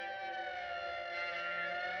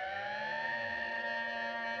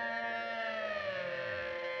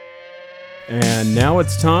And now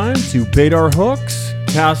it's time to bait our hooks,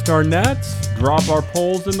 cast our nets, drop our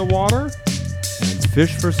poles in the water, and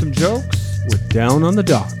fish for some jokes with Down on the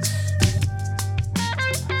Docks.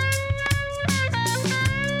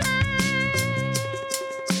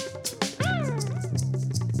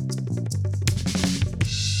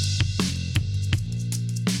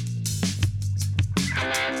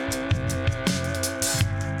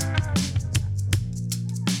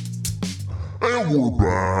 And we're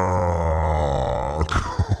back.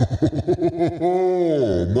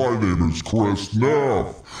 My name is Chris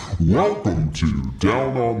Neff. Welcome to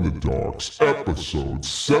Down on the Docks, episode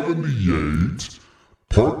 78,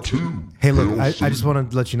 part 2. Hey, look, I just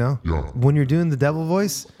want to let you know. Yeah. When you're doing the devil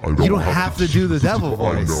voice, you don't have to do the devil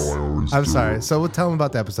voice. I know, I always I'm do sorry. it. So we'll tell them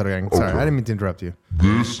about the episode again. Sorry, Okay. I didn't mean to interrupt you.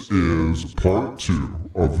 This is part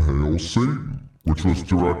 2 of Hail Satan, which was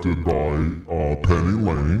directed by Penny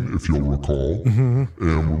Lane, if you'll recall,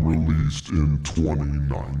 and released in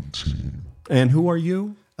 2019. And who are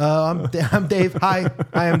you? I'm Dave. Hi,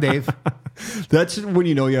 I'm Dave. That's when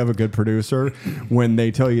you know you have a good producer, when they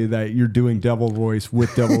tell you that you're doing devil voice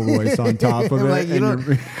with devil voice on top of it. Like,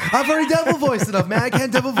 I've already devil voiced enough, man. I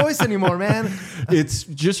can't devil voice anymore, man. It's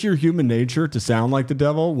just your human nature to sound like the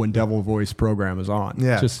devil when devil voice program is on.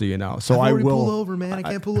 Yeah. Just so you know. So I've I already will pulled over, man. I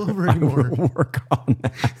can't pull over I anymore. will work on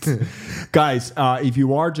that. Guys, if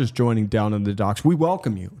you are just joining Down on the Docks, we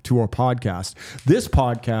welcome you to our podcast. This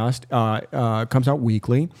podcast comes out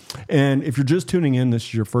weekly. And if you're just tuning in, this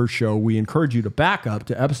is your first show, we encourage you to back up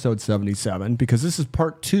to episode 77 because this is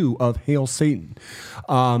part 2 of Hail Satan.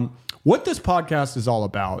 What this podcast is all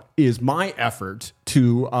about is my effort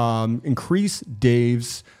to increase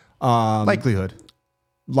Dave's likelihood.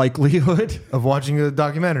 Of watching a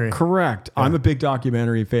documentary. Correct. Yeah. I'm a big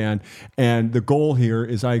documentary fan. And the goal here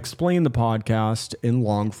is I explain the podcast in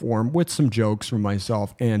long form with some jokes from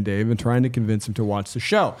myself and Dave and trying to convince him to watch the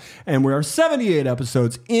show. And we are 78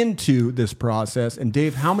 episodes into this process. And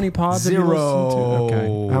Dave, how many pods have you listened to?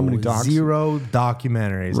 Okay. How many docs? 0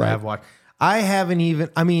 documentaries Right. I have watched. I haven't even,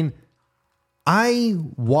 I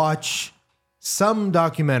watch some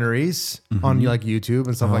documentaries on like YouTube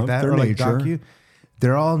and stuff like that. They're or like nature.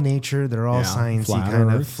 They're all nature. They're all sciencey Flat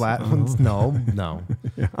kind of Earth. flat ones. No. No.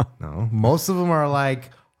 Most of them are like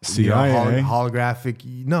CIA. holographic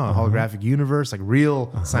universe, like real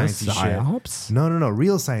sciencey Psyops? shit. No.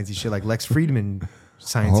 Real sciencey shit, like Lex Friedman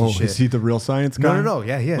sciencey shit. Is he the real science guy? No.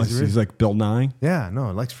 Yeah, he is. He's like Bill Nye? Yeah,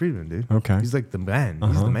 no, Lex Friedman, dude. Okay. He's like the man.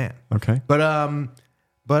 He's the man. Okay. But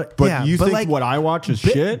But you think like, what I watch is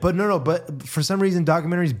shit? But no. But for some reason,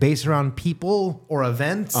 documentaries based around people or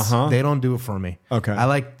events, they don't do it for me. Okay. I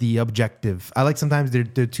like the objective. I like sometimes they're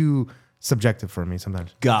too subjective for me.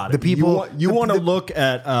 Sometimes. Got it. The people you want to look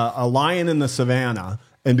at a lion in the savannah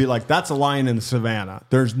and be like, that's a lion in the savannah.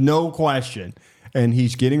 There's no question. And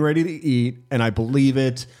he's getting ready to eat, and I believe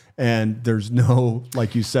it. And there's no,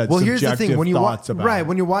 like you said, here's the thing: when you thoughts about it.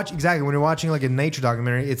 when you're watching like a nature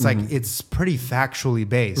documentary, it's like it's pretty factually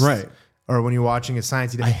based, Right. Or when you're watching a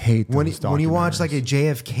science, I hate when those you watch like a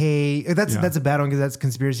JFK. That's a bad one because that's a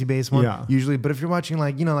conspiracy based one usually. But if you're watching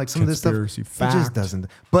like some of this stuff, Conspiracy it fact. just doesn't.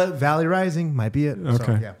 But Valley Rising might be it.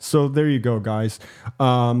 Okay. So there you go, guys.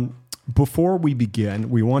 Before we begin,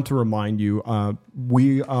 we want to remind you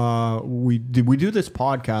we do this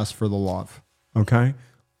podcast for the love. Okay.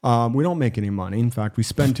 We don't make any money. In fact, we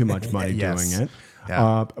spend too much money Yes. doing it.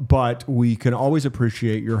 Yeah. But we can always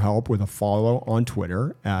appreciate your help with a follow on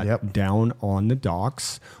Twitter at Down on the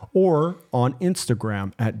Docks or on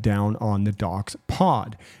Instagram at Down on the Docks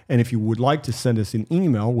Pod. And if you would like to send us an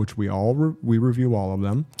email, which we review all of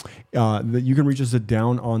them, that you can reach us at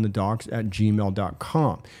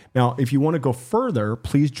downonthedocks@gmail.com. Now, if you want to go further,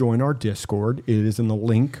 please join our Discord. It is in the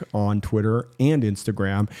link on Twitter and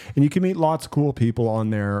Instagram, and you can meet lots of cool people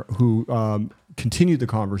on there who continue the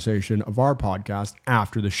conversation of our podcast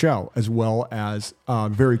after the show, as well as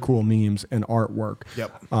very cool memes and artwork.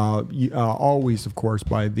 Yep. Always, of course,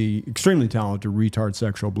 by the extremely talented Retard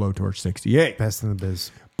Sexual Blowtorch 68. Best in the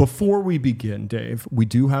biz. Before we begin, Dave, we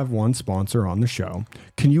do have one sponsor on the show.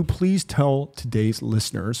 Can you please tell today's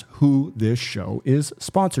listeners who this show is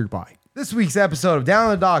sponsored by? This week's episode of Down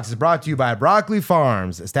on the Docks is brought to you by Broccoli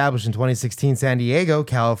Farms, established in 2016 San Diego,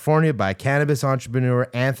 California by cannabis entrepreneur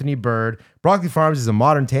Anthony Bird. Broccoli Farms is a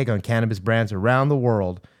modern take on cannabis brands around the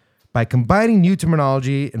world. By combining new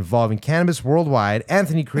terminology involving cannabis worldwide,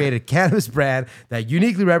 Anthony created a cannabis brand that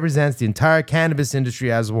uniquely represents the entire cannabis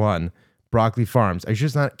industry as one. Broccoli Farms. Are you sure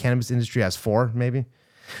it's not cannabis industry as 4, maybe?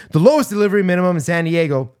 The lowest delivery minimum in San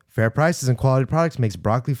Diego, fair prices and quality products makes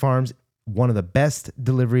Broccoli Farms one of the best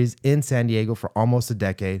deliveries in San Diego for almost a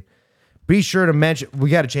decade. Be sure to mention, we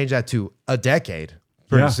got to change that to a decade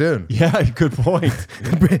pretty soon. Yeah, good point.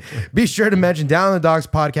 Be sure to mention Down on the Docks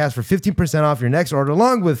podcast for 15% off your next order,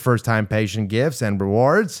 along with first-time patient gifts and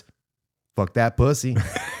rewards. Fuck that pussy.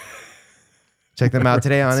 Check them out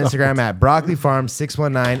today on Instagram at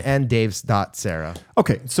broccolifarm619 and daves.sarah.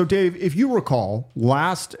 Okay, so Dave, if you recall,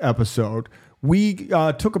 last episode, we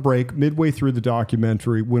took a break midway through the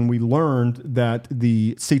documentary when we learned that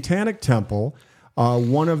the Satanic Temple,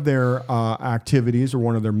 one of their activities or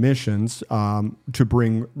one of their missions to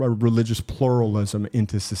bring religious pluralism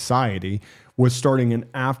into society was starting an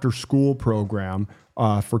after-school program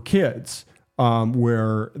for kids.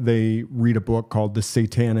 Where they read a book called The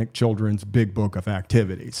Satanic Children's Big Book of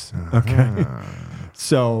Activities. Okay.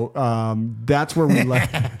 So that's where we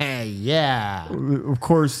left. Yeah. Of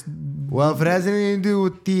course. Well, if it has anything to do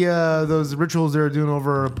with the those rituals they're doing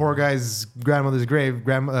over a poor guy's grandmother's grave,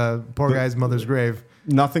 poor guy's mother's grave.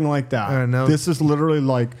 Nothing like that. No. This is literally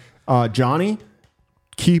like, Johnny,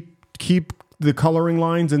 keep the coloring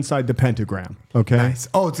lines inside the pentagram. Okay. Nice.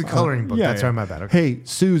 Oh, it's a coloring book. That's right, my bad. Okay. Hey,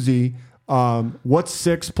 Susie, what's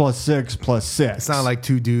 6 + 6 + 6? It's not like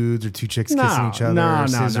two dudes or two chicks kissing each other,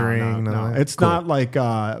 scissoring. No. It's not like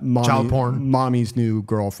child porn, mommy's new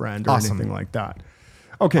girlfriend, or anything like that.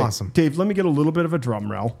 Okay, awesome. Dave, let me get a little bit of a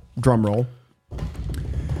drum roll.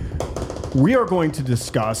 We are going to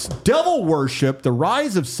discuss devil worship, the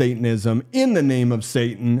rise of Satanism in the name of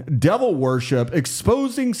Satan, devil worship,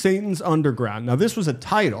 exposing Satan's underground. Now, this was a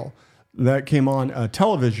title that came on a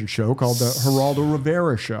television show called the Geraldo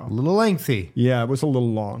Rivera Show. A little lengthy. Yeah, it was a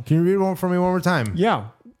little long. Can you read one for me one more time? Yeah.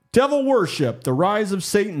 Devil worship, the rise of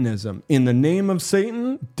Satanism. In the name of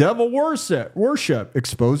Satan, devil worship,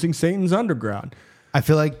 exposing Satan's underground. I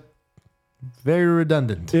feel like very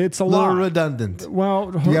redundant. It's a little lot. redundant.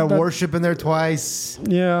 Well, you got worship in there twice.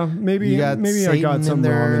 Yeah, maybe I got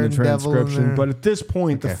something wrong in the transcription. But at this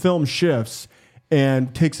point, the film shifts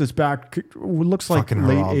and takes us back. It looks like fucking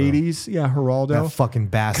late Geraldo. 80s. Yeah, Geraldo. That fucking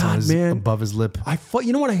bass above his lip.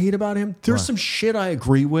 You know what I hate about him? There's some shit I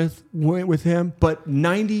agree with him, but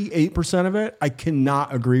 98% of it I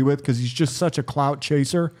cannot agree with because he's just such a clout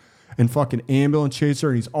chaser and fucking ambulance chaser,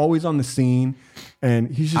 and he's always on the scene.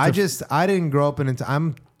 And he's just I didn't grow up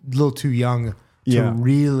I'm a little too young to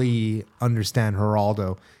really understand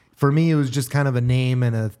Geraldo. For me, it was just kind of a name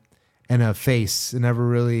and a face. I never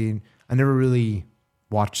really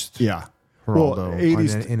watched Geraldo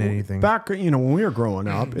 80s, in anything. Back, when we were growing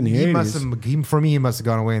up in the 80s. For me, he must have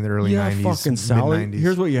gone away in the early 90s. Fucking Sally. Mid-90s.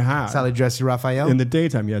 Here's what you had. Sally Jesse Raphael. In the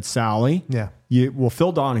daytime, you had Sally. Yeah.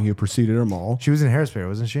 Phil Donahue preceded them all. She was in Hairspray,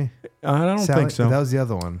 wasn't she? I don't think so. That was the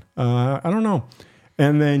other one. I don't know.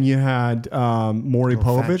 And then you had Maury fat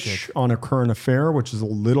Povich chick. on A Current Affair, which is a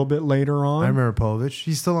little bit later on. I remember Povich.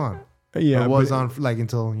 He's still on. Yeah, it was on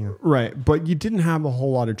until right, but you didn't have a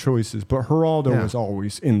whole lot of choices. But Geraldo was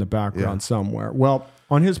always in the background somewhere. Well,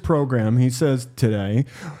 on his program, he says today,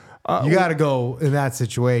 you got to go in that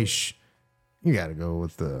situation. You got to go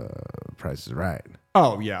with the Price is Right.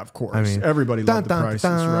 Oh yeah, of course. I mean, everybody loved the Price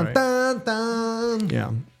is Right.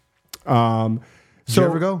 Yeah. Did you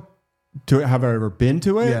ever go? Have I ever been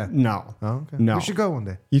to it? Yeah. No. Oh, okay. No. We should go one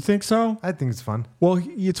day. You think so? I think it's fun. Well,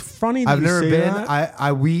 it's funny that I've never say been.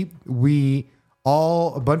 that. We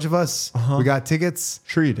all, a bunch of us, we got tickets.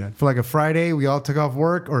 Sure you did. For like a Friday, we all took off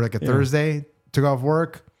work, or like a Thursday, took off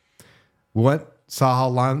work. Saw how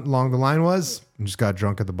long the line was, and just got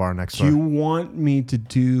drunk at the bar next door. Do you want me to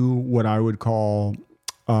do what I would call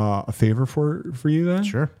a favor for you then?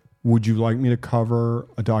 Sure. Would you like me to cover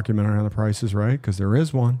a documentary on The Price is Right? Because there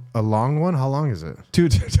is one. A long one? How long is it?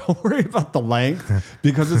 Dude, don't worry about the length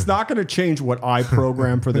because it's not going to change what I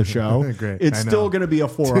program for the show. Great. It's still going to be a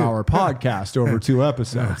 4-hour podcast over 2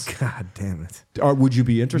 episodes. Oh, God damn it. Would you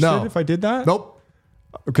be interested if I did that? Nope.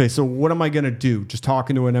 Okay, so what am I going to do? Just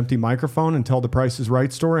talk into an empty microphone and tell the Price is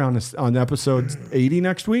Right story on episode 80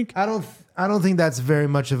 next week? I don't think that's very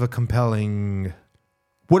much of a compelling...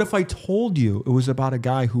 What if I told you it was about a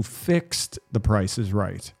guy who fixed the Price is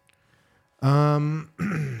Right?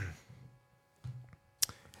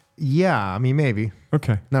 Yeah, I mean, maybe.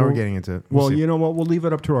 Okay. Now we're getting into it. Well, you know what? We'll leave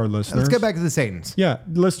it up to our listeners. Let's get back to the Satans. Yeah,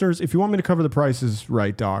 listeners, if you want me to cover the Price is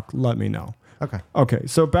Right, Doc, let me know. Okay,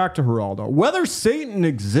 so back to Geraldo. Whether Satan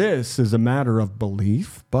exists is a matter of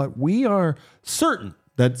belief, but we are certain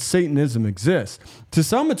that Satanism exists. To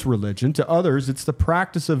some, it's religion. To others, it's the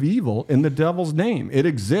practice of evil in the devil's name. It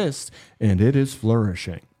exists, and it is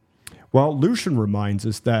flourishing. Well, Lucian reminds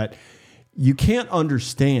us that you can't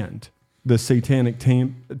understand the Satanic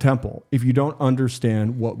Temple if you don't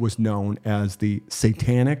understand what was known as the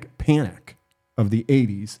Satanic Panic of the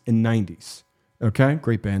 80s and 90s. Okay,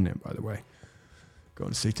 great band name, by the way.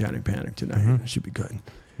 Going to Satanic Panic tonight. It should be good.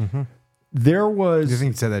 There was. I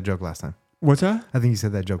think you said that joke last time. What's that? I think you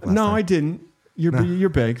said that joke last No, time. I didn't. You're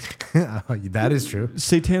big. Oh, that is true.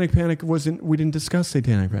 Satanic Panic wasn't. We didn't discuss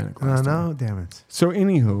Satanic Panic last time. No, damn it. So,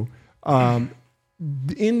 anywho,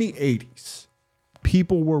 in the 80s,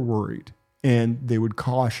 people were worried and they would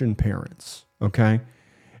caution parents. Okay.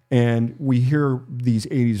 And we hear these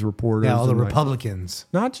 80s reporters. Yeah, all the and, like, Republicans.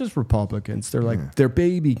 not just Republicans. They're like, they're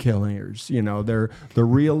baby killers. You know, they're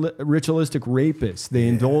real ritualistic rapists. They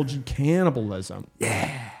indulge in cannibalism.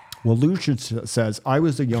 Yeah. Well, Lucian says, I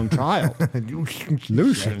was a young child.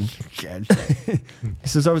 Lucian. He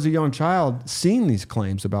says, I was a young child seeing these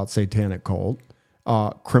claims about satanic cult,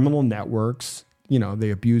 criminal networks. You know, they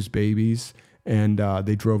abused babies and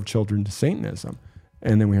they drove children to Satanism.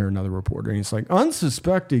 And then we hear another reporter, and he's like,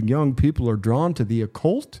 unsuspecting young people are drawn to the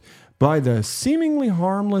occult by the seemingly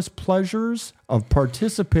harmless pleasures of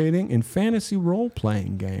participating in fantasy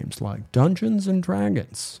role-playing games like Dungeons and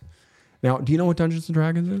Dragons. Now, do you know what Dungeons and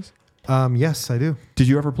Dragons is? Yes, I do. Did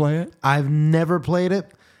you ever play it? I've never played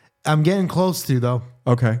it. I'm getting close to, though.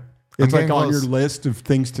 Okay. It's like getting on close. your list of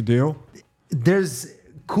things to do? There's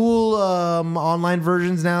cool online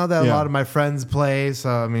versions now that a Yeah. lot of my friends play. So,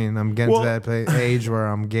 I mean, I'm getting to that age where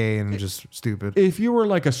I'm gay and just stupid. If you were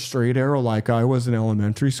like a straight arrow like I was in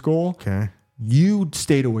elementary school, Okay. you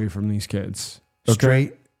stayed away from these kids.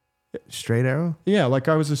 Okay? Straight arrow? Yeah, like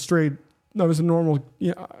I was a normal,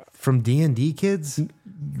 From D&D kids?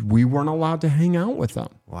 we weren't allowed to hang out with them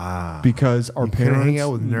Wow. because our Couldn't parents, hang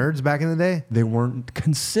out with nerds back in the day? they weren't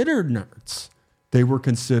considered nerds. They were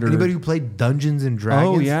considered. Anybody who played Dungeons and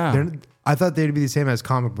Dragons? Oh, yeah. I thought they'd be the same as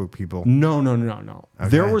comic book people. No.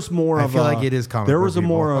 There Okay. was more I of feel a, like it is comic there book was a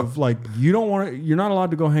people. more of like, you're not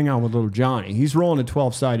allowed to go hang out with little Johnny. He's rolling a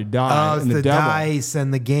 12-sided die. Oh, it's and the devil. dice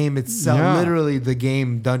and the game itself. Yeah. Literally the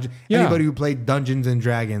game Dungeon. Yeah. Anybody who played Dungeons and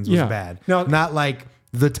Dragons was Yeah. bad. Now- Not like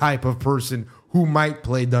the type of person who might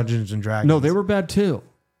play Dungeons and Dragons. No, they were bad too.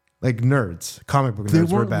 like nerds. Comic book nerds They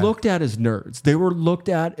were weren't bad. looked at as nerds. They were looked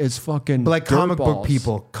at as fucking But like comic book dirtballs.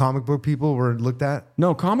 people. Comic book people were looked at.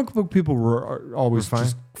 No, comic book people were always fine?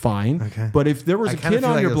 just fine. Okay. But if there was I a kinda kid feel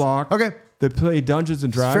on like your it was- block Okay. that played Dungeons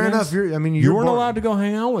and Dragons, Fair enough. you You weren't born- allowed to go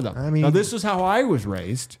hang out with them. I mean- now this is how I was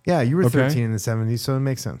raised. Yeah, you were Okay. 13 in the 70s, so it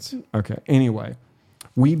makes sense. Okay. Anyway,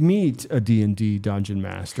 we meet a D&D dungeon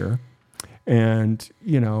master, and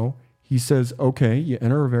he says, "Okay, you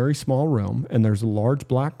enter a very small room, and there's a large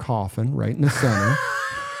black coffin right in the center."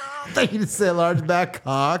 I thought you just say large back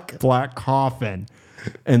cock. Black coffin,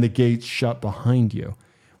 and the gates shut behind you.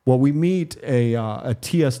 Well, we meet a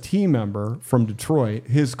TST member from Detroit.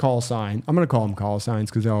 His call sign, I'm going to call him call signs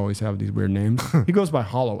because they always have these weird names. He goes by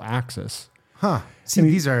Hollow Axis. Huh. See,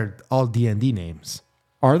 these are all D&D names.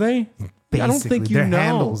 Are they? I don't think Basically, you they're know.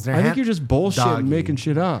 handles. They're I think you're just bullshitting, Doggy. making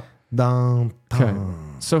shit up. Dum, Okay.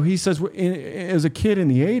 dum. So he says, as a kid in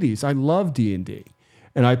the 80s, I loved D&D.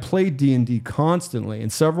 And I played D&D constantly.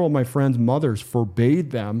 And several of my friends' mothers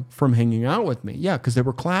forbade them from hanging out with me. Yeah, because they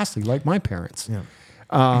were classy, like my parents. Yeah.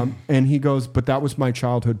 And he goes, but that was my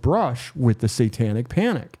childhood brush with the Satanic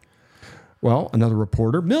Panic. Well, another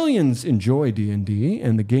reporter, millions enjoy D&D,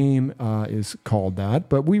 and the game is called that,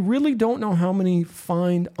 but we really don't know how many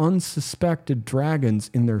find unsuspected dragons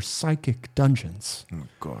in their psychic dungeons. Oh,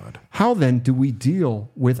 God. How then do we deal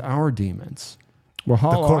with our demons? Well, The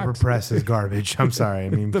corporate press is garbage. I'm sorry. I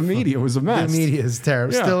mean, the media was a the mess. media is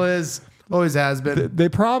terrible. Yeah. Still is. Always has been. They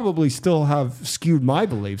probably still have skewed my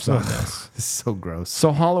beliefs on this. This is so gross.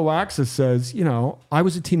 So Hollow Axis says, I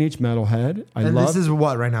was a teenage metalhead. I And loved this is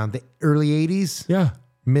what right now? The early 80s? yeah,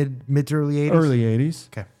 Mid to early 80s? early 80s.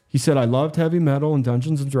 Okay. He said, I loved heavy metal and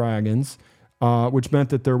Dungeons and Dragons, which meant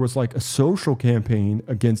that there was like a social campaign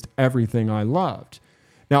against everything I loved.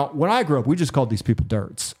 Now, when I grew up, we just called these people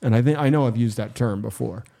dirts. And I know I've used that term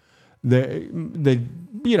before. They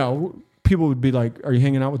people would be like, are you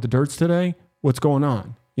hanging out with the dirts today? What's going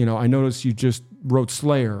on? I noticed you just wrote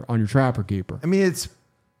Slayer on your Trapper Keeper. I mean, it's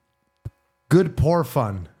good poor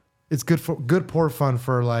fun. It's good poor fun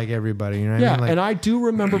for like everybody. You know what I Yeah, mean? Like, and I do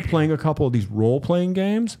remember playing a couple of these role-playing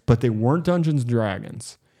games, but they weren't Dungeons and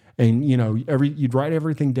Dragons. And you'd write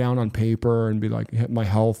everything down on paper and be like, my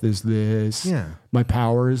health is this, Yeah. my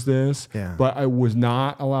power is this. Yeah. But I was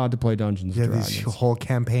not allowed to play Dungeons you and have Dragons. these whole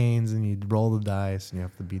campaigns and you roll the dice and you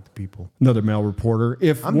have to beat the people. Another male reporter.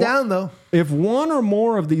 I'm down though. If one or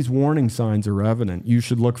more of these warning signs are evident, you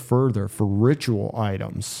should look further for ritual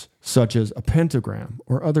items such as a pentagram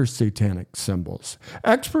or other satanic symbols.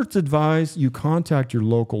 Experts advise you contact your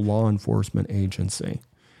local law enforcement agency.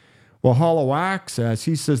 Well, Hollow Access,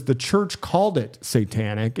 he says the church called it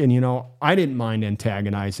satanic, and I didn't mind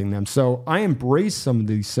antagonizing them, so I embraced some of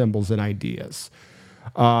these symbols and ideas.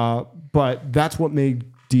 But that's what made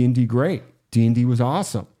D&D great. D&D was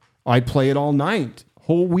awesome. I'd play it all night,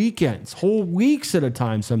 whole weekends, whole weeks at a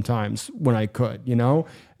time sometimes when I could, and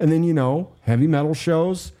then heavy metal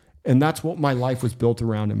shows, and that's what my life was built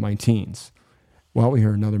around in my teens. Well, we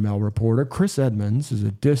hear another male reporter. Chris Edmonds is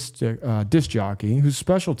a disc jockey whose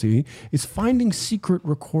specialty is finding secret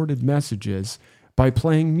recorded messages by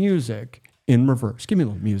playing music in reverse. Give me a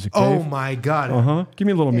little music, Dave. Oh, my God. Give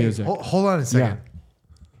me a little music. Hold on a second.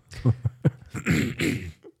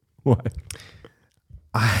 What?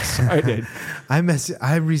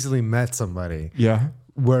 I recently met somebody. Yeah.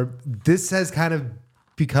 Where this has kind of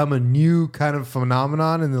become a new kind of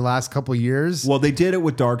phenomenon in the last couple of years. Well, they did it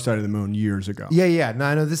with Dark Side of the Moon years ago. Yeah. No,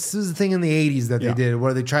 I know this is the thing in the 80s that they did,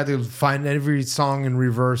 where they tried to find every song in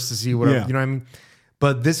reverse to see whatever, you know what I mean?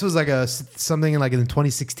 But this was like something like in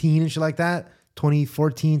 2016 and shit like that,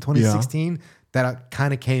 2014, 2016, that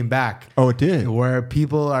kind of came back. Oh, it did? Where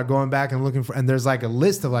people are going back and looking for, and there's like a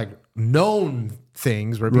list of like known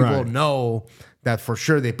things where people know that for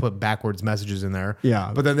sure they put backwards messages in there.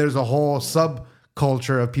 Yeah. But then there's a whole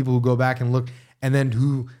subculture of people who go back and look, and then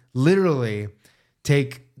who literally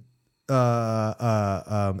take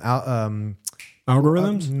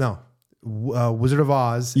algorithms? No. Wizard of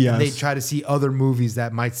Oz. Yes. And they try to see other movies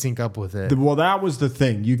that might sync up with it. Well, that was the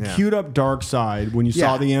thing. You queued up Dark Side when you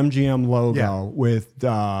saw the MGM logo with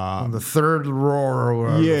the third roar or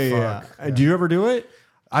whatever the fuck. Do you ever do it?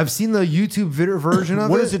 I've seen the YouTube video version of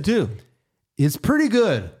it. What does it do? It's pretty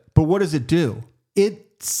good. But what does it do?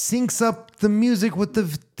 It syncs up the music with the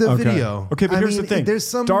video. Okay, but here's the thing. There's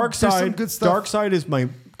some Dark Side, good stuff. Dark Side is my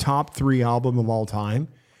top 3 album of all time.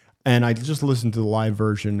 And I just listened to the live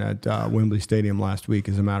version at Wembley Stadium last week,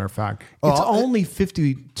 as a matter of fact. It's only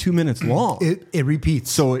 52 minutes long. It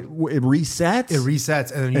repeats. So it resets? It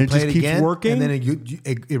resets. And then you it play just it keeps again. working? And then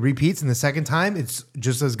it repeats. And the second time, it's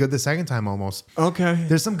just as good the second time almost. Okay.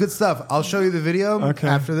 There's some good stuff. I'll show you the video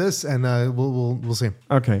after this, and we'll see.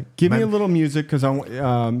 Okay. Give me a little music, because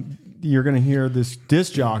you're going to hear this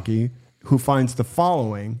disc jockey who finds the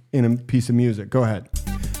following in a piece of music. Go ahead.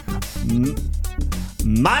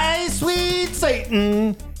 My sweet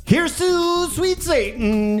Satan, here's to sweet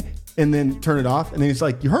Satan. And then turn it off. And then he's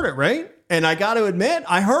like, you heard it, right? And I got to admit,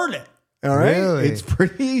 I heard it. All right. Really? It's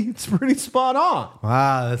pretty spot on.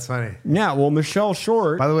 Wow, that's funny. Yeah. Well, Michelle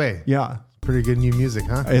Short. By the way. Yeah. Pretty good new music,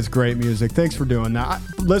 huh? It's great music. Thanks for doing that.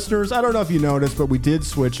 Listeners, I don't know if you noticed, but we did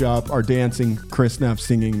switch up our dancing Chris Neff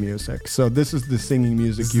singing music. So this is the singing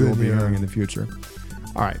music you will be hearing in the future.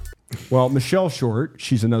 All right. Well, Michelle Short,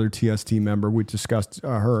 she's another TST member. We discussed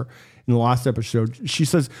her in the last episode. She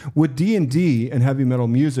says, with D&D and heavy metal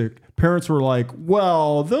music, parents were like,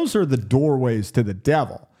 well, those are the doorways to the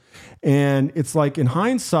devil. And it's like, in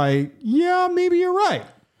hindsight, yeah, maybe you're right.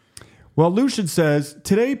 Well, Lucian says,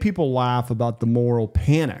 today people laugh about the moral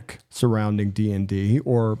panic surrounding D&D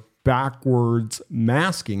or backwards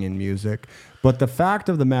masking in music. But the fact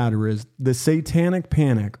of the matter is the satanic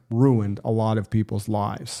panic ruined a lot of people's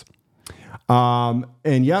lives.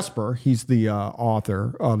 And Jesper, he's the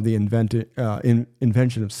author of the Invention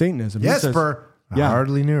of Satanism. Jesper, I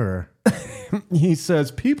hardly knew her. He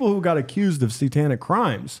says people who got accused of satanic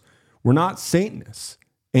crimes were not Satanists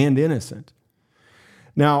and innocent.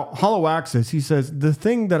 Now, Hollow Access, he says, the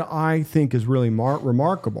thing that I think is really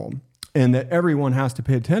remarkable and that everyone has to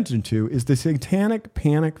pay attention to is the satanic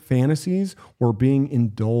panic fantasies were being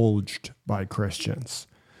indulged by Christians.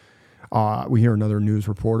 We hear another news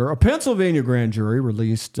reporter. A Pennsylvania grand jury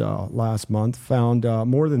released last month found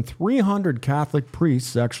more than 300 Catholic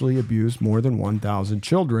priests sexually abused more than 1,000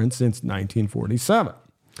 children since 1947.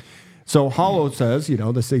 So Hollow says,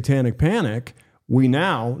 the satanic panic, we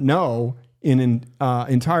now know in an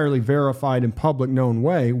entirely verified and public known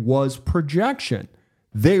way, was projection.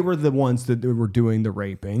 They were the ones that were doing the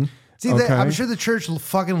raping. See, I'm sure the church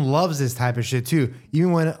fucking loves this type of shit too.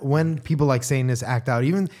 Even when people like Satanists act out,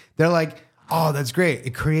 even they're like, oh, that's great.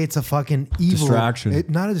 It creates a fucking evil distraction.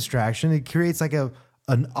 Not a distraction. It creates like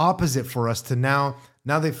an opposite for us to now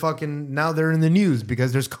they're in the news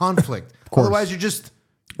because there's conflict. Otherwise, we'd just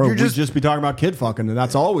be talking about kid fucking, and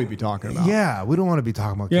that's all we'd be talking about. Yeah, we don't want to be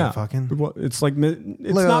talking about kid fucking. Well, it's like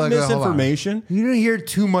not misinformation. You don't hear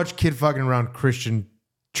too much kid fucking around Christian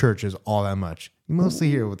churches all that much. You mostly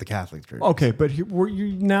hear it with the Catholic Church. Okay, but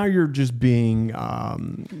now you're just being.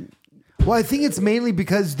 Well, I think it's mainly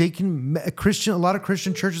because they can a lot of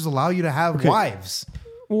Christian churches allow you to have wives.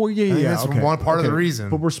 Well, yeah, think yeah. that's okay, one part of the okay. reason.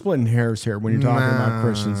 But we're splitting hairs here when you're talking about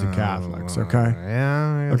Christians and Catholics, okay?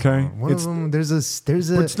 Yeah. Okay. One of them. There's a.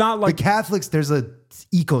 But it's not like- the Catholics. There's a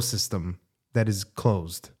ecosystem that is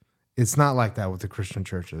closed. It's not like that with the Christian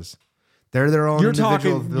churches. They're their own. You're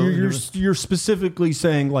individual, talking. You're specifically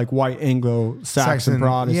saying like white Anglo-Saxon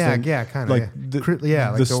Protestant. Yeah, kind of.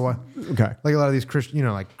 Like okay. Like a lot of these Christian,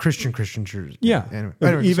 like Christian churches. Yeah.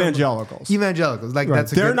 Anyway, Evangelicals. Evangelicals. Like Right.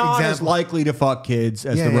 that's a They're good not example. as likely to fuck kids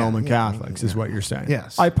as Yeah, the yeah, Roman yeah, Catholics, is yeah. what you're saying.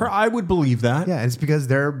 Yes. I would believe that. Yeah, it's because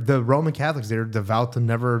they're the Roman Catholics. They're devout to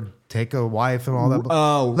never take a wife and all that.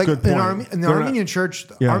 Oh, like good point. in the They're not- Armenian church,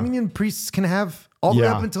 Yeah. Armenian priests can have all the way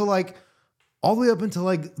Yeah. up until like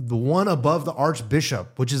the one above the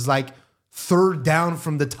archbishop, which is like third down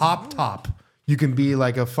from the top. You can be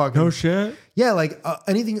like a fucking No shit. yeah, like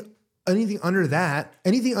anything under that,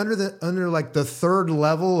 anything under like the third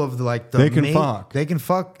level of the They can fuck. They can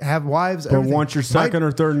fuck, have wives. But once you're second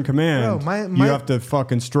or third in command, Bro, you have to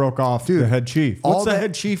fucking stroke off the head chief. all What's the that-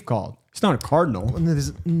 head chief called? It's not a cardinal.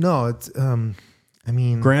 No, it's I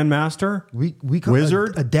mean, Grandmaster? we call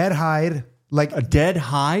Wizard? a dead hide, like A dead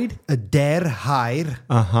hide? a dead hide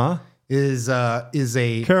Uh-huh. is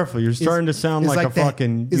a Careful, you're starting to sound is like a the,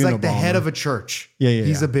 fucking is like the Unabomber. head of a church. Yeah,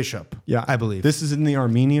 He's yeah. a bishop. Yeah, I believe. This is in the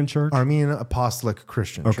Armenian church? Armenian Apostolic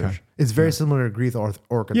Christian Okay. Church. It's very similar to Greek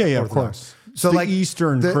Orthodox. Yeah, of course. So It's the like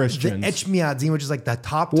Eastern the Christians. Echmiadzin, which is like the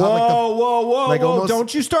top. Whoa, like the, whoa. like almost-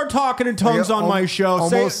 Don't you start talking in tongues Like, on my show.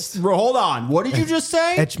 almost- Hold on. What did you just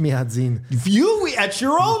say? Echmiadzin. At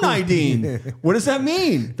your own Ideen. What does that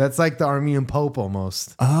mean? That's like the Armenian Pope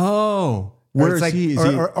almost. Oh. Or Where it's is like, he?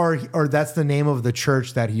 Is or that's the name of the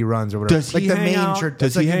church that he runs or whatever. does like he the hang main out, church.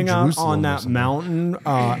 Does that's he like in hang out Jerusalem on or that something. mountain,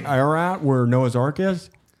 Ararat, where Noah's Ark is?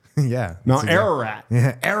 Yeah. Mount That's Ararat.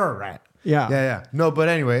 Yeah, Ararat. Yeah. No, but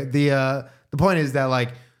anyway, the point is that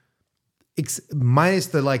like minus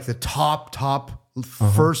the top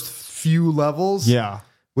first few levels. Yeah.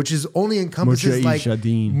 Which is only encompasses Moshe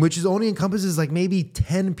like like maybe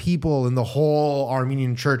 10 people in the whole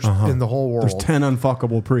Armenian church in the whole world. There's 10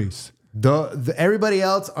 unfuckable priests. The everybody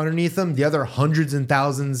else underneath them, the other hundreds and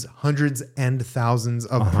thousands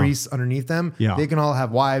of priests underneath them, Yeah. they can all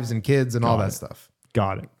have wives and kids and all Got that it. stuff.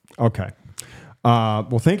 Got it. Okay.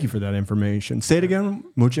 Well, thank you for that information. Say it again.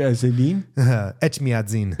 Mujahideen?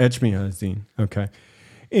 Echmiadzin. Echmiadzin. Okay.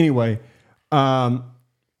 Anyway,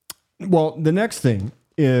 well, the next thing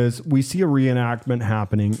is we see a reenactment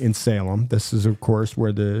happening in Salem. This is, of course,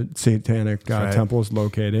 where the Satanic right. temple is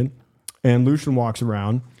located. And Lucian walks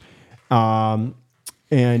around.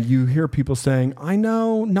 And you hear people saying, I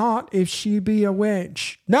know not if she be a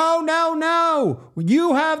witch. No.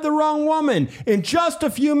 You have the wrong woman. In just a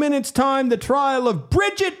few minutes' time, the trial of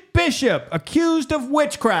Bridget Bishop, accused of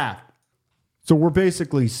witchcraft. So we're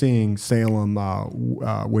basically seeing Salem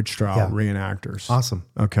witch trial reenactors. Awesome.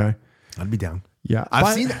 Okay. I'd be down. Yeah.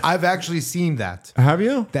 I've actually seen that. Have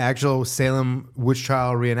you? The actual Salem witch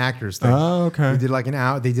trial reenactors thing. Oh, okay. They did like an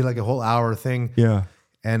hour. They did like a whole hour thing. Yeah.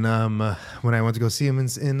 And when I went to go see him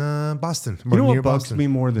in Boston, You know near what bugs Boston. me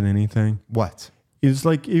more than anything? What? Is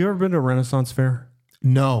like, you ever been to a Renaissance fair?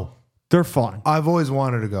 No, They're fun. I've always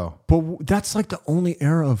wanted to go. But that's like the only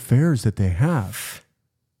era of fairs that they have.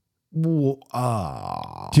 Well,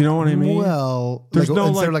 Do you know what I mean? Well, There's like,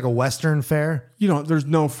 no, is there like- like a Western fair? You know, there's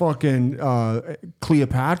no fucking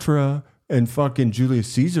Cleopatra and fucking Julius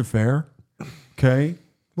Caesar fair. Okay.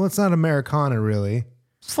 Well, it's not Americana, really.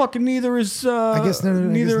 Fucking neither is. I guess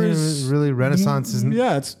neither is really Renaissance. Isn't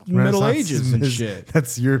Yeah, it's Middle Renaissance Ages and is- shit.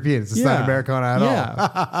 That's European. It's not Americana at all.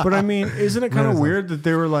 Yeah. But I mean, isn't it kind of Renaissance. weird that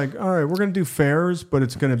they were like, all right, we're going to do fairs, but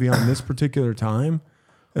it's going to be on this particular time?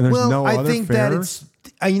 And there's Well, no I other think fairs? that it's.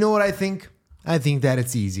 You know what I think? I think that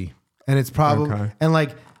it's easy, and it's probably Okay. and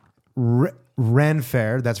like Ren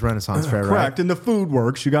Fair. That's Renaissance Fair, right? Correct. And the food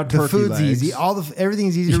works. You got The turkey food's legs. easy.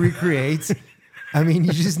 Everything's easy to recreate. I mean,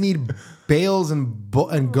 you just need bales and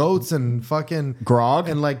goats and fucking Grog.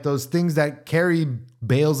 and like those things that carry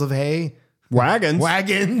bales of hay, wagons.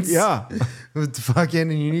 Yeah. With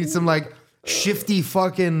fucking, and you need some like shifty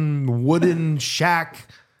fucking wooden shack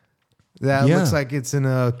that Yeah. looks like it's in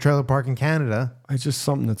a trailer park in Canada. It's just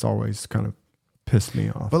something that's always kind of pissed me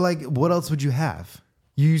off. But like, what else would you have?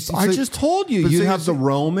 I just told you. but You'd so have the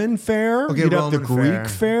Roman fair. Okay, you'd have the Roman Greek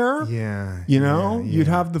fair. Yeah, You know, yeah, you'd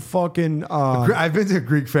yeah. have the fucking. I've been to a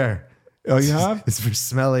Greek fair. Oh, you have? It's for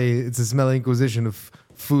smelly. It's a smelly inquisition of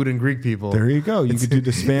food and Greek people. There you go. You could do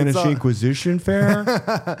the Spanish Inquisition fair.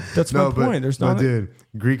 That's my point. There's not, dude.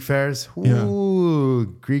 Greek fairs. Ooh,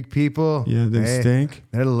 Greek people. Yeah, they stink.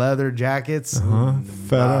 Their leather jackets.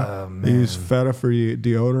 Feta. They use feta for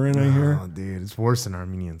deodorant. I hear. Oh, dude, it's worse than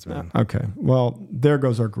Armenians, man. Okay. Well, there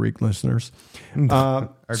goes our Greek listeners. Our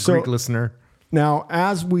Greek listener. Now,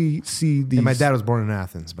 as we see these... And my dad was born in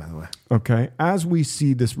Athens, by the way. Okay. As we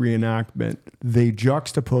see this reenactment, they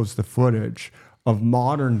juxtapose the footage of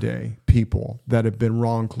modern day people that have been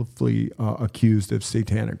wrongfully accused of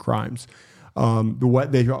satanic crimes.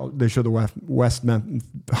 They show the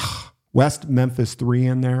West Memphis 3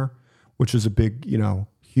 in there, which is a big,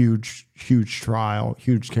 huge trial,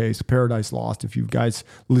 huge case. Paradise Lost. If you guys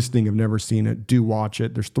listening have never seen it, do watch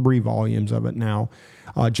it. There's 3 volumes of it now.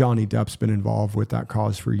 Johnny Depp's been involved with that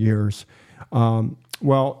cause for years.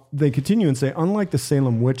 Well, they continue and say, unlike the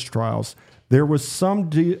Salem witch trials, there was some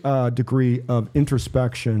degree of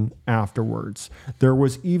introspection afterwards. There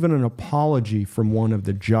was even an apology from one of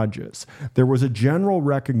the judges. There was a general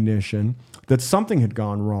recognition that something had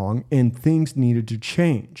gone wrong and things needed to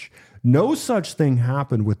change. No such thing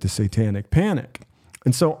happened with the Satanic Panic.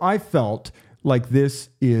 And so I felt like this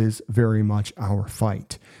is very much our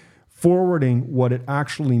fight, forwarding what it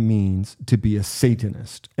actually means to be a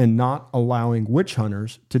Satanist and not allowing witch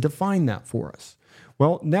hunters to define that for us.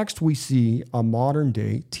 Well, next we see a modern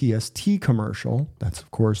day TST commercial. That's, of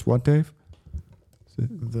course, what, Dave?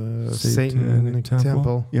 The Satanic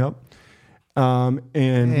Temple. Yep.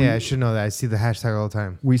 I should know that. I see the hashtag all the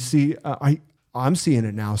time. We see, I'm seeing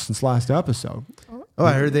it now since last episode. Oh,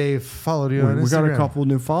 I heard they followed you on Instagram. We got a couple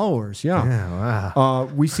new followers. Yeah. Wow.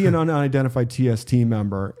 We see an unidentified TST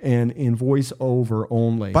member and in voiceover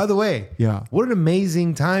only. By the way, what an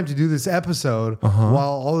amazing time to do this episode while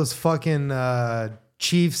all this fucking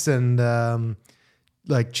Chiefs and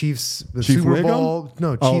Chiefs, the Chief Super Wiggum? Bowl.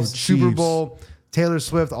 No, Chiefs, Super Bowl, Taylor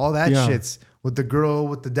Swift, all that shit's with the girl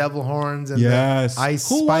with the devil horns and the Ice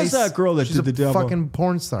Who Spice. was that girl that She's did the devil? fucking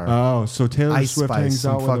porn star. Oh, so Taylor Ice Swift Spice, hangs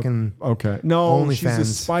out with fucking okay. No, she's a OnlyFans.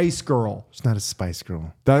 Spice Girl. She's not a Spice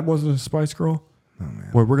Girl. That wasn't a Spice Girl? Oh,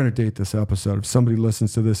 man. Boy, we're going to date this episode. If somebody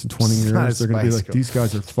listens to this in 20 She's not years, a they're going to be Spice like, Girl. these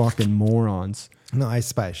guys are fucking morons. No, Ice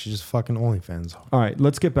Spice. She's just fucking OnlyFans. All right,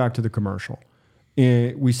 let's get back to the commercial.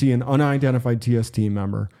 We see an unidentified TST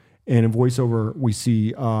member, and in voiceover, we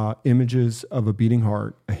see images of a beating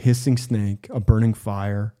heart, a hissing snake, a burning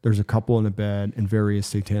fire. There's a couple in a bed, and various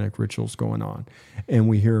satanic rituals going on. And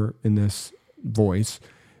we hear in this voice,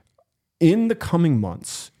 in the coming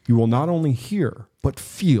months, you will not only hear, but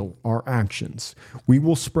feel our actions. We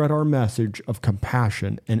will spread our message of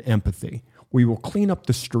compassion and empathy. We will clean up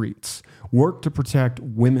the streets, work to protect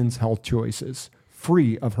women's health choices,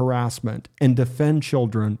 free of harassment, and defend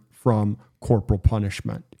children from corporal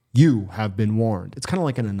punishment. You have been warned. It's kind of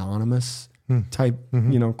like an anonymous type,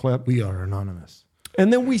 clip. We are anonymous.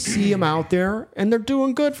 And then we see them out there, and they're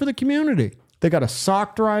doing good for the community. They got a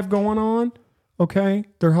sock drive going on. Okay,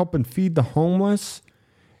 they're helping feed the homeless,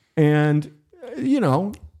 and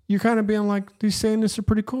you're kind of being like, these Satanists are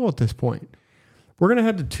pretty cool at this point. We're gonna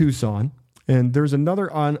head to Tucson, and there's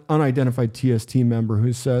another unidentified TST member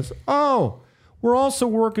who says, "Oh, we're also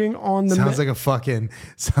working on the..." Sounds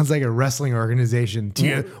like a wrestling organization.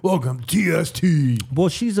 Welcome to TST. Well,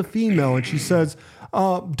 she's a female, and she says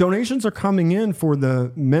donations are coming in for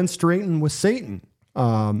the Menstruating with Satan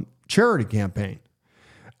charity campaign.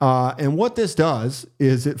 And what this does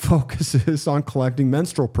is it focuses on collecting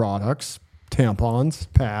menstrual products,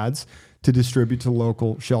 tampons, pads, to distribute to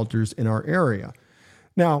local shelters in our area.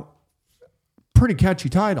 Now, pretty catchy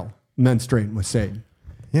title, Menstruating with Satan.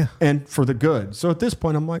 Yeah. And for the good. So at this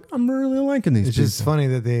point, I'm like, I'm really liking these It's people. just funny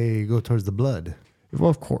that they go towards the blood. Well,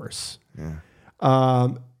 of course. Yeah.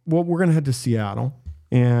 Well, we're going to head to Seattle,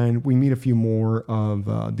 and we meet a few more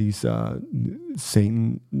of these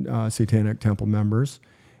Satanic Temple members.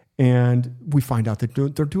 And we find out that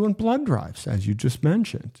they're doing blood drives, as you just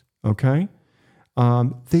mentioned. Okay.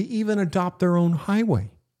 They even adopt their own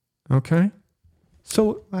highway. Okay.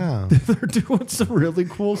 So wow, they're doing some really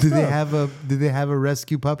cool stuff. Did they have a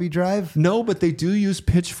rescue puppy drive? No, but they do use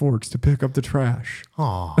pitchforks to pick up the trash.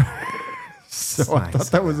 Oh, so I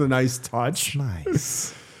thought that was a nice touch.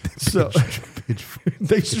 Nice. So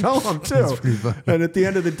they show them too, and at the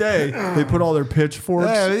end of the day, they put all their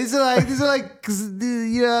pitchforks. Yeah, these are like,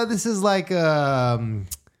 this is like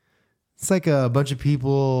it's like a bunch of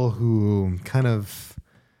people who kind of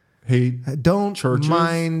hate don't churches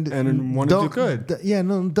mind and want to do good.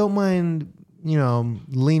 Don't mind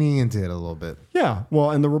leaning into it a little bit. Yeah,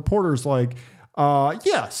 well, and the reporter's like,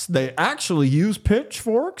 Yes, they actually use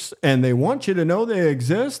pitchforks, and they want you to know they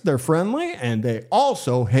exist. They're friendly, and they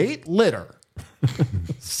also hate litter.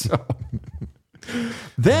 So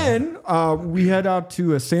then we head out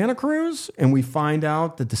to Santa Cruz, and we find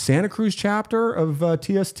out that the Santa Cruz chapter of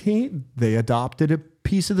TST, they adopted a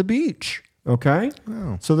piece of the beach. Okay,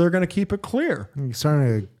 so they're going to keep it clear. You're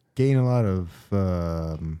starting to gain a lot of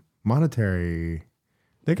monetary.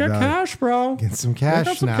 They got cash, bro. Get some They cash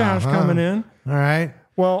got some now, cash huh? coming in. All right.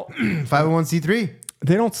 Well, 501c3.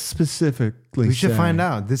 they don't specifically. We should say. find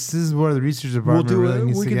out. This is where the research We'll department do really it.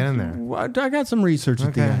 needs We to can, get in there. I got some research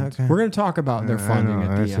at the Okay, end. okay. We're going to talk about their funding I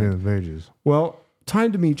know, at I the see end. the pages. Well,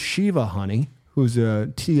 time to meet Shiva Honey, who's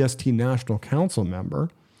a TST National Council member.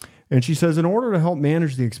 And she says, in order to help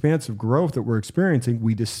manage the expansive growth that we're experiencing,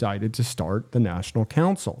 we decided to start the National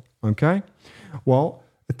Council. Okay? Well,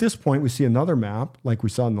 at this point, we see another map, like we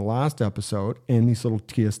saw in the last episode, and these little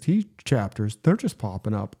TST chapters, they're just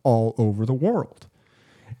popping up all over the world.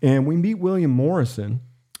 And we meet William Morrison.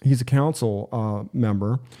 He's a council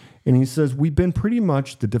member. And he says, we've been pretty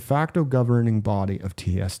much the de facto governing body of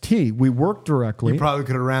TST. We work directly. You probably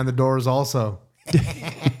could have ran the doors also.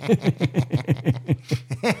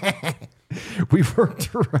 We work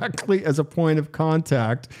directly as a point of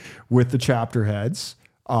contact with the chapter heads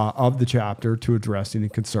of the chapter to address any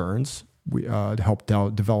concerns. We to help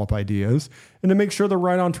develop ideas and to make sure they're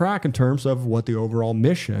right on track in terms of what the overall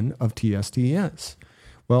mission of TST is.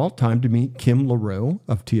 Well, time to meet Kim LaRue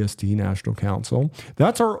of TST National Council.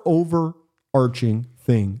 That's our overarching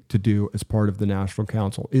thing to do as part of the National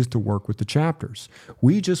Council, is to work with the chapters.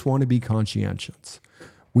 We just want to be conscientious.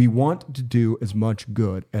 We want to do as much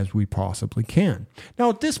good as we possibly can. Now,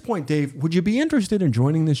 at this point, Dave, would you be interested in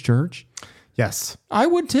joining this church? Yes. I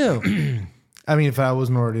would too. I mean, if I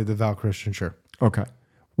wasn't already a devout Christian, sure. Okay.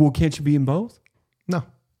 Well, can't you be in both? No.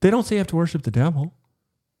 They don't say you have to worship the devil.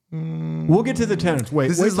 We'll get to the tenets. Wait,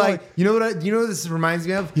 This wait is till like, you know what this reminds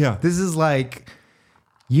me of? Yeah. This is like,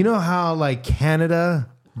 you know how like Canada,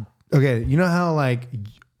 okay, you know how like,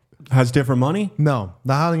 has different money? no,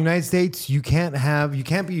 how in the United States, you can't be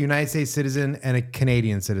a United States citizen and a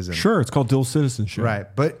Canadian citizen. Sure, it's called dual citizenship.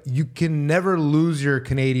 Right. But you can never lose your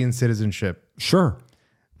Canadian citizenship. Sure.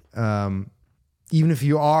 Even if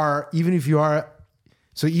you are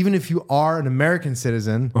an American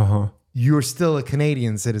citizen, you're still a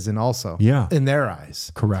Canadian citizen also. Yeah. In their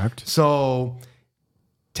eyes. Correct. So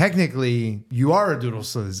technically you are a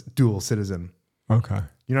dual citizen. Okay.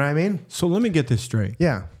 You know what I mean? So let me get this straight.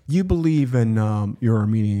 Yeah. You believe in your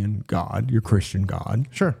Armenian God, your Christian God,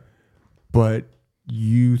 Sure. but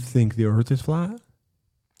you think the earth is flat?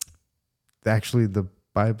 Actually, the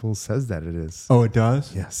Bible says that it is. Oh, it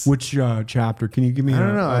does? Yes. Which chapter? Can you give me I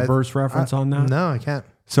don't know. a verse reference on that? No, I can't.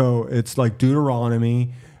 So it's like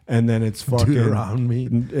Deuteronomy, and then it's fucking Deuteronomy.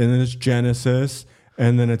 and then it's Genesis,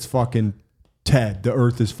 and then it's fucking Ted. The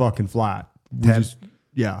earth is fucking flat. Ted.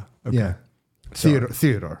 Yeah. Okay. Yeah. Theodore.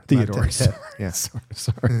 Theodore. not Ted. Yeah.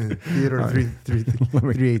 Sorry. Theodore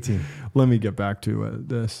 318. Let me get back to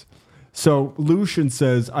this. So Lucian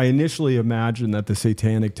says, I initially imagined that the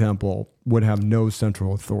Satanic Temple would have no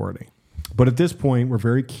central authority. But at this point, we're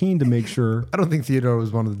very keen to make sure. I don't think Theodore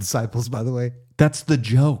was one of the disciples, by the way. That's the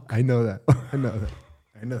joke. I know that.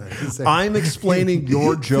 I'm explaining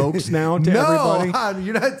your jokes now to everybody. Han,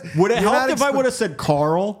 you're not. Would it you're help not if I would have said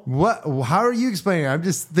Carl? What? How are you explaining it? I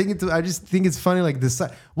just think it's funny. Like this.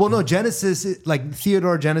 Well, no, Genesis, like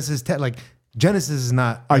Theodore, Genesis, Genesis is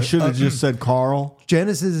not. I should have just said Carl.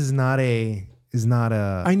 Genesis is not a.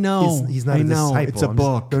 I know. He's not I a know. disciple. It's a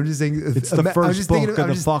book. I'm just saying. It's the first book of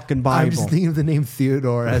the fucking Bible. I'm just thinking of the name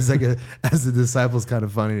Theodore as a disciple is kind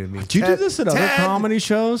of funny to me. Do you do this at other comedy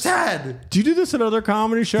shows? Ted. Do you do this at other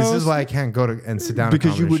comedy shows? This is why I can't go to and sit down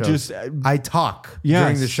Because at you comedy would shows. just I talk Yes.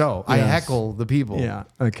 during the show. I Yes. heckle the people. Yeah.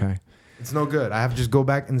 Okay. It's no good. I have to just go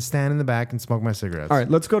back and stand in the back and smoke my cigarettes. All right,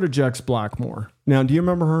 let's go to Jex Blackmore. Now, do you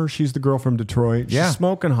remember her? She's the girl from Detroit. Yeah. She's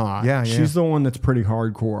smoking hot. Yeah, yeah. She's the one that's pretty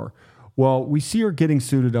hardcore. Well, we see her getting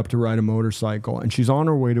suited up to ride a motorcycle, and she's on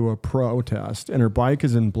her way to a protest, and her bike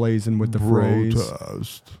is emblazoned with the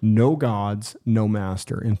phrase, no gods, no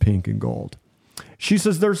master, in pink and gold. She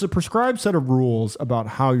says there's a prescribed set of rules about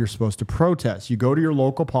how you're supposed to protest. You go to your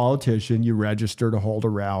local politician, you register to hold a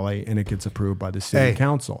rally, and it gets approved by the city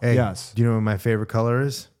council. Hey, Yes. do you know what my favorite color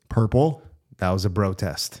is? Purple? That was a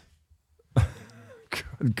protest.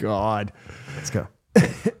 Good God. Let's go.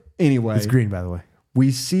 Anyway. It's green, by the way.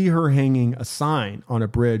 We see her hanging a sign on a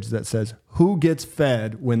bridge that says, who gets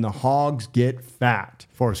fed when the hogs get fat?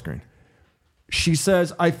 Forest green. She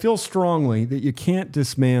says, I feel strongly that you can't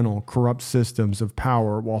dismantle corrupt systems of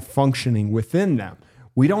power while functioning within them.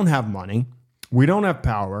 We don't have money. We don't have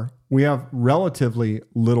power. We have relatively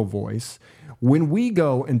little voice. When we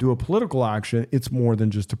go and do a political action, it's more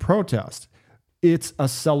than just a protest. It's a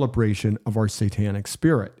celebration of our satanic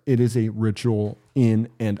spirit. It is a ritual in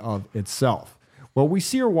and of itself. Well, we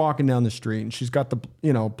see her walking down the street, and she's got the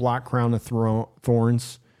black crown of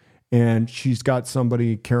thorns, and she's got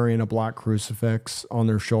somebody carrying a black crucifix on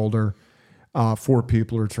their shoulder. 4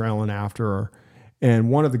 people are trailing after her, and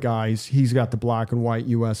one of the guys, he's got the black and white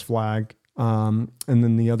U.S. flag, and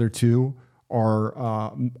then the other 2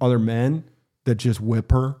 are other men that just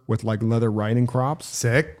whip her with like leather riding crops.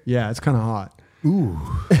 Sick. Yeah, it's kind of hot. Ooh.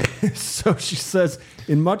 So she says,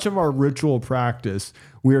 in much of our ritual practice,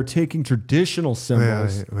 we are taking traditional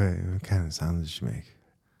symbols. Wait. What kind of sound did she make?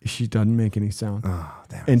 She doesn't make any sound. Oh,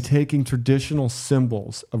 damn it. And taking traditional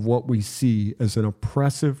symbols of what we see as an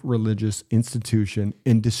oppressive religious institution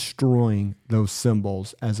and destroying those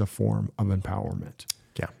symbols as a form of empowerment.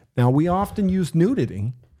 Yeah. Now, we often use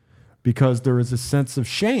nudity because there is a sense of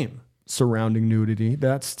shame surrounding nudity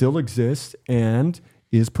that still exists and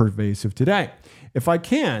is pervasive today. If I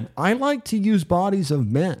can, I like to use bodies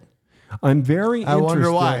of men. I'm very interested. I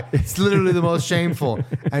wonder why. It's literally the most shameful.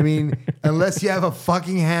 I mean, unless you have a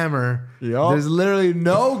fucking hammer, there's literally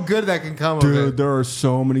no good that can come of it. Dude, there are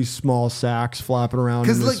so many small sacks flapping around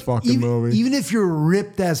in this fucking movie. Even if you're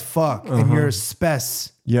ripped as fuck and you're a spec,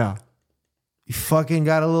 Yeah. you fucking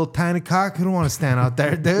got a little tiny cock. Who don't want to stand out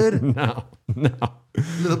there, dude? No.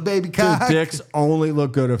 Little baby Dude, cock. dicks only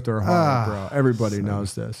look good if they're hard, bro. Everybody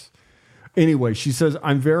knows this. Anyway, she says,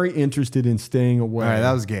 I'm very interested in staying away. All right,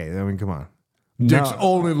 that was gay. I mean, come on. No. Dicks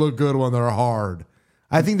only look good when they're hard.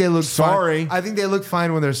 I think they look Sorry. fine. I think they look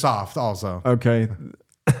fine when they're soft also. Okay.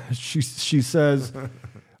 She says,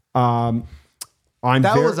 That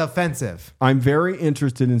was offensive. I'm very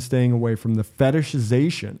interested in staying away from the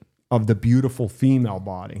fetishization of the beautiful female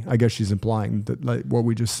body. I guess she's implying that, like what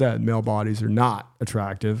we just said, male bodies are not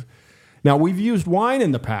attractive. Now, we've used wine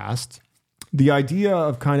in the past. The idea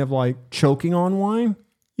of kind of like choking on wine,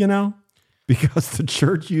 because the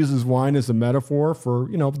church uses wine as a metaphor for,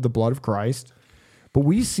 the blood of Christ. But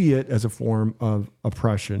we see it as a form of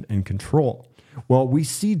oppression and control. Well, we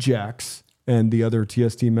see Jex and the other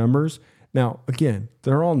TST members. Now, again,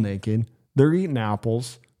 they're all naked. They're eating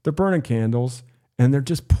apples. They're burning candles. And they're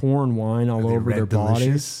just pouring wine all over their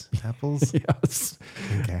bodies. Apples? Yes.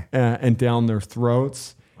 Okay. And down their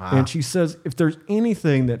throats. Wow. And she says, if there's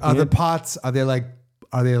anything that... the pots, are they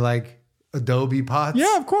like Adobe pots?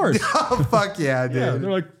 Yeah, of course. Oh, fuck yeah, dude. Yeah,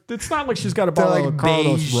 they're like, it's not like she's got a bottle of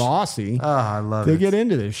Carlos Rossi. Oh, I love it. They get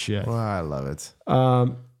into this shit. Oh, I love it.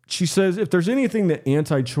 She says, if there's anything that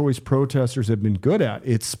anti-choice protesters have been good at,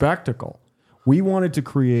 it's spectacle. We wanted to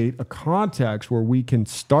create a context where we can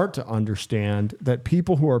start to understand that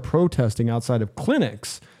people who are protesting outside of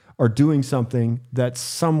clinics are doing something that's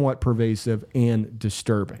somewhat pervasive and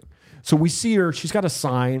disturbing. So we see her, she's got a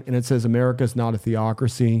sign and it says, America's not a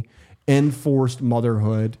theocracy, enforced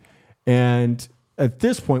motherhood. And at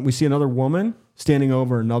this point, we see another woman standing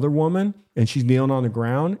over another woman and she's kneeling on the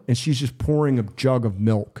ground and she's just pouring a jug of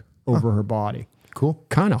milk over her body. Cool.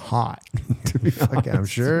 Kind of hot, to be honest. I'm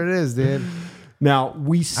sure it is, dude. Now,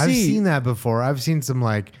 we see... I've seen that before. I've seen some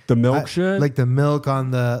like... The milk shit? Like the milk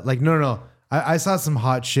on the... Like, no. I saw some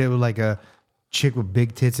hot shit with like a chick with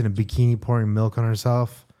big tits in a bikini pouring milk on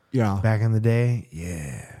herself. Yeah. Back in the day.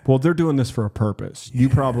 Yeah. Well, they're doing this for a purpose. You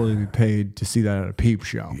probably be paid to see that at a peep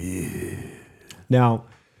show. Yeah. Now,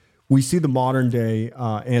 we see the modern day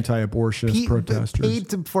anti-abortionist protesters.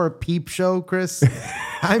 Paid for a peep show, Chris?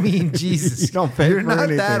 I mean, Jesus. You don't pay You're for not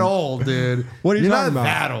anything. that old, dude. What are you You're talking not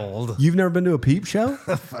about? that old. You've never been to a peep show?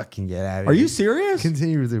 Fucking get out of here. Are you serious?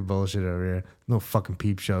 Continue with your bullshit over here. No fucking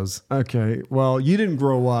peep shows. Okay. Well, you didn't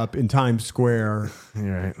grow up in Times Square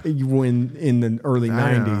You're right. when in the early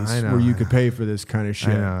 90s I know. where you could pay for this kind of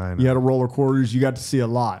shit. I know. You had a roller quarters. You got to see a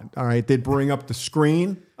lot. All right. They'd bring up the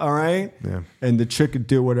screen. All right. Yeah. And the chick could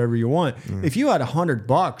do whatever you want. If you had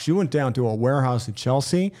 $100, you went down to a warehouse in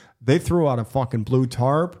Chelsea. They threw out a fucking blue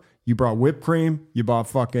tarp. You brought whipped cream. You bought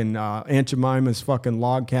fucking Aunt Jemima's fucking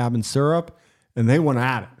log cabin syrup. And they went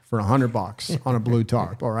at it for $100 on a blue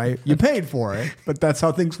tarp. All right. You paid for it, but that's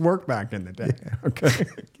how things worked back in the day. Okay.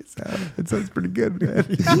 It sounds pretty good, man.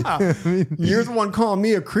 Yeah. You're the one calling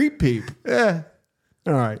me a creep peep. Yeah.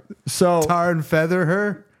 All right. So Tar and feather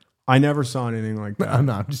her? I never saw anything like that. I'm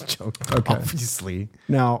not. I'm just joking. Okay. Obviously.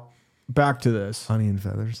 Now, back to this. Honey and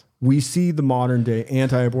feathers. We see the modern day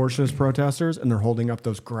anti-abortionist protesters and they're holding up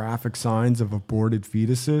those graphic signs of aborted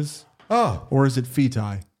fetuses. Oh. Or is it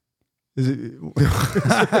feti? Is it?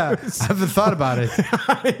 I haven't thought about it.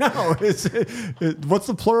 I know. What's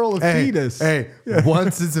the plural of fetus? Hey,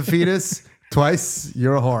 once it's a fetus, Twice,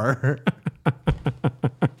 you're a whore.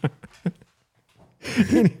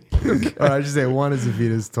 Or I should say one is a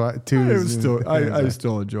fetus, two It is was still, I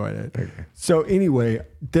still enjoyed it. Okay. So anyway,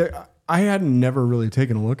 I had never really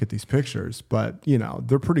taken a look at these pictures, but you know,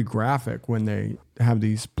 they're pretty graphic when they have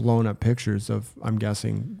these blown up pictures of, I'm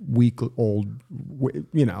guessing, week old,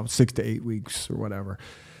 you know, 6 to 8 weeks or whatever.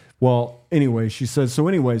 Well, anyway, she says, so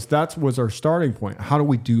anyways, that was our starting point. How do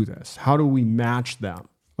we do this? How do we match them?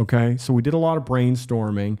 Okay. So we did a lot of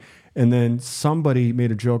brainstorming, and then somebody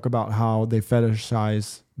made a joke about how they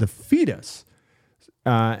fetishize the fetus.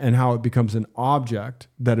 And how it becomes an object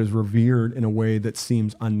that is revered in a way that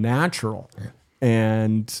seems unnatural.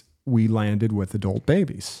 And we landed with adult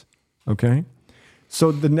babies. Okay.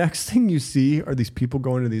 So the next thing you see are these people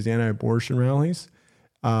going to these anti-abortion rallies.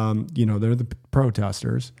 You know, they're the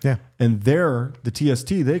protesters. Yeah. And they're the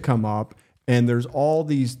TST, they come up and there's all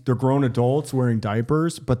these, they're grown adults wearing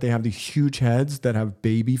diapers, but they have these huge heads that have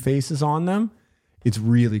baby faces on them. It's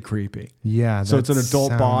really creepy. Yeah. So it's an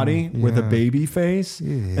adult body with a baby face,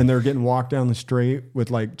 and they're getting walked down the street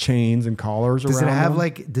with like chains and collars around them.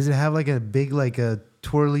 Does it have like a big, like a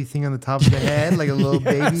twirly thing on the top of the head? Like a little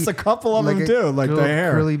baby? Yes, a couple of them do, like the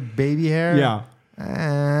hair. Curly baby hair?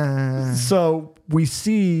 Yeah. So we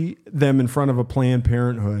see them in front of a Planned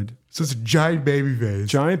Parenthood. So it's a giant baby face.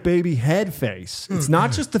 Giant baby head face. It's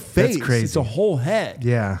not just the face. That's crazy. It's a whole head.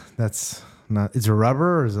 Yeah, that's... Not, is it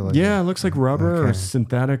rubber or is it like... Yeah, it looks like rubber or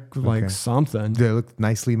synthetic, like something. Do they look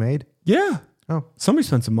nicely made? Yeah. Oh. Somebody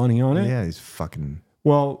spent some money on it. Yeah, these fucking...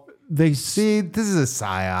 Well, they See, this is a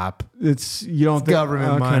psyop. It's, you don't think...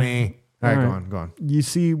 Government money. All right, go on. You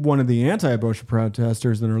see one of the anti-abortion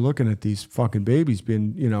protesters that are looking at these fucking babies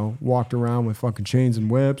being, you know, walked around with fucking chains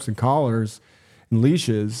and whips and collars and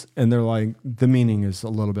leashes, and they're like, the meaning is a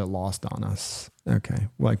little bit lost on us. Okay,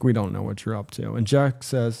 like, we don't know what you're up to. And Jack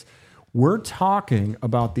says... We're talking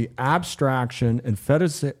about the abstraction and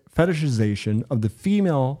fetishization of the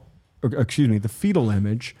the fetal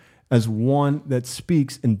image as one that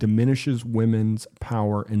speaks and diminishes women's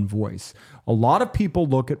power and voice. A lot of people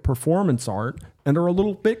look at performance art and are a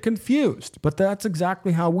little bit confused, but that's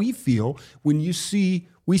exactly how we feel when we see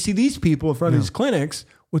these people in front of these clinics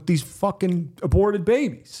with these fucking aborted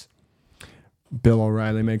babies. Bill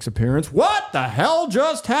O'Reilly makes appearance. What the hell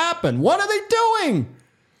just happened? What are they doing?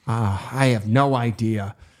 I have no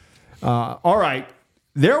idea. All right.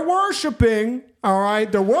 They're worshiping. All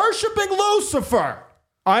right. They're worshiping Lucifer.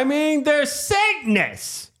 I mean, they're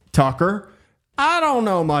Satanists. Tucker, I don't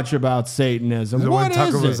know much about Satanism. What is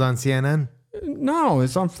Tucker it? was on CNN? No,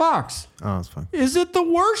 it's on Fox. Oh, it's fine. Is it the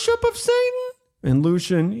worship of Satan? And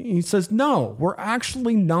Lucian, he says, no, we're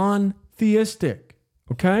actually non-theistic.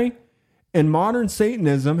 Okay? And modern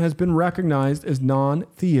Satanism has been recognized as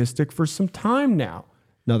non-theistic for some time now.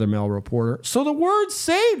 Another male reporter. So the word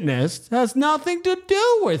Satanist has nothing to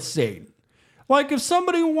do with Satan. Like if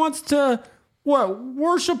somebody wants to,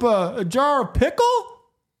 worship a jar of pickle?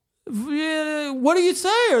 What do you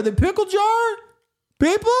say? Are they pickle jar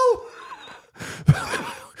people?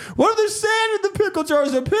 What are they saying in the pickle jar?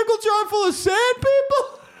 Is a pickle jar full of sand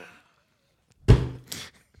people?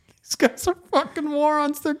 These guys are fucking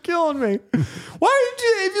morons. They're killing me. Why did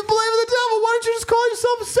you, if you believe in the devil, why don't you just call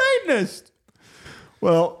yourself a Satanist?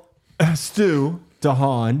 Well, Stu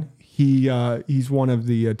DeHaan, he's one of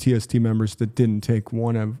the TST members that didn't take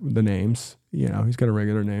one of the names. You know, he's got a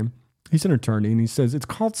regular name. He's an attorney, and he says it's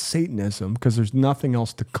called Satanism because there's nothing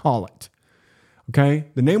else to call it. Okay?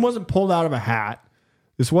 The name wasn't pulled out of a hat.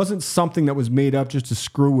 This wasn't something that was made up just to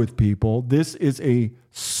screw with people. This is a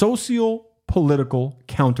socio-political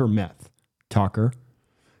counter-myth, Tucker.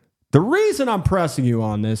 The reason I'm pressing you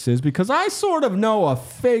on this is because I sort of know a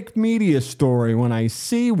fake media story when I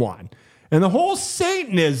see one. And the whole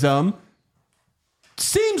Satanism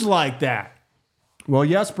seems like that. Well,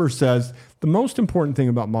 Jesper says the most important thing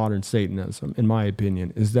about modern Satanism, in my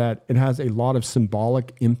opinion, is that it has a lot of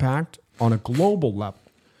symbolic impact on a global level.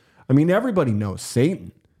 I mean, everybody knows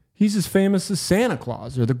Satan. He's as famous as Santa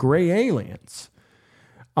Claus or the gray aliens.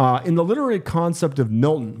 In the literary concept of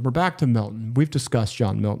Milton, we're back to Milton. We've discussed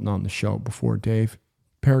John Milton on the show before, Dave.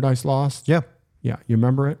 Paradise Lost? Yeah. Yeah, you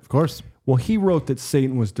remember it? Of course. Well, he wrote that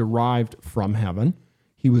Satan was derived from heaven.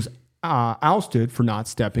 He was ousted for not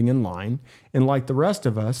stepping in line, and like the rest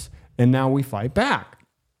of us, and now we fight back.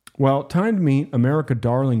 Well, time to meet America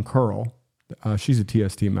Darling Curl. She's a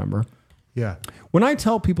TST member. Yeah. When I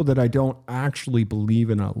tell people that I don't actually believe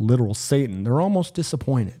in a literal Satan, they're almost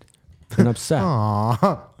disappointed and upset.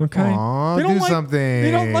 Aww. Okay. Aww, do something. They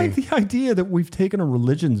don't like the idea that we've taken a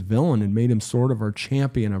religion's villain and made him sort of our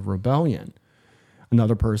champion of rebellion.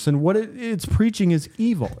 another person. What it's preaching is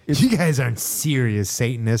evil. You guys aren't serious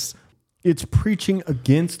Satanists. It's preaching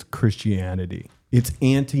against Christianity. It's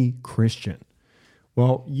anti-Christian.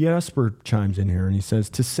 Well, Jesper chimes in here and he says,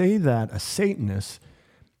 to say that a Satanist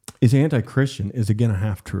is anti-Christian is again a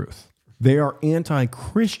half-truth. They are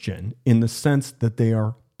anti-Christian in the sense that they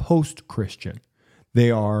are post-Christian.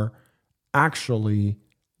 They are actually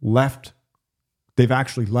they've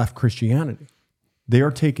actually left Christianity. They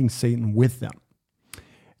are taking Satan with them.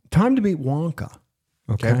 Time to meet Wonka,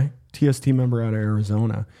 okay? TST member out of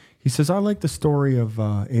Arizona. He says, I like the story of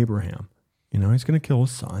Abraham. You know, he's going to kill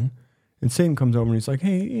his son. And Satan comes over and he's like,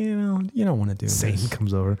 hey, you know, you don't want to do this. Satan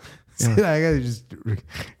comes over. Yeah. I gotta just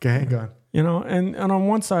go on. You know, and on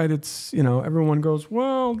one side, it's, you know, everyone goes,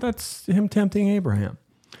 well, that's him tempting Abraham.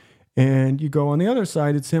 And you go on the other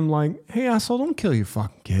side, it's him like, hey, asshole, don't kill your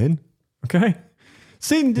fucking kid. Okay?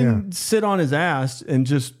 Satan didn't sit on his ass and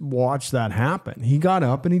just watch that happen. He got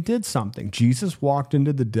up and he did something. Jesus walked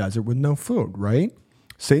into the desert with no food, right?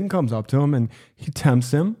 Satan comes up to him and he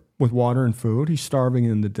tempts him with water and food. He's starving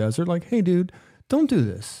in the desert. Like, hey, dude, don't do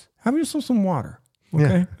this. Have yourself some water.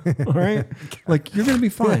 Okay. Yeah. All right. Like, you're going to be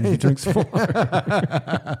fine if you drink some water.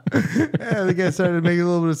 Yeah, the guy started to make a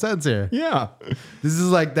little bit of sense here. Yeah. This is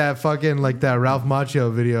like that fucking, like that Ralph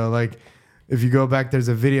Macchio video. Like, if you go back, there's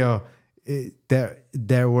a video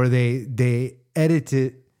there where they edit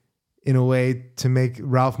it in a way to make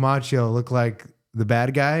Ralph Macchio look like the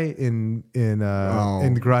bad guy in the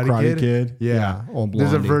Karate Kid. Yeah.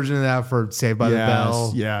 There's a version of that for Saved by the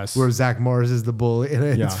Bell. Yes. Where Zach Morris is the bully.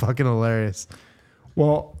 And it's fucking hilarious.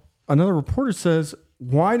 Well, another reporter says,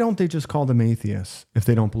 why don't they just call them atheists if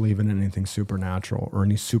they don't believe in anything supernatural or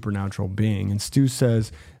any supernatural being? And Stu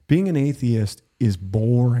says, being an atheist is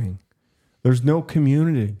boring. There's no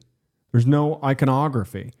community. There's no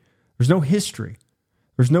iconography. There's no history.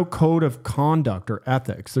 There's no code of conduct or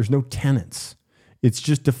ethics. There's no tenets. It's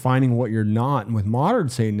just defining what you're not. And with modern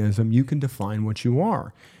Satanism, you can define what you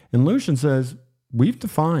are. And Lucian says, we've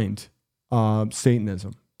defined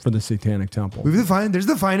Satanism for the Satanic Temple. There's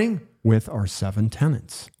defining. With our 7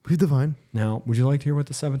 tenets. We've defined. Now, would you like to hear what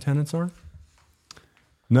the 7 tenets are?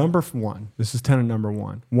 Number 1, this is tenet number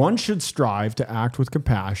 1. One should strive to act with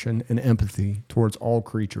compassion and empathy towards all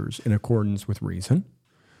creatures in accordance with reason.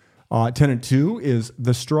 Tenet 2 is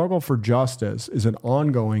the struggle for justice is an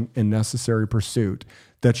ongoing and necessary pursuit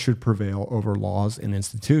that should prevail over laws and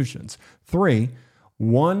institutions. 3,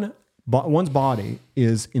 one's body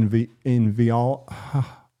is inviolable.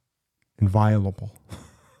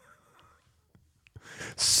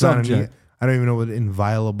 Subject. I don't even know what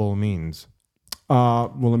inviolable means.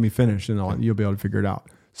 Well, let me finish and you'll be able to figure it out.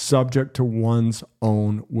 Subject to one's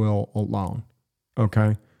own will alone.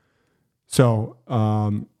 Okay. So,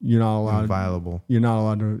 you're not allowed. Inviolable. You're not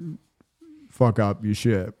allowed to fuck up your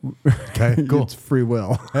shit. Okay, cool. It's free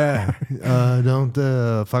will. Yeah. Don't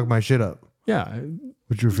fuck my shit up. Yeah.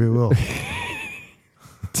 With your free will.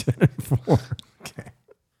 4. Okay.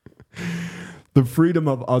 The freedom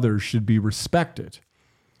of others should be respected,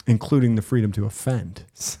 including the freedom to offend.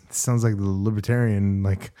 Sounds like the libertarian,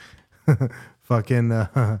 like fucking,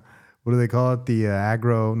 what do they call it? The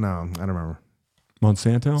agro, no, I don't remember.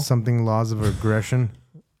 Monsanto? Something laws of aggression.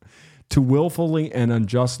 To willfully and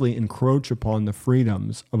unjustly encroach upon the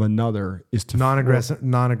freedoms of another is to...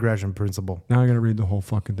 Non-aggression principle. Now I got to read the whole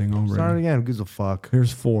fucking thing over. Start again. Who gives a fuck?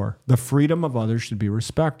 Here's 4. The freedom of others should be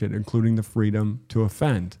respected, including the freedom to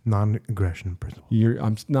offend. Non-aggression principle.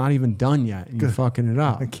 I'm not even done yet, and you're fucking it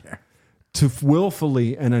up. I care. To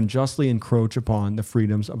willfully and unjustly encroach upon the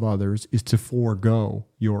freedoms of others is to forego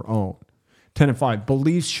your own. Tenet 5.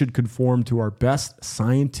 Beliefs should conform to our best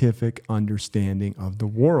scientific understanding of the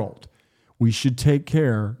world. We should take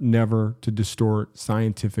care never to distort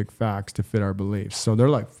scientific facts to fit our beliefs. So they're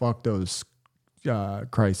like, fuck those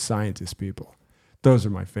Christ scientist people. Those are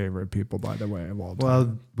my favorite people, by the way, of all time.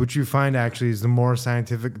 Well, what you find actually is the more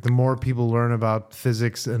scientific, the more people learn about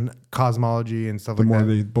physics and cosmology and stuff like that. The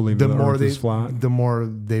more they believe the Earth is flat. The more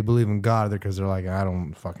they believe in God, because they're like, I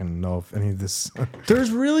don't fucking know if any of this. There's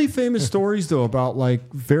really famous stories, though, about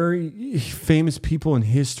like very famous people in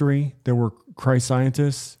history that were Christ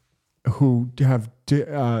scientists who have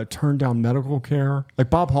turned down medical care.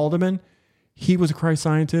 Like Bob Haldeman, he was a Christ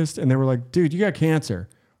scientist, and they were like, dude, you got cancer.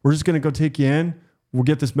 We're just going to go take you in. We'll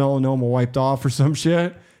get this melanoma wiped off or some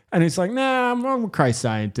shit. And he's like, nah, I'm a Christ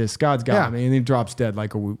scientist. God's got me. And he drops dead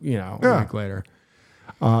like a week later.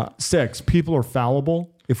 6, people are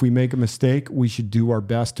fallible. If we make a mistake, we should do our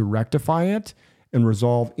best to rectify it and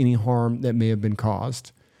resolve any harm that may have been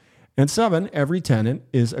caused. And 7, every tenet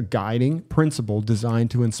is a guiding principle designed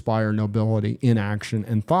to inspire nobility in action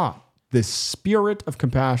and thought. the spirit of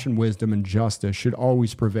compassion, wisdom, and justice should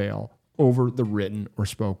always prevail over the written or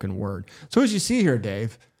spoken word. So as you see here,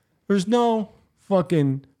 Dave, there's no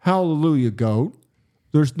fucking hallelujah goat.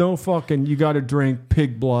 There's no fucking you got to drink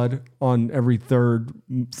pig blood on every third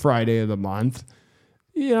Friday of the month.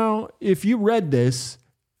 You know, if you read this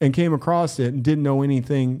and came across it and didn't know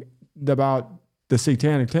anything about the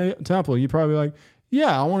Satanic Temple, you'd probably be like,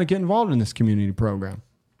 yeah, I want to get involved in this community program.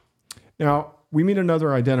 Now, we meet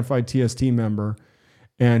another identified TST member,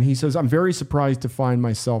 and he says, I'm very surprised to find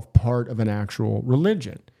myself part of an actual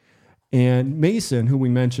religion. And Mason, who we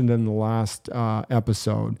mentioned in the last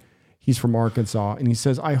episode, he's from Arkansas, and he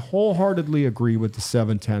says, I wholeheartedly agree with the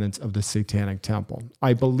 7 tenets of the Satanic Temple.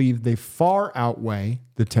 I believe they far outweigh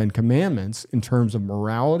the 10 Commandments in terms of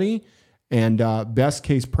morality and best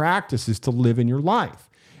case practices to live in your life.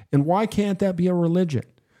 And why can't that be a religion?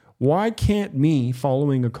 Why can't me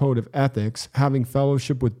following a code of ethics, having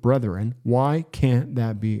fellowship with brethren, why can't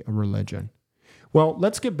that be a religion? Well,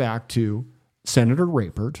 let's get back to Senator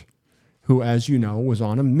Rapert, who, as you know, was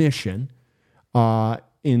on a mission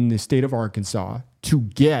in the state of Arkansas to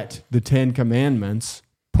get the 10 Commandments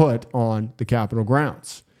put on the Capitol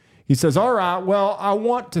grounds. He says, all right, well, I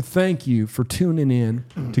want to thank you for tuning in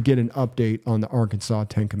to get an update on the Arkansas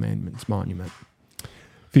 10 Commandments monument.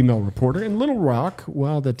 Female reporter, in Little Rock,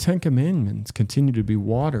 while the 10 Commandments continue to be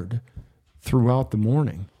watered throughout the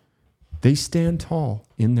morning, they stand tall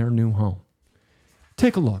in their new home.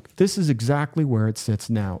 Take a look. This is exactly where it sits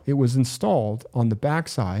now. It was installed on the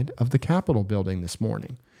backside of the Capitol building this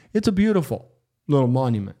morning. It's a beautiful little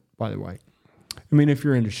monument, by the way. I mean, if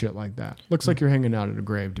you're into shit like that. Looks like you're hanging out at a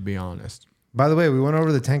grave, to be honest. By the way, we went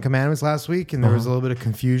over the 10 Commandments last week, and there was a little bit of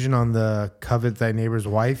confusion on the covet thy neighbor's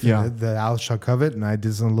wife, Yeah. the thou shalt covet, and I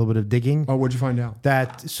did a little bit of digging. Oh, what'd you find out?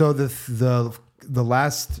 That so the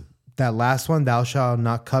last one, thou shalt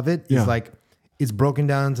not covet, Yeah. is like it's broken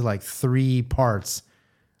down into like 3 parts,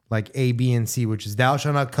 like A, B, and C, which is thou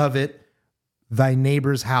shalt not covet thy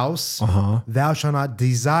neighbor's house, thou shalt not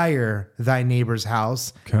desire thy neighbor's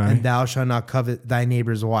house, Okay. and thou shalt not covet thy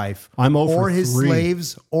neighbor's wife, I'm 0 for or his 3.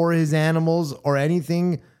 slaves, or his animals, or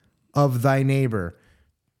anything of thy neighbor.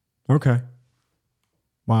 Okay.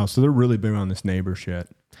 Wow, so they're really big on this neighbor shit.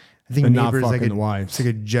 I think And not neighbor is like fucking a the wives. it's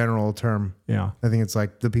like a general term. Yeah. I think it's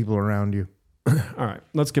like the people around you. All right,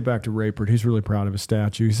 let's get back to Rapert. He's really proud of his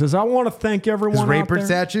statue. He says, I want to thank everyone His out Rapert there.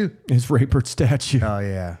 statue? His Rapert statue. Oh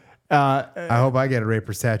yeah. I I hope I get a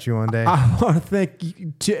Rapert statue one day. want to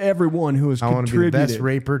thank to everyone who has I want to be the contributed. best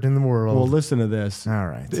Rapert in the world. Well, listen to this. All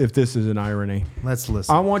right. If this is an irony. Let's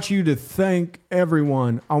listen. I want you to thank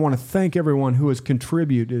everyone. I want to thank everyone who has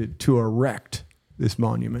contributed to erect this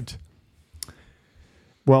monument.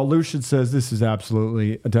 Well, Lucian says this is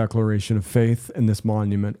absolutely a declaration of faith, and this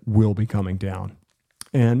monument will be coming down.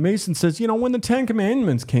 And Mason says, when the 10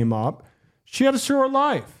 Commandments came up, she had a short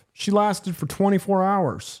life. She lasted for 24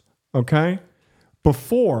 hours, okay?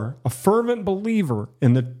 Before a fervent believer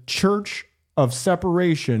in the church of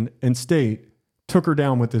separation and state took her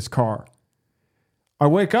down with this car. I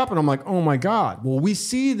wake up and I'm like, oh my God. Well, we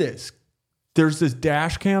see this. There's this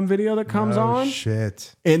dash cam video that comes on,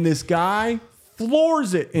 Shit. and this guy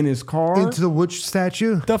floors it in his car. Into the which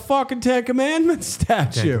statue? The fucking 10 Commandments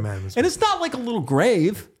statue. 10 Commandments. And it's not like a little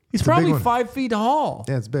grave. He's a big probably one. 5 feet tall.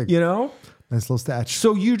 Yeah, it's big. Nice little statue.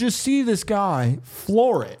 So you just see this guy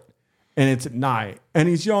floor it, and it's at night, and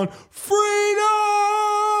he's yelling,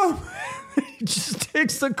 freedom! He just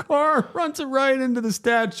takes the car, runs it right into the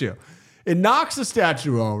statue. It knocks the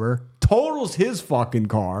statue over, totals his fucking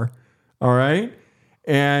car, all right?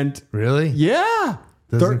 And Really? yeah.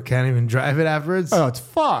 Can't even drive it afterwards? Oh, it's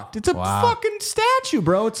fucked. It's a Wow. fucking statue,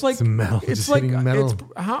 bro. It's like metal, It's just like hitting metal. It's,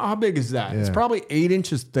 how big is that? It's Yeah. probably 8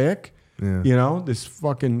 inches thick. Yeah. This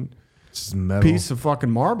fucking It's just metal. piece of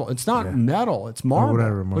fucking marble. It's not metal. It's marble.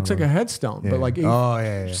 whatever, Looks like marble. a headstone, Yeah. but like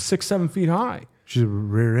 6, 7 feet high. She's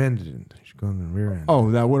rear-ended. She's going to the rear end.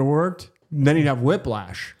 Oh, that would have worked. Then he'd have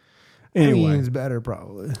whiplash. I Anyway, mean, it's better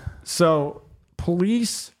probably. so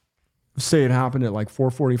police say it happened at like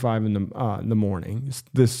 4:45 in the morning.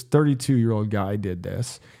 This 32-year-old guy did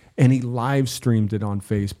this, and he live streamed it on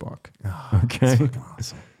Facebook. Okay,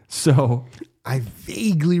 Awesome. so I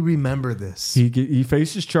vaguely remember this. he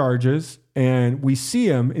faces charges, and we see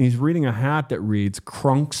him, and he's reading a hat that reads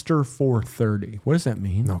 "Crunkster 430." What does that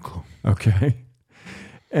mean? No clue. Okay.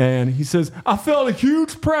 And he says, I felt a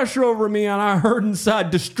huge pressure over me, and I heard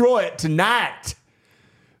inside, destroy it tonight.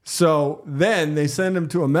 So then they send him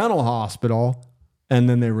to a mental hospital, and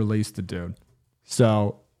then they release the dude.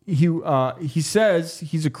 So he says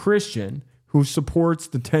he's a Christian who supports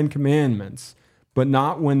the 10 Commandments, but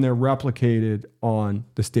not when they're replicated on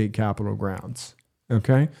the state capitol grounds.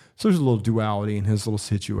 Okay? So there's a little duality in his little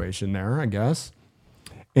situation there, I guess.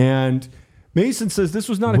 And Mason says this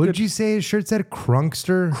was not a Would good you say his shirt said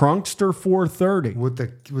Crunkster Crunkster 430. with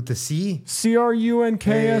the C?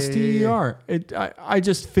 CRUNKSTER. I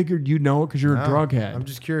just figured you'd know it because you're a drug head. I'm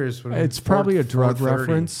just curious. What It's probably a drug 430.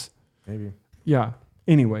 reference. Maybe. Yeah.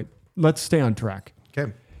 Anyway, let's stay on track.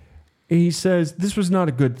 Okay. He says this was not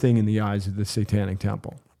a good thing in the eyes of the Satanic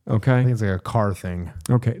Temple. I Okay. think it's like a car thing.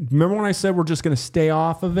 Okay. Remember when I said we're just going to stay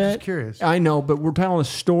off of it? Just curious. I know, but we're telling a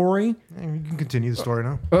story. Yeah, you can continue the story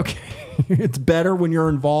now. Okay. It's better when you're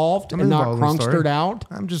involved and not involved in the story. crunkstered out.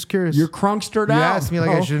 I'm just curious. You're crunkstered You out. asked me like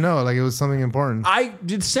I bro. should know, like it was something important.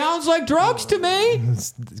 It sounds like drugs to me.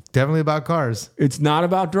 It's definitely about cars. It's not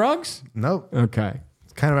about drugs? Nope. Okay.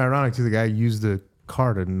 It's kind of ironic too. The guy used the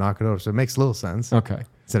car to knock it over, so it makes a little sense Okay.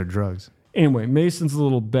 instead of drugs. Anyway, Mason's a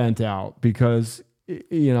little bent out because,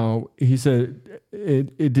 he said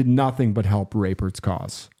it did nothing but help Rapert's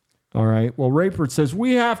cause. All right. Well, Rapert says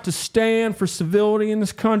we have to stand for civility in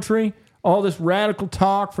this country. All this radical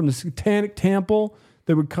talk from the Satanic Temple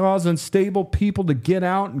that would cause unstable people to get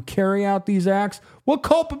out and carry out these acts. What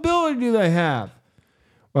culpability do they have?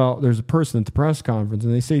 Well, there's a person at the press conference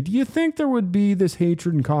and they say, do you think there would be this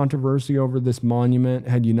hatred and controversy over this monument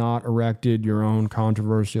had you not erected your own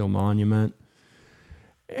controversial monument?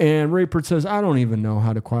 And Rapert says, I don't even know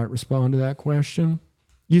how to quite respond to that question.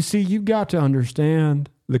 You see, you've got to understand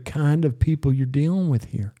the kind of people you're dealing with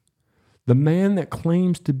here. The man that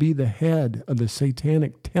claims to be the head of the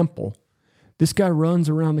Satanic Temple, this guy runs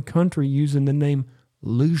around the country using the name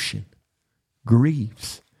Lucian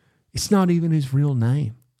Greaves. It's not even his real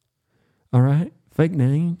name. All right? Fake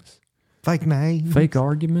names, Fake name. fake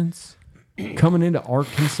arguments, coming into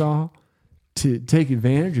Arkansas to take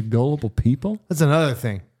advantage of gullible people. That's another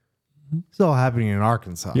thing. It's all happening in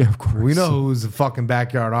Arkansas. Yeah, of course. We know whose fucking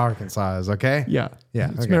backyard Arkansas is, okay? Yeah. Yeah,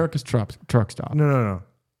 It's okay. America's truck stop. No.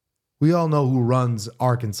 We all know who runs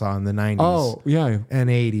Arkansas in the 90s Oh, yeah. and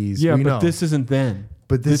 80s. Yeah, we but know. this isn't then.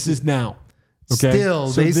 But this is now. Okay? Still,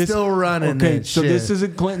 they still running Okay, that so shit. this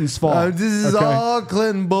isn't Clinton's fault. This is okay? all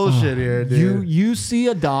Clinton bullshit here, dude. You see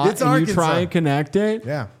a dot It's and you try Arkansas. and connect it.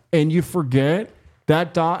 Yeah. And you forget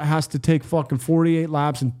that dot has to take fucking 48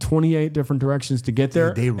 laps in 28 different directions to get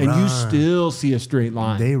there. Dude, they and you run. still see a straight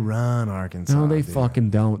line. They run Arkansas. no, they dude. fucking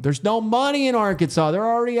don't. There's no money in Arkansas. They're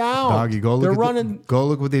already out. Doggy, go look. They're at running. go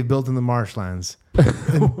look what they've built in the marshlands. Where?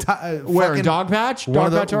 In Dogpatch?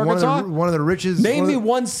 Dogpatch, Arkansas? One of the richest. Name me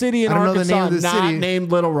one city in I don't know the Arkansas name of the not city.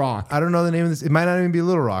 named Little Rock. I don't know the name of this. It might not even be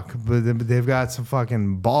Little Rock, but they've got some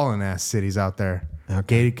fucking balling ass cities out there.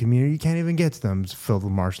 Gated community. You can't even get to them. It's filled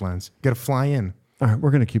with marshlands. You got to fly in. All right,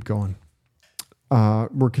 we're going to keep going.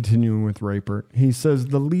 We're continuing with Rapert. He says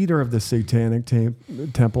the leader of the Satanic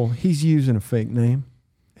Temple, he's using a fake name.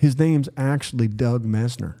 His name's actually Doug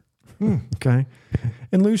Mesner. Okay.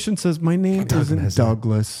 And Lucian says, my name isn't Mesner.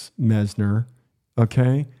 Douglas Mesner.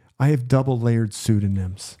 Okay. I have double layered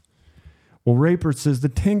pseudonyms. Well, Rapert says the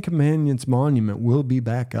Ten Commandments monument will be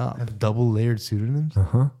back up. Have double layered pseudonyms.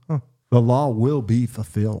 The law will be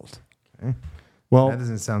fulfilled. Okay. Well, That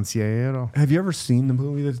doesn't sound CIA at all. have you ever seen the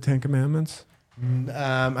movie The Ten Commandments?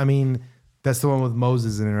 I mean, that's the one with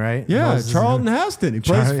Moses in it, right? Yeah, Moses Charlton Heston. He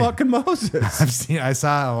plays Charlie- fucking Moses. I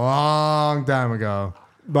saw it a long time ago.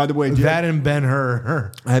 By the way, That and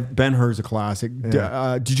Ben-Hur. Ben Hur's a classic.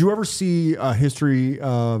 Yeah. Did you ever see History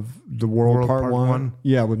of the World, Part 1?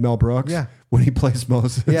 Yeah, with Mel Brooks. Yeah. When he plays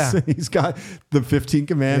Moses. Yeah. He's got the 15 Yeah,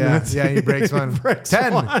 commandments. yeah, he breaks one. breaks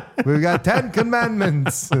 10. one. We've got 10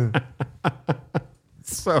 commandments.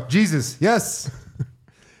 So Jesus, yes.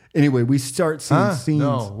 anyway, we start seeing scenes.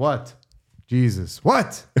 No, what? Jesus,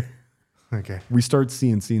 what? Okay. We start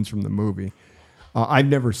seeing scenes from the movie. I've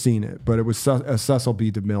never seen it, but it was a Cecil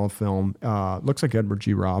B. DeMille film. Looks like Edward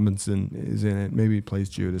G. Robinson is in it. Maybe he plays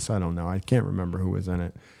Judas. I don't know. I can't remember who was in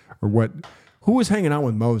it or what. Who was hanging out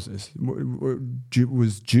with Moses?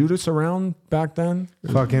 Was Judas around back then?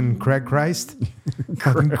 Fucking Craig Christ.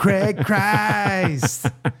 Fucking Craig Christ.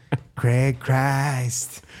 Craig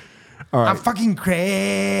Christ. All right. I'm fucking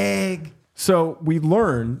Craig. So we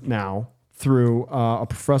learn now through a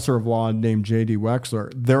professor of law named J.D.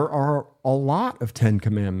 Wexler, there are a lot of Ten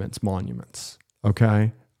Commandments monuments,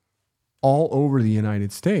 okay, all over the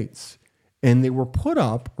United States. And they were put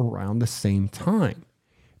up around the same time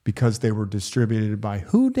because they were distributed by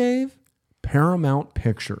who, Dave? Paramount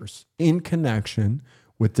Pictures in connection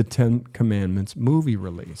with the Ten Commandments movie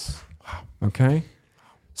release. Wow. Okay?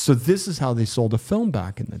 So this is how they sold a film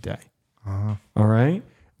back in the day. All right?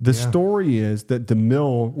 The story is that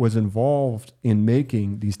DeMille was involved in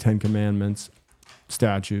making these Ten Commandments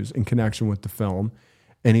statues in connection with the film,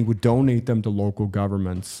 and he would donate them to local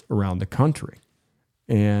governments around the country.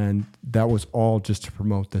 And that was all just to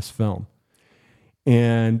promote this film.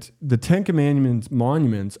 And the Ten Commandments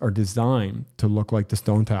monuments are designed to look like the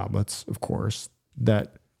stone tablets, of course,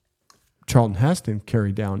 that Charlton Heston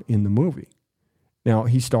carried down in the movie. Now,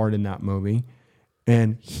 he starred in that movie,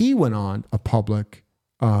 and he went on a public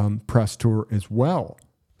press tour as well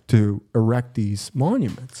to erect these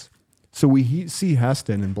monuments. So we see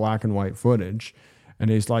Heston in black and white footage,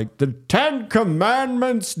 and he's like, the Ten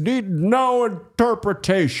Commandments need no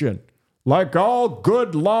interpretation. Like all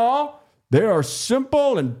good law, they are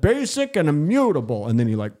simple and basic and immutable. And then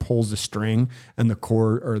he like pulls the string, and the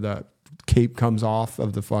cord or the cape comes off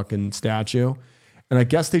of the fucking statue. And I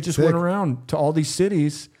guess they just went around to all these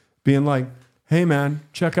cities being like, hey man,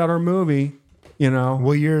 check out our movie. You know,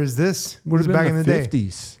 What year is this? would have been back in the day.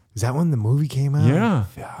 50s. Is that when the movie came out? Yeah.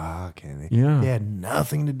 Fucking. Yeah. They had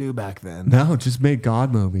nothing to do back then. No, just make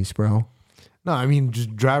God movies, bro. No, I mean,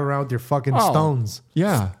 just drive around with your fucking stones.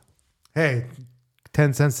 Yeah. Hey,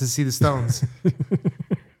 10 cents to see the stones.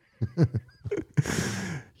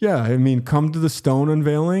 Yeah, I mean, come to the Stone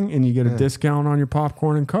unveiling and you get a discount on your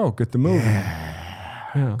popcorn and Coke at the movie.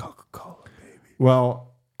 Yeah. Coca-Cola, baby. Well,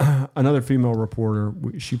 another female reporter,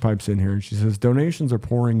 she pipes in here and she says, donations are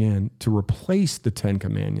pouring in to replace the Ten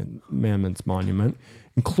Commandments monument,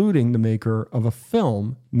 including the maker of a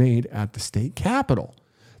film made at the state capitol.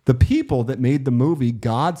 The people that made the movie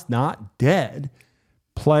God's Not Dead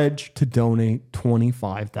pledged to donate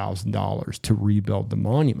 $25,000 to rebuild the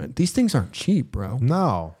monument. These things aren't cheap, bro.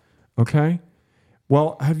 No. Okay?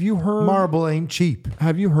 Well, have you heard... Marble ain't cheap.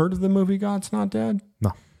 Have you heard of the movie God's Not Dead?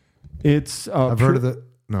 No. It's... I've heard of the...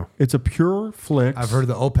 No. It's a Pure Flix... I've heard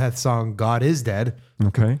the Opeth song, God is Dead.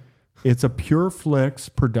 Okay. It's a Pure Flix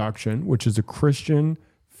production, which is a Christian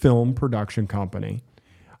film production company.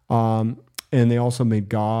 And they also made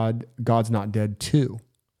God's Not Dead 2.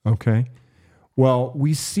 Okay. Well,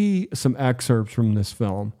 we see some excerpts from this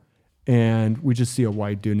film, and we just see a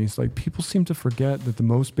white dude, and he's like, people seem to forget that the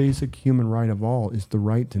most basic human right of all is the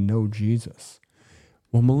right to know Jesus.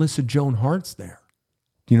 Well, Melissa Joan Hart's there.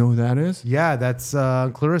 Do you know who that is? Yeah, that's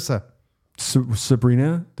Clarissa.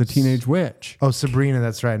 Sabrina, the Teenage Witch. Oh, Sabrina,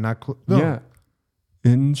 that's right. Not no. Yeah.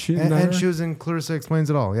 And she was in Clarissa Explains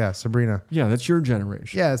It All. Yeah, Sabrina. Yeah, that's your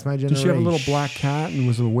generation. Yeah, it's my generation. Did she have a little black cat and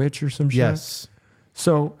was a witch or some shit? Yes.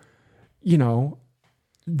 So, you know,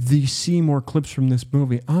 you see more clips from this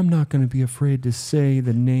movie. I'm not going to be afraid to say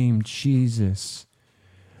the name Jesus.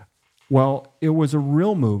 Well, it was a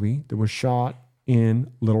real movie that was shot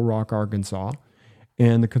in Little Rock, Arkansas.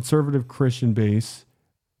 And the conservative Christian base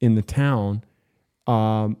in the town,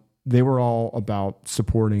 they were all about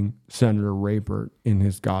supporting Senator Rayburn in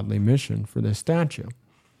his godly mission for this statue.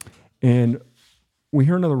 And we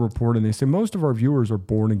hear another report, and they say most of our viewers are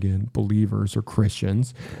born-again believers or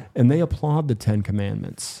Christians, and they applaud the Ten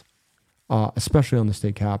Commandments, especially on the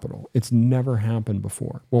state capitol. It's never happened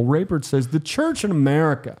before. Well, Rayburn says the church in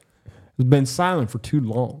America has been silent for too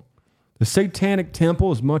long. The Satanic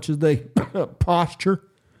Temple, as much as they posture,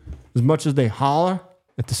 as much as they holler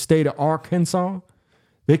at the state of Arkansas,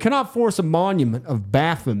 they cannot force a monument of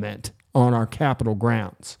Baphomet on our Capitol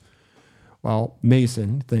grounds. Well,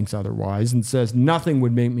 Mason thinks otherwise and says nothing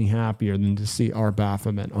would make me happier than to see our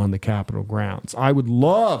Baphomet on the Capitol grounds. I would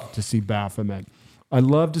love to see Baphomet. I'd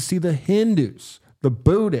love to see the Hindus, the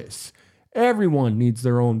Buddhists. Everyone needs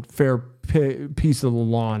their own fair piece of the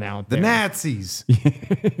lawn out there. The Nazis.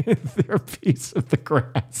 Their piece of the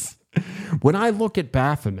grass. When I look at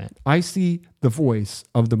Baphomet, I see the voice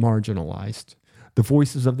of the marginalized, the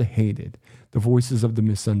voices of the hated, the voices of the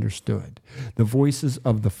misunderstood, the voices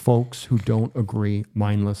of the folks who don't agree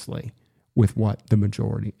mindlessly with what the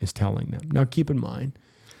majority is telling them. Now, keep in mind,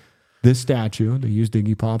 this statue, they used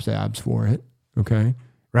Iggy Pop's abs for it, okay?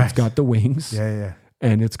 Right. It's got the wings. Yeah.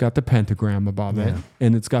 And it's got the pentagram above it.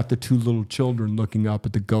 And it's got the two little children looking up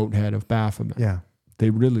at the goat head of Baphomet. Yeah. They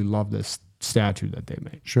really love this statue that they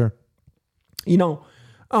made. Sure. You know,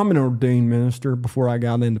 I'm an ordained minister before I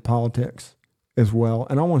got into politics as well.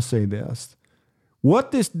 And I want to say this.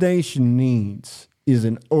 What this nation needs is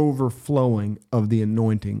an overflowing of the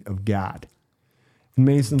anointing of God. And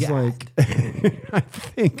Mason's like, I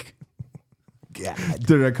think. God.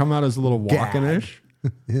 Did I come out as a little walking-ish?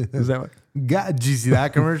 Is that what? God. Did you see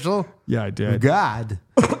that commercial? Yeah, I did. God.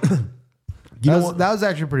 That was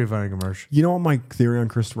actually a pretty funny commercial. You know what my theory on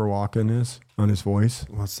Christopher Walken is, on his voice?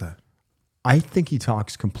 What's that? I think he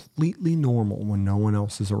talks completely normal when no one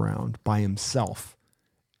else is around by himself.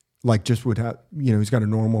 Like just would have, you know, he's got a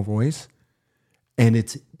normal voice and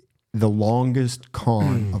it's the longest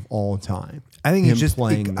con of all time. I think Him it just.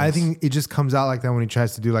 playing I this. think it just comes out like that when he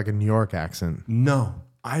tries to do like a New York accent. No,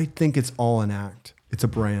 I think it's all an act. It's a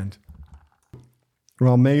brand.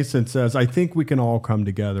 Well, Mason says, I think we can all come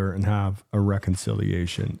together and have a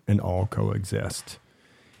reconciliation and all coexist.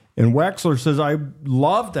 And Wexler says, I'd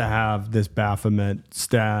love to have this Baphomet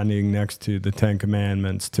standing next to the Ten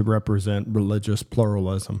Commandments to represent religious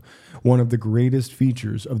pluralism, one of the greatest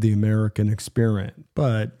features of the American experience.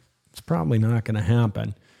 But it's probably not going to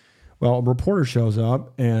happen. Well, a reporter shows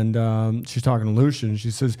up and she's talking to Lucian. She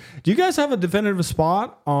says, do you guys have a definitive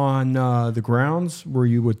spot on the grounds where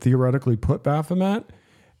you would theoretically put Baphomet?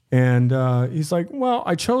 And he's like, well,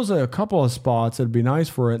 I chose a couple of spots that'd be nice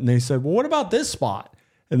for it. And they said, well, what about this spot?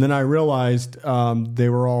 And then I realized they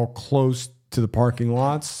were all close to the parking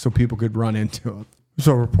lots so people could run into it.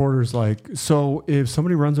 So a reporter's like, so if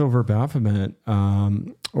somebody runs over Baphomet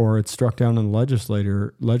or it's struck down in the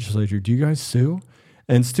legislature, do you guys sue?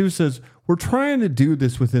 And Stu says, we're trying to do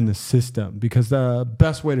this within the system because the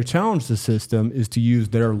best way to challenge the system is to use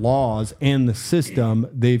their laws and the system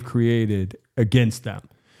they've created against them.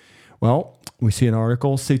 Well, we see an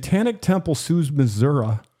article, Satanic Temple sues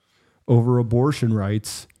Missouri over abortion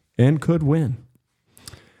rights and could win.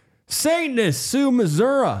 Satanists sue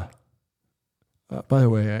Missouri. By the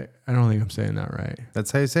way, I don't think I'm saying that right.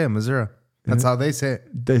 That's how you say it, Missouri. That's how they say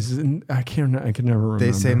it. I can never remember.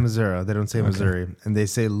 They say Missouri. They don't say Missouri. And they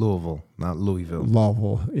say Louisville, not Louisville.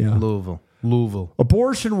 Louisville, yeah. Louisville.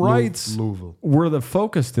 Abortion rights Louisville. were the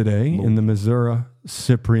focus today in the Missouri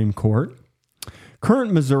Supreme Court.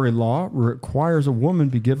 Current Missouri law requires a woman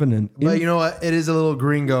be given an... But you know what? It is a little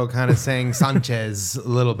gringo kind of saying Sanchez a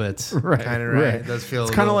little bit. Right, Kind of right. It does feel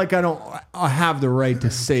It's kind of like I have the right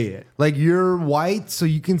to say it. like you're white, so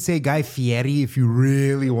you can say Guy Fieri if you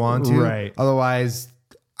really want to. Right. Otherwise,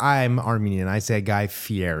 I'm Armenian. I say Guy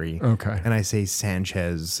Fieri. Okay. And I say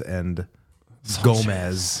Sanchez and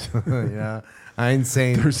Gomez. Yeah. I ain't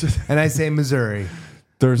saying... and I say Missouri.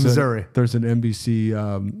 Missouri. There's an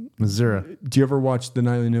NBC... Missouri. do you ever watch the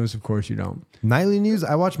nightly news? Of course you don't. Nightly news?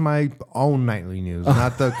 I watch my own nightly news,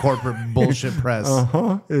 not the corporate bullshit press.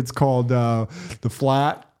 It's called the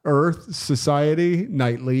Flat Earth Society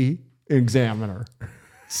Nightly Examiner.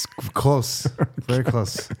 It's close. Very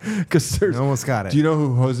close. Because there's... Almost got it. Do you know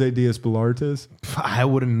who Jose Diaz-Balart is? I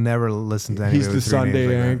would have never listened to any He's of the those three names Sunday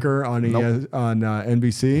like that. anchor on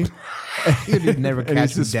NBC. You'd never And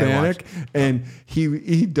catch he's me dead watch. Hispanic, and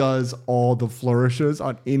he does all the flourishes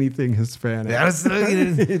on anything Hispanic. He's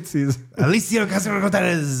Alicia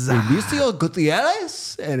Gutierrez. Lucio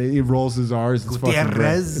Gutierrez, and he rolls his R's. It's fucking great.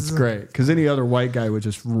 Gutierrez. It's great because any other white guy would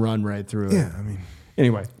just run right through it. Yeah, I mean,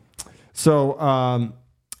 Anyway, so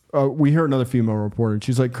we hear another female reporter.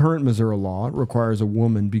 She's like, current Missouri law requires a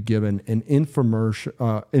woman be given an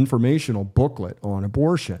informational booklet on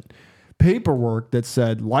abortion. Paperwork that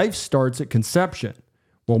said life starts at conception.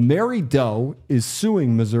 Well, Mary Doe is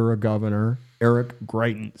suing Missouri Governor Eric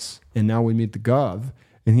Greitens. And now we meet the gov.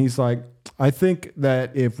 And he's like, I think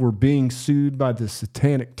that if we're being sued by the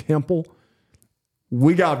Satanic Temple,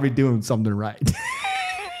 we got to be doing something right.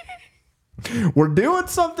 We're doing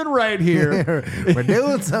something right here. we're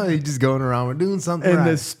doing something. You're just going around. We're doing something in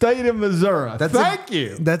right. the state of Missouri. Thank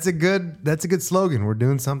you. That's a good slogan. We're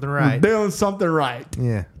doing something right. We're doing something right.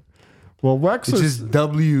 Yeah. Well, It's just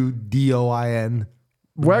WDOIN.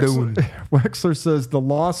 Wexler says the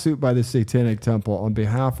lawsuit by the Satanic Temple on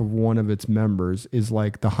behalf of one of its members is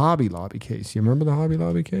like the Hobby Lobby case. You remember the Hobby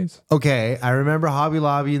Lobby case? Okay, I remember Hobby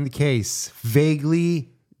Lobby in the case. Vaguely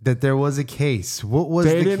that there was a case. What was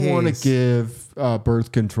the case? They didn't want to give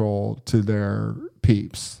birth control to their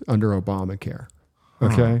peeps under Obamacare.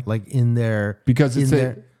 Okay? Like in their... Because it's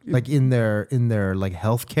in their like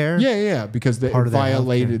healthcare? Yeah, because they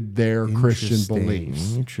violated their Christian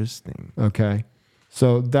beliefs. Interesting. Okay.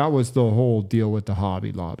 So that was the whole deal with the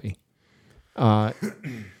Hobby Lobby.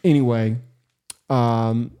 Anyway,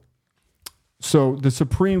 so the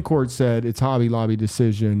Supreme Court said its Hobby Lobby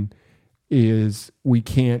decision is we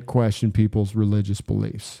can't question people's religious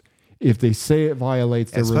beliefs. If they say it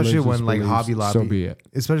violates their especially religious when like beliefs, Hobby Lobby, so be it.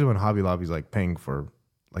 Especially when Hobby Lobby's like paying for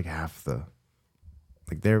like half the,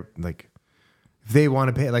 like they're like, if they want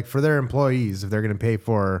to pay like for their employees, if they're going to pay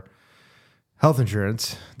for health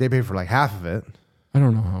insurance, they pay for like half of it. I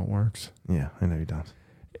don't know how it works. Yeah, I know you don't.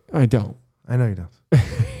 I don't. I know you don't.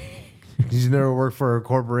 You never worked for a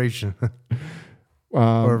corporation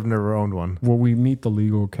or have never owned one. Well, we meet the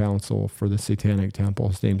legal counsel for the Satanic Temple.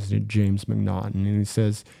 His name's James McNaughton, and he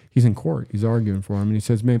says he's in court. He's arguing for him, and he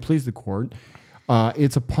says, "May it please the court,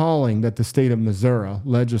 It's appalling that the state of Missouri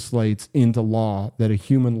legislates into law that a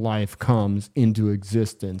human life comes into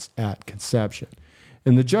existence at conception.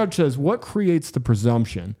 And the judge says, what creates the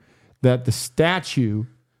presumption that the statute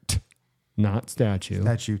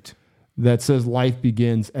that says life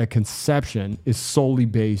begins at conception is solely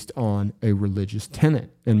based on a religious tenet?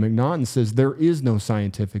 And McNaughton says there is no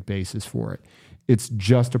scientific basis for it. It's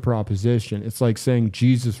just a proposition. It's like saying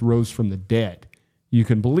Jesus rose from the dead. You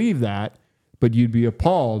can believe that, but you'd be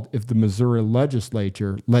appalled if the Missouri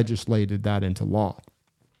legislature legislated that into law.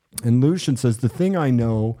 And Lucian says, the thing I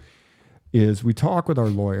know is we talk with our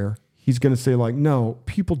lawyer. He's going to say, like, no,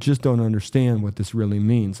 people just don't understand what this really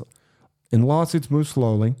means. And lawsuits move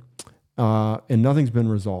slowly, and nothing's been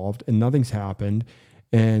resolved, and nothing's happened.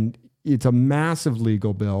 And it's a massive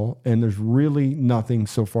legal bill, and there's really nothing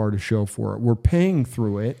so far to show for it. We're paying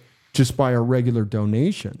through it just by our regular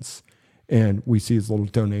donations. And we see his little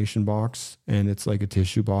donation box, and it's like a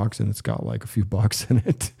tissue box, and it's got like a few bucks in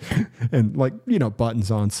it. And like, you know, buttons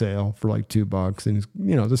on sale for like $2. And,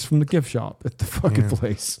 you know, this is from the gift shop at the fucking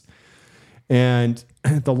place. And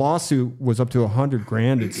the lawsuit was up to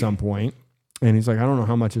 $100,000 at some point. And he's like, I don't know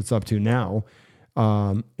how much it's up to now.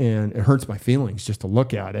 And it hurts my feelings just to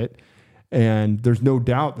look at it. And there's no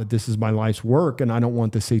doubt that this is my life's work, and I don't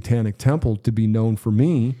want the Satanic Temple to be known for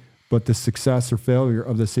me. But the success or failure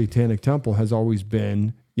of the Satanic Temple has always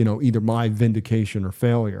been, you know, either my vindication or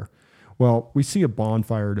failure. Well, we see a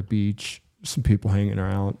bonfire at a beach, some people hanging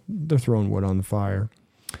around, they're throwing wood on the fire.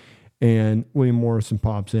 And William Morrison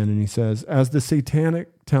pops in and he says, as the Satanic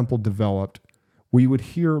Temple developed, we would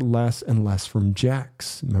hear less and less from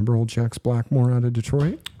Jex. Remember old Jex Blackmore out of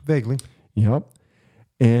Detroit? Vaguely. Yep.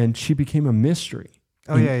 And she became a mystery.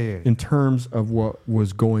 In terms of what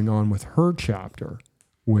was going on with her chapter,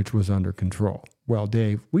 which was under control. Well,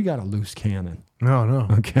 Dave, we got a loose cannon. No.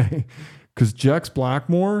 Okay. Because Jex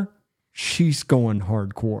Blackmore, she's going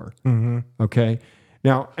hardcore. Mm-hmm. Okay.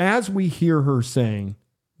 Now, as we hear her saying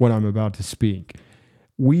what I'm about to speak,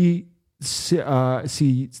 we see a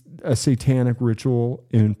satanic ritual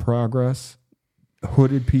in progress.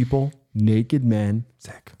 Hooded people, naked men.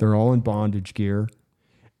 Sick. They're all in bondage gear.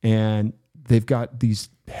 And they've got these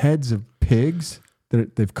heads of pigs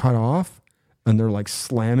that they've cut off. And they're like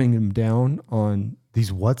slamming them down on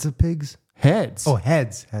these what's of pigs? Heads. Oh,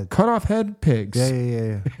 heads. Cut off head pigs.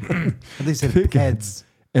 Yeah. They said Pig heads.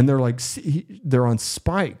 And they're like, they're on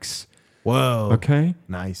spikes. Whoa. Okay.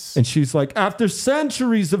 Nice. And she's like, after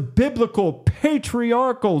centuries of biblical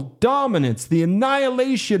patriarchal dominance, the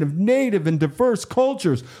annihilation of native and diverse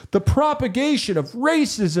cultures, the propagation of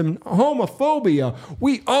racism and homophobia,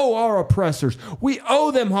 we owe our oppressors. We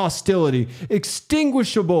owe them hostility,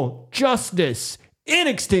 inextinguishable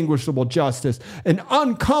justice, and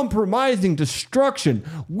uncompromising destruction.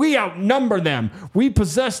 We outnumber them. We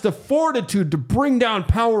possess the fortitude to bring down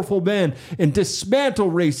powerful men and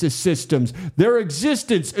dismantle racist systems. Their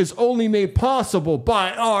existence is only made possible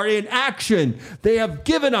by our inaction. They have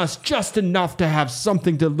given us just enough to have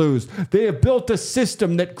something to lose. They have built a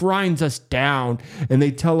system that grinds us down, and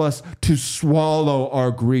they tell us to swallow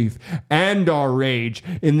our grief and our rage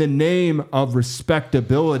in the name of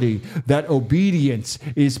respectability, that obedience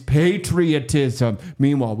is patriotism.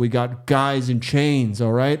 Meanwhile, we got guys in chains,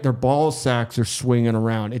 all right? Their ball sacks are swinging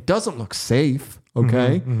around. It doesn't look safe,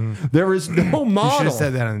 okay? Mm-hmm. There is no model. You should have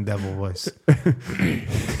said that in the devil voice.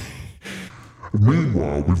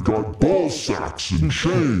 Meanwhile, we've got ball sacks and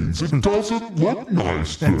chains. It doesn't look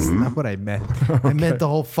nice, Dave. That's not what I meant. I meant the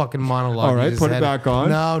whole fucking monologue. All right, put it back on.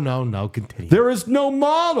 No, continue. There is no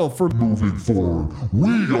model for moving forward.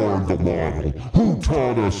 We are the model. Who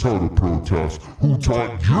taught us how to protest? Who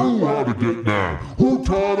taught you how to get mad? Who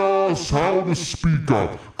taught us how to speak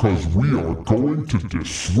up? Because we are going to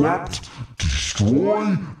disrupt,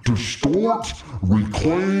 destroy, distort,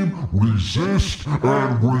 reclaim, resist,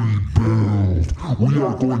 and rebuild. We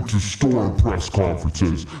are going to storm press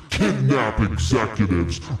conferences, kidnap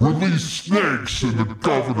executives, release snakes in the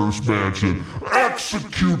governor's mansion,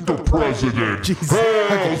 execute the president.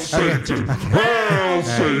 Hail Satan! Hail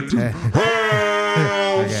Satan!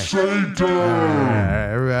 Hail Satan!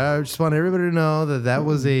 I just want everybody to know that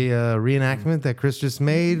was a reenactment that Chris just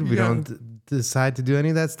made. We don't decide to do any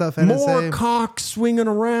of that stuff. NSA. More cock swinging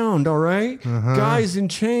around, all right? Guys in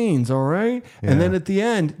chains, all right? And then at the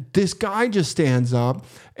end, this guy just stands up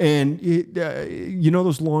and, you know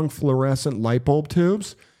those long fluorescent light bulb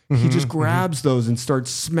tubes? he just grabs those and starts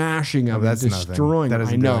smashing them and that's destroying nothing. That them. I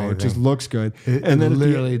doesn't do know, it anything. just looks good. It and then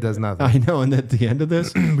literally does nothing. I know, and at the end of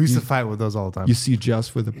this, We used to fight with those all the time. you see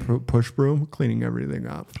Jess with a push broom cleaning everything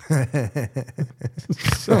up.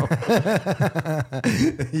 So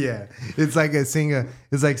Yeah, it's like seeing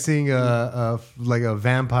a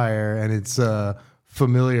vampire, and it's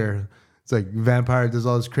familiar. It's like vampire does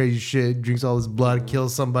all this crazy shit, drinks all this blood,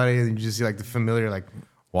 kills somebody, and you just see like the familiar like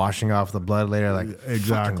washing off the blood later. Like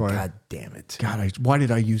Exactly. fucking God damn it. God, why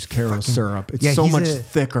did I use Caro syrup? It's Yeah, so he's much a-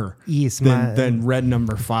 thicker Yes, than red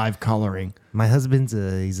number 5 coloring. My husband's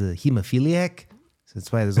he's a hemophiliac, so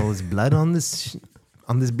that's why there's all this blood on this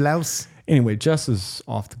blouse. Anyway, Jess is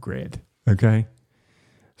off the grid. Okay.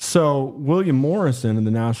 So William Morrison in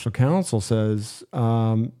the National Council says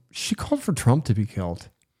she called for Trump to be killed.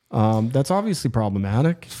 That's obviously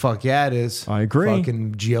problematic. Fuck yeah, it is. I agree.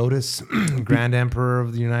 Fucking Geodis, Grand Emperor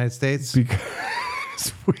of the United States.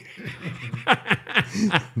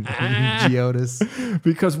 Geodis.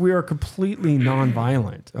 Because we are completely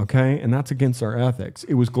nonviolent, okay? And that's against our ethics.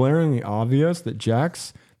 It was glaringly obvious that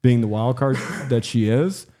Jax, being the wild card that she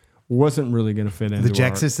is, wasn't really going to fit into The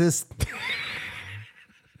Jaxicist?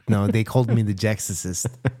 No, they called me the Jaxicist.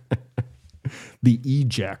 the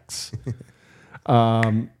ejects.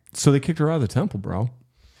 So they kicked her out of the temple, bro.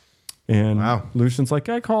 And Wow. Lucian's like,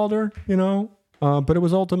 I called her, but it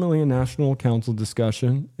was ultimately a national council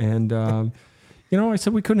discussion. And, I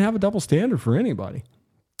said we couldn't have a double standard for anybody.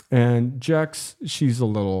 And Jax, she's a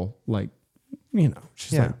little like,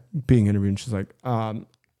 she's Yeah. like being interviewed. And she's like,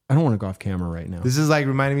 I don't want to go off camera right now. This is like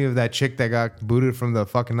reminding me of that chick that got booted from the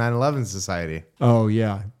fucking 9/11 Society. Oh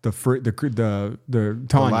yeah, the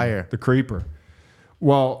Tanya, liar. the creeper.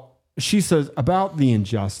 Well, she says about the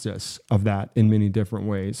injustice of that in many different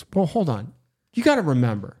ways. Well, hold on, you got to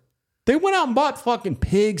remember, they went out and bought fucking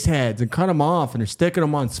pigs' heads and cut them off and they're sticking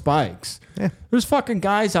them on spikes. Yeah. There's fucking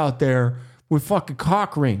guys out there with fucking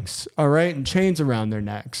cock rings, all right, and chains around their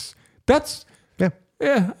necks. That's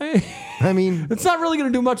Yeah. I mean, it's not really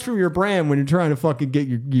going to do much for your brand when you're trying to fucking get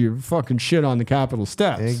your fucking shit on the Capitol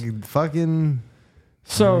steps. fucking.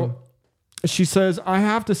 So she says, I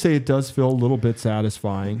have to say it does feel a little bit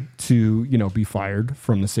satisfying to, be fired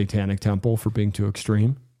from the Satanic Temple for being too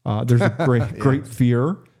extreme. There's a great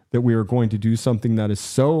fear that we are going to do something that is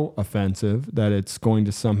so offensive that it's going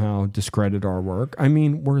to somehow discredit our work. I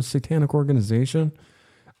mean, we're a satanic organization.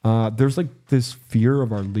 There's like this fear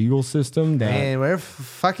of our legal system that, Man, we're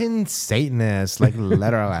fucking Satanists, like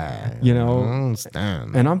literally.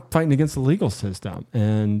 and I'm fighting against the legal system,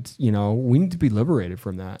 and we need to be liberated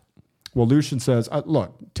from that. Well, Lucian says,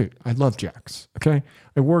 look, dude, I love Jax. Okay.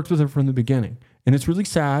 I worked with her from the beginning, and it's really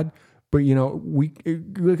sad, but we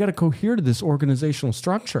got to cohere to this organizational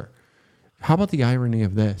structure. How about the irony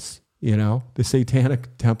of this? The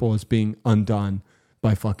Satanic Temple is being undone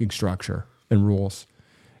by fucking structure and rules.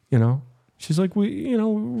 She's like, we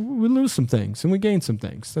lose some things and we gain some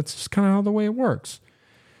things. That's just kind of how the way it works.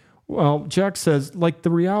 Well, Jack says, like, the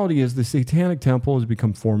reality is the Satanic Temple has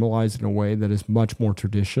become formalized in a way that is much more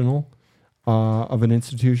traditional of an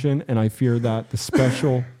institution. And I fear that the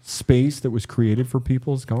special space that was created for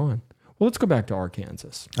people is gone. Well, let's go back to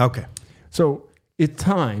Arkansas. Okay. So it's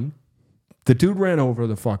time. The dude ran over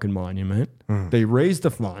the fucking monument. They raised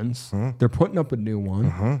the funds. They're putting up a new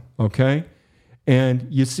one. Okay. And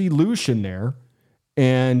you see Lucian there,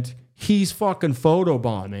 and he's fucking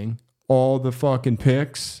photobombing all the fucking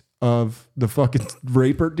pics of the fucking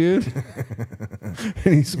raper dude.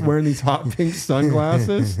 And he's wearing these hot pink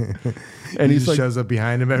sunglasses. And he's just like, shows up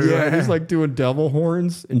behind him everywhere. yeah, he's like doing devil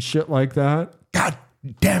horns and shit like that. God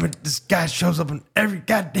damn it, this guy shows up in every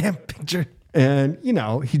goddamn picture. And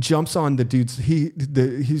he jumps on the dude's.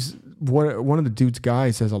 He's one of the dude's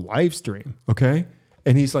guys has a live stream. Okay.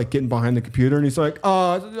 And he's like getting behind the computer and he's like,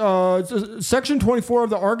 Section 24 of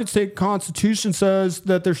the Arkansas State Constitution says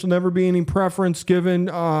that there shall never be any preference given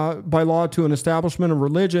by law to an establishment of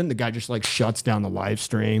religion. The guy just like shuts down the live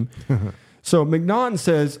stream. So McNaughton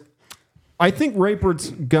says, I think Rapert's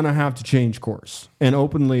going to have to change course and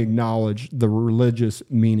openly acknowledge the religious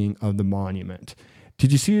meaning of the monument.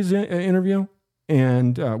 Did you see his interview?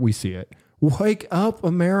 And we see it. Wake up,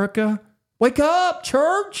 America. Wake up,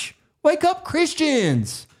 church. Wake up,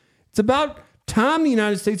 Christians. It's about time the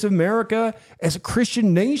United States of America, as a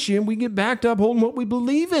Christian nation, we get back to upholding what we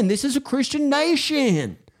believe in. This is a Christian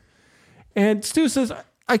nation. And Stu says,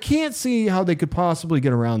 I can't see how they could possibly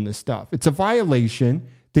get around this stuff. It's a violation.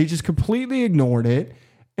 They just completely ignored it.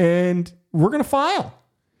 And we're going to file.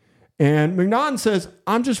 And McNaughton says,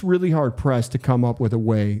 I'm just really hard pressed to come up with a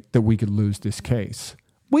way that we could lose this case.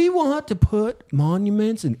 We want to put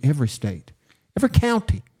monuments in every state, every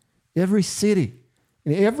county. Every city,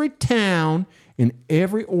 in every town, in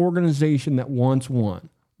every organization that wants one.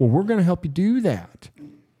 Well, we're going to help you do that.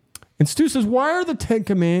 And Stu says, why are the 10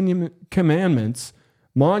 Commandments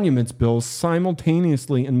monuments bills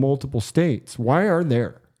simultaneously in multiple states? Why are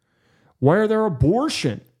there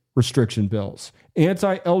abortion restriction bills,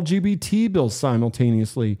 anti-LGBT bills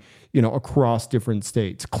simultaneously, across different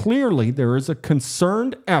states? Clearly, there is a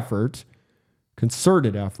concerted effort,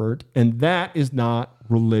 and that is not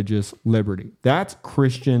religious liberty. That's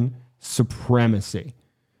Christian supremacy.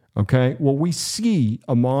 Okay? Well, we see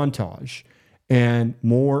a montage and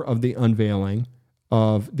more of the unveiling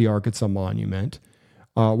of the Arkansas Monument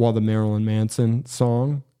while the Marilyn Manson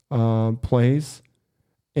song plays.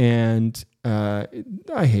 And I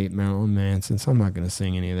hate Marilyn Manson, so I'm not going to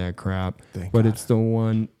sing any of that crap. Thank but God. It's the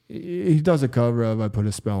one he does a cover of I Put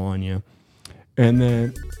a Spell on You. And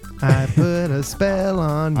then I put a spell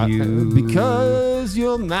on you. Because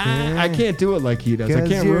you're mine. I can't do it like he does. I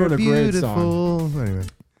can't ruin a great song.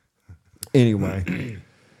 Anyway.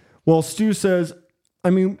 Well, Stu says,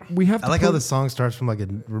 we have to. I like how the song starts from like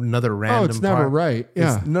another random. Oh, it's never part. right.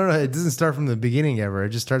 Yeah. No, it doesn't start from the beginning ever. It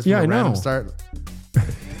just starts from Yeah, a I know. random start.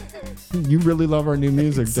 You really love our new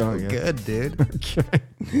music, It's don't so you? good, dude.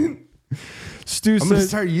 Okay. Stu I'm gonna says,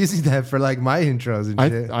 start using that for like my intros and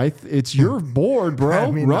shit. it's your board, bro.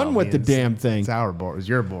 I mean, Run no, with man, the it's- damn thing. It's our board. It's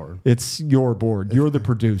your board. It's your board. You're the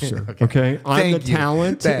producer. Okay. I'm Thank the you.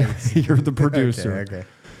 talent. Thanks. You're the producer. Okay.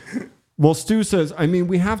 Well, Stu says,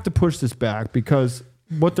 we have to push this back because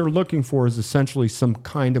what they're looking for is essentially some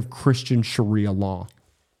kind of Christian Sharia law.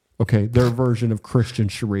 Okay. Their version of Christian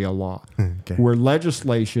Sharia law, where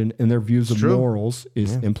legislation and their views of true. morals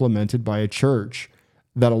is implemented by a church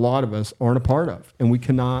that a lot of us aren't a part of. And we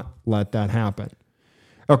cannot let that happen.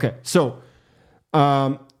 Okay. So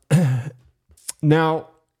now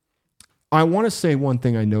I want to say one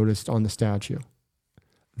thing I noticed on the statue.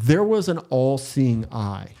 There was an all-seeing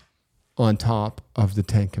eye on top of the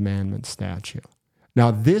 10 Commandments statue.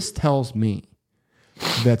 Now, this tells me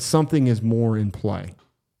that something is more in play.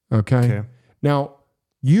 Okay? Now,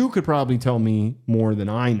 you could probably tell me more than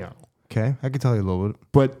I know. Okay. I can tell you a little bit.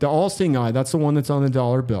 But the all-seeing eye, that's the one that's on the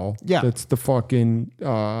dollar bill. Yeah. That's the fucking,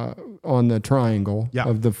 on the triangle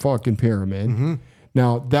of the fucking pyramid. Mm-hmm.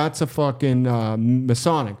 Now, that's a fucking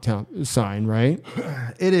Masonic sign, right?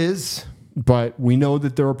 It is. But we know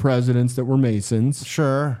that there are presidents that were Masons.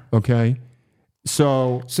 Sure. Okay.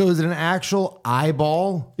 So is it an actual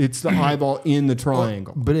eyeball? it's the eyeball in the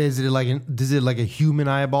triangle. But is it like a human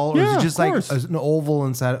eyeball, or is Yeah, it just of like course. an oval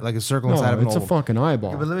inside, like a circle inside No, of an it's oval? a fucking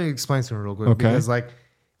eyeball. But let me explain something real quick. Okay. Because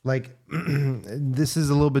like this is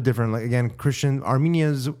a little bit different. Like again,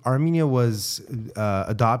 Armenia was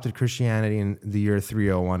adopted Christianity in the year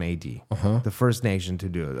 301 AD. The first nation to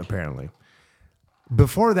do it, apparently.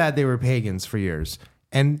 Before that, they were pagans for years,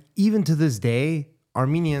 and even to this day,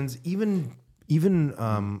 Armenians, even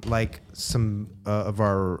like some of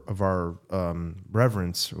our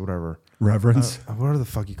reverends or whatever. Reverence. What are the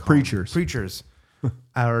fuck you call Preachers. them? Preachers.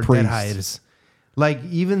 Our Priests. deadites. Like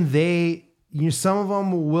even they, some of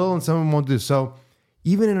them will and some of them won't do. So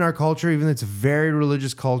even in our culture, even though it's a very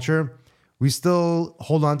religious culture, we still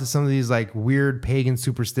hold on to some of these like weird pagan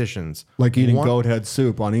superstitions. Like eating goat head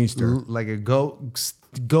soup on Easter. Like a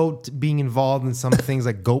goat being involved in some things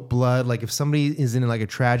like goat blood. Like if somebody is in like a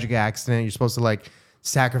tragic accident, you're supposed to like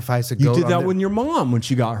sacrifice a goat. You did on that their- with your mom when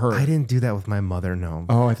she got hurt. I didn't do that with my mother, no.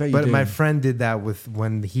 Oh, I thought you But did. my friend did that with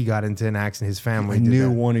when he got into an accident. His family I did knew that.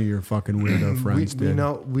 one of your fucking weirdo friends we did.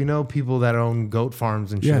 know people that own goat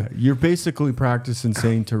farms and Yeah, shit. you're basically practicing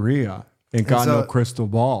Santeria and got no so- crystal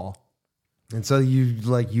ball. And so you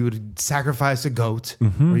would sacrifice a goat,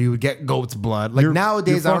 or you would get goat's blood. Like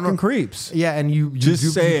nowadays, you're I don't know. fucking creeps. Yeah, and you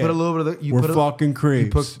Just say you put it. a little bit of the, We're fucking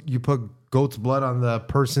creeps. You put goat's blood on the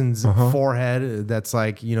person's forehead that's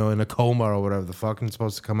like in a coma or whatever the fuck it's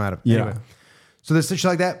supposed to come out of. Yeah. Anyway, so there's such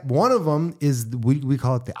like that. One of them is we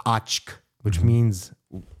call it the achk, which means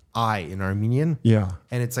eye in Armenian. Yeah.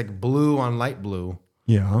 And it's like blue on light blue.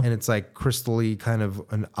 Yeah. And it's like crystally kind of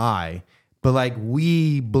an eye. But like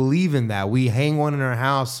we believe in that. We hang one in our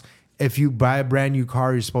house. If you buy a brand new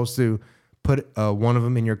car, you're supposed to put one of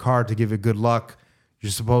them in your car to give it good luck.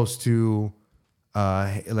 You're supposed to,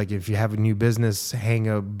 like if you have a new business, hang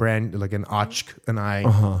a brand like an achk, an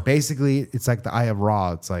eye. Basically, it's like the eye of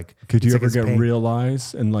Ra. It's like Could you it's ever like get it's pain. real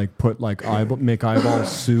eyes and like put like make eyeball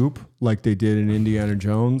soup like they did in Indiana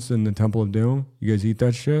Jones in the Temple of Doom? You guys eat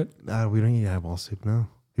that shit? We don't eat eyeball soup. No,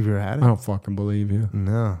 have you ever had I it? don't fucking believe you.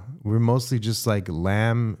 No, we're mostly just like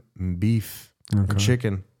lamb and beef and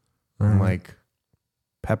chicken and like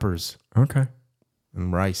peppers. Okay.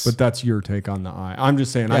 and rice. But that's your take on the eye. I'm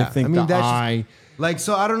just saying, I Yeah, think I mean, the that's just- eye. Like,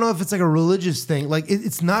 so I don't know if it's like a religious thing. Like,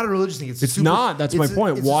 it's not a religious thing. It's not. That's my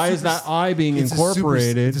point. Why is that eye being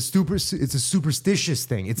incorporated? It's a superstitious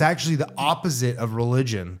thing. It's actually the opposite of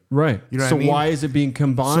religion. Right. You know so what I mean? why is it being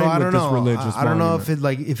combined So I with don't this know. religious I don't know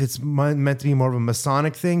monument? if it's meant to be more of a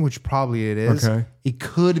Masonic thing, which probably it is. Okay. It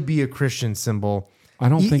could be a Christian symbol. I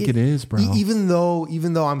don't think it is, bro. Even though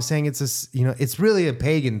I'm saying it's really a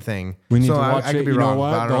pagan thing. We need So to watch I it. could be You wrong, know but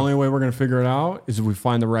I what? don't The know. only way we're going to figure it out is if we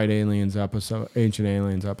find the right aliens episode, Ancient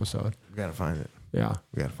Aliens episode. We gotta find it. Yeah.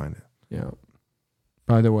 We gotta find it. Yeah.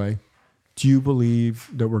 By the way, do you believe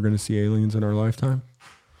that we're going to see aliens in our lifetime?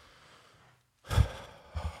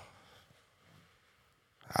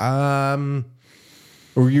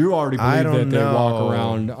 Or you already I believe don't that they know. walk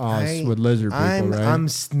around us with lizard people,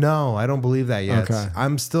 right? No, I don't believe that yet. Okay.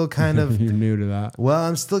 I'm still kind of. You're new to that. Well,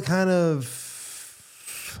 I'm still kind of.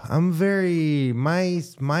 I'm very my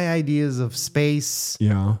ideas of space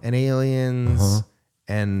Yeah. and aliens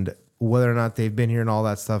and whether or not they've been here and all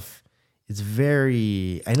that stuff. It's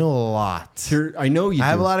very. I know a lot. Here, I know you do. I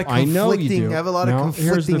have a lot of I know you conflicting. do. I have a lot of Now,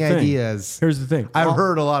 here's the conflicting thing. ideas. Here's the thing. I've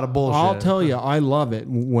heard a lot of bullshit. I'll tell you, I love it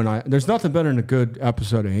when there's nothing better than a good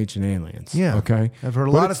episode of Ancient Aliens. Yeah. Okay. I've heard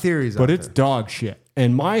a But lot of it's- theories but out it's there. dog shit.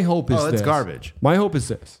 And my hope is Oh, it's this. garbage. My hope is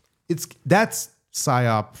this. That's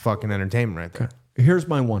psyop fucking entertainment right there. Here's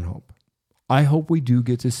my one hope. I hope we do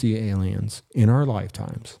get to see aliens in our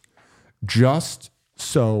lifetimes, just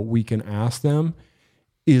so we can ask them,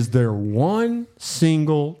 is there one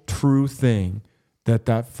single true thing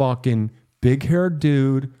that fucking big-haired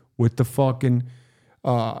dude with the fucking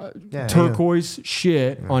turquoise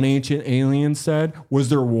shit on Ancient Aliens said? Was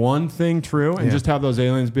there one thing true? And just have those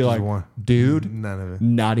aliens be like, one. dude, None of it.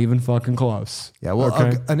 not even fucking close. Yeah, well,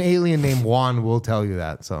 okay. an alien named Juan will tell you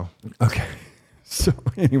that. So Okay. So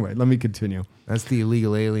anyway, let me continue. that's the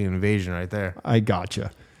illegal alien invasion right there. I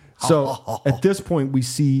gotcha. So at this point, we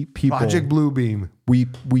see people. Project Bluebeam.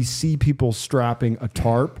 We see people strapping a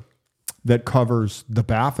tarp that covers the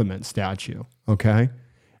Baphomet statue. Okay,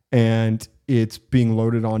 and it's being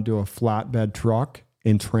loaded onto a flatbed truck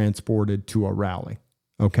and transported to a rally.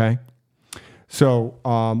 Okay, so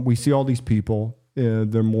we see all these people.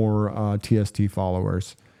 They're more TST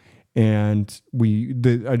followers. And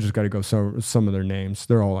I just got to go some of their names.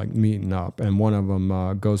 They're all like meeting up, and one of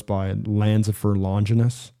them goes by Lanzifer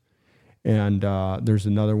Longinus, and there's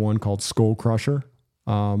another one called Skull Crusher.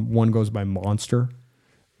 One goes by Monster,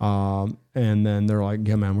 and then they're like,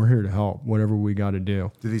 "Yeah, man, we're here to help. Whatever we got to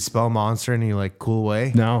do." Did he spell monster in any like cool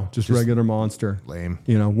way? No, just regular Monster. Lame.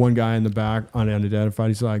 You know, one guy in the back, unidentified.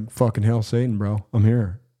 He's like, "Fucking hell, Satan, bro, I'm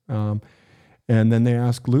here." And then they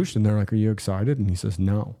ask Lucian, they're like, "Are you excited?" And he says,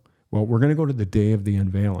 "No." Well, we're going to go to the day of the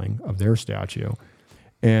unveiling of their statue,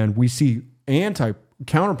 and we see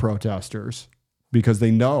counter protesters because they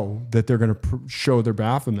know that they're going to show their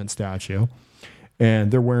Baphomet statue, and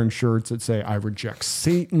they're wearing shirts that say, "I reject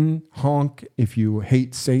Satan, honk if you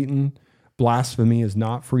hate Satan. Blasphemy is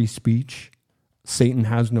not free speech. Satan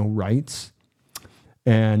has no rights."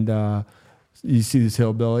 And you see this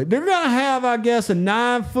hillbilly. They're going to have, I guess, a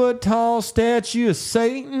 9-foot tall statue of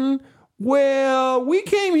Satan. Well, we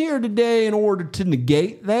came here today in order to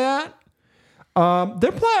negate that.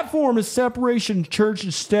 Their platform is separation of church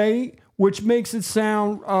and state, which makes it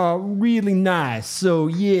sound really nice. So,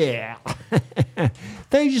 yeah,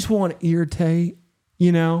 they just want to irritate.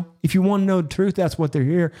 You know, if you want to know the truth, that's what they're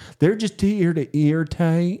here. They're just here to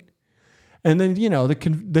irritate. And then, you know, the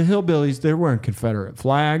hillbillies, they're wearing Confederate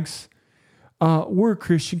flags. We're a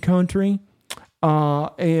Christian country.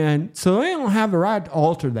 And so they don't have the right to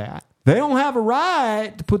alter that. They don't have a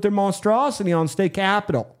right to put their monstrosity on state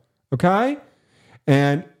capitol. Okay?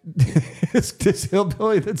 And this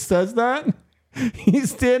hillbilly that says that, he's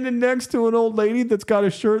standing next to an old lady that's got a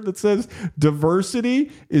shirt that says,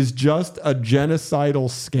 "Diversity is just a genocidal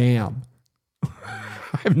scam."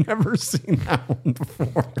 I've never seen that one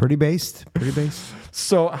before. Pretty based.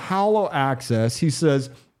 So Hollow Access, he says,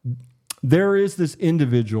 there is this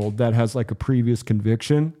individual that has like a previous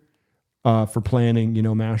conviction for planning,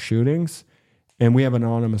 mass shootings. And we have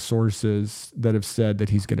anonymous sources that have said that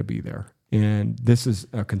he's going to be there. And this is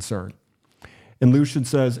a concern. And Lucian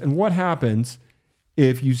says, and what happens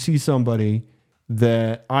if you see somebody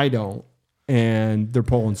that I don't and they're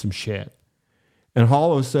pulling some shit? And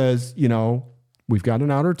Hollow says, we've got an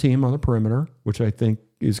outer team on the perimeter, which I think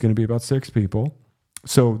is going to be about 6 people.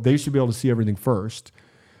 So they should be able to see everything first.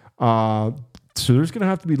 So there's going to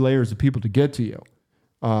have to be layers of people to get to you.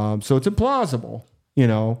 So it's implausible,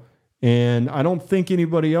 and I don't think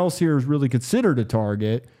anybody else here is really considered a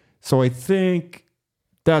target. So I think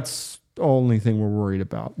that's the only thing we're worried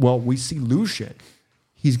about. Well, we see Lucian.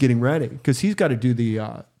 He's getting ready because he's got to do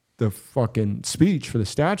the fucking speech for the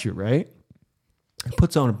statue, right? He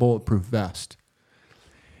puts on a bulletproof vest.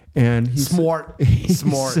 And he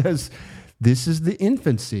says, this is the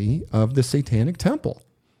infancy of the Satanic Temple.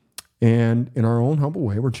 And in our own humble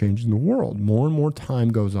way, we're changing the world. More and more time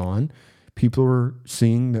goes on. People are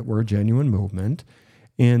seeing that we're a genuine movement.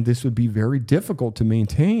 And this would be very difficult to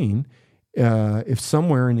maintain if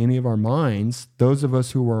somewhere in any of our minds, those of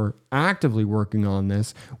us who are actively working on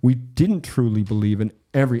this, we didn't truly believe in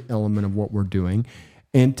every element of what we're doing.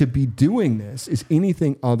 And to be doing this is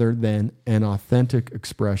anything other than an authentic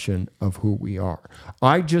expression of who we are.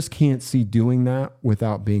 I just can't see doing that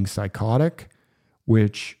without being psychotic,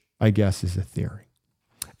 which I guess is a theory.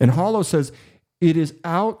 And Hollow says, it is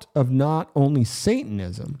out of not only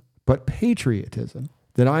Satanism, but patriotism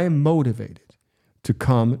that I am motivated to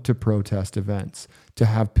come to protest events, to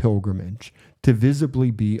have pilgrimage, to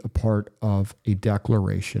visibly be a part of a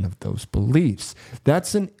declaration of those beliefs.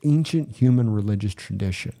 That's an ancient human religious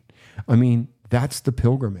tradition. I mean, that's the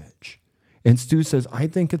pilgrimage. And Stu says, I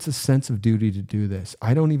think it's a sense of duty to do this.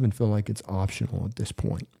 I don't even feel like it's optional at this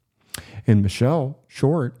point. And Michelle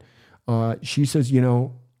Short, she says,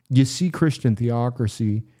 you see Christian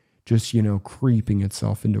theocracy just, creeping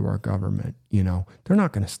itself into our government. They're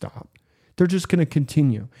not going to stop. They're just going to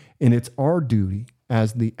continue. And it's our duty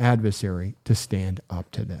as the adversary to stand up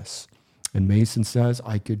to this. And Mason says,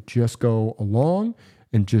 I could just go along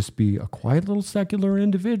and just be a quiet little secular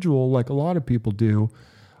individual like a lot of people do.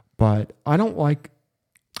 But I don't want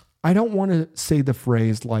to say the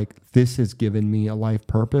phrase like, this has given me a life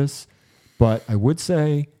purpose. But I would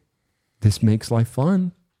say this makes life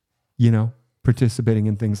fun, participating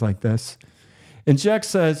in things like this. And Jack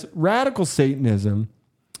says, radical Satanism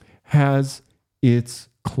has its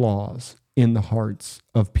claws in the hearts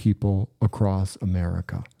of people across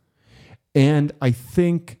America. And I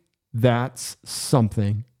think that's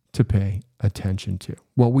something to pay attention to.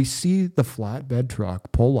 Well, we see the flatbed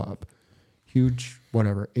truck pull up, huge,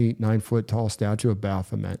 8-9 foot tall statue of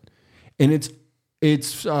Baphomet. And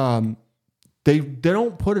they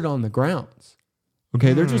don't put it on the grounds.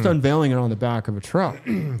 Okay, they're just unveiling it on the back of a truck.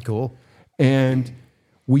 Cool. And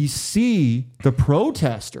we see the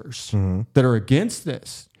protesters that are against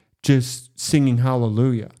this just singing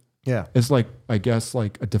hallelujah. Yeah. It's like, I guess,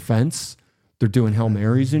 like a defense. They're doing Hail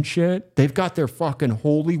Marys and shit. They've got their fucking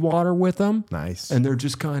holy water with them. Nice. And they're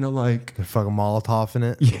just kind of like... They're fucking Molotov in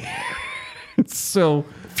it. Yeah. So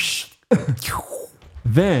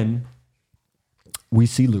then we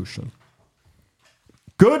see Lucian.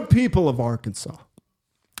 Good people of Arkansas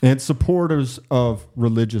and supporters of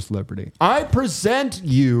religious liberty, I present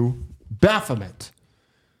you Baphomet.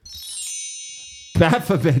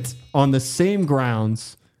 Baphomet, on the same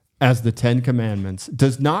grounds as the Ten Commandments,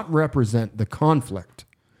 does not represent the conflict,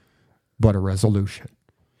 but a resolution.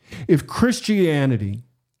 If Christianity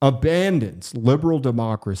abandons liberal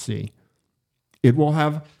democracy, it will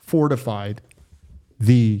have fortified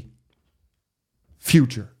the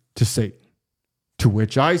future to Satan, to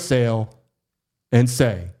which I sail and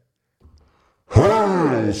say,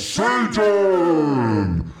 Hail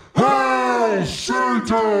Satan! Hail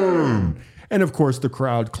Satan! And of course, the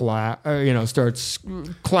crowd starts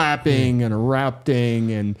clapping and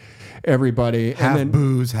erupting, and everybody Half and then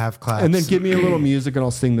booze, half claps. And then give me a little music, and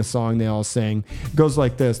I'll sing the song they all sing. It goes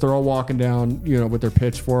like this: they're all walking down, with their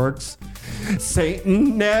pitchforks.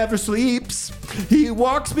 Satan never sleeps. He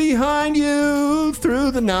walks behind you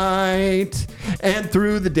through the night and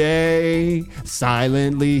through the day.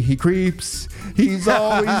 Silently he creeps. He's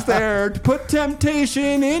always there to put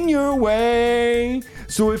temptation in your way.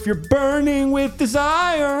 So if you're burning with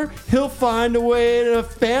desire, he'll find a way to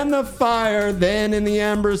fan the fire. Then in the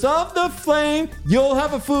embers of the flame, you'll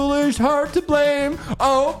have a foolish heart to blame.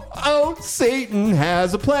 Oh, Satan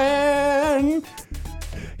has a plan.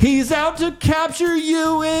 He's out to capture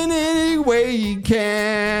you in any way he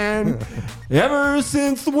can. Ever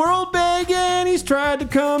since the world began, he's tried to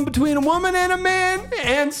come between a woman and a man.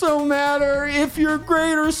 And so matter if you're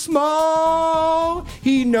great or small,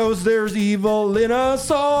 he knows there's evil in us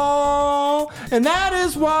all. And that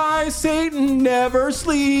is why Satan never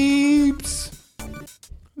sleeps.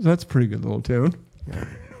 That's a pretty good little tune. Yeah.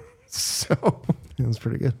 So it was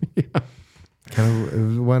pretty good. Yeah.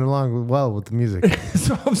 It went along well with the music.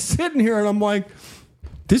 So I'm sitting here and I'm like,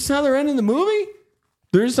 this is how they're ending the movie?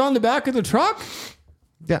 They're just on the back of the truck?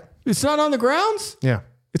 Yeah. It's not on the grounds? Yeah.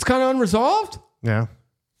 It's kind of unresolved? Yeah.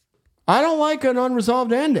 I don't like an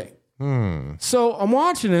unresolved ending. So I'm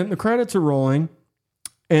watching it and the credits are rolling.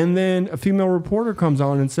 And then a female reporter comes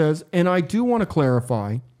on and says, and I do want to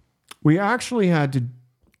clarify We actually had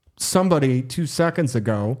somebody 2 seconds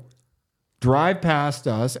ago drive past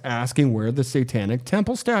us asking where the Satanic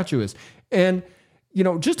Temple statue is. And,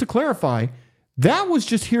 just to clarify, that was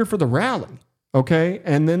just here for the rally, okay?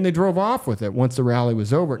 And then they drove off with it once the rally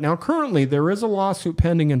was over. Now, currently, there is a lawsuit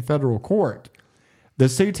pending in federal court. The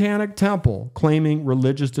Satanic Temple claiming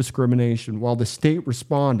religious discrimination, while the state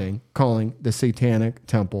responding, calling the Satanic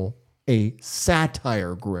Temple a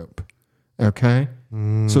satire group, okay?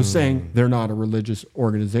 So saying they're not a religious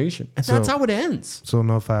organization. And that's how it ends. So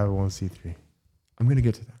no 501c3. I'm going to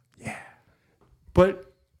get to that. Yeah.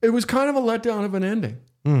 But it was kind of a letdown of an ending.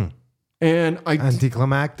 And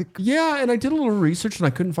Anticlimactic? Yeah, and I did a little research and I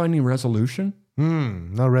couldn't find any resolution.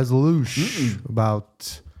 No resolution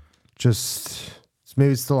about just...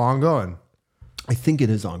 Maybe it's still ongoing. I think it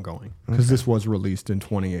is ongoing because this was released in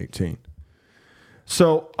 2018.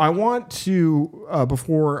 So I want to,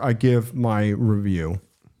 before I give my review,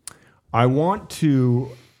 I want to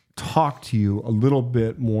talk to you a little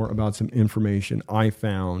bit more about some information I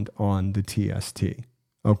found on the TST.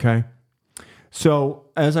 Okay? So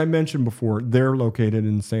as I mentioned before, they're located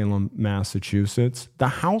in Salem, Massachusetts. The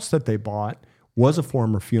house that they bought was a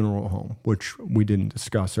former funeral home, which we didn't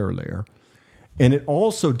discuss earlier. And it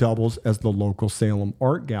also doubles as the local Salem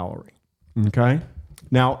Art Gallery. Okay?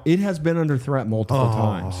 Now, it has been under threat multiple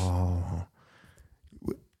times.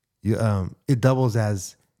 It doubles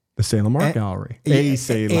as... The Salem Art Gallery. A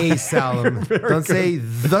Salem. Don't say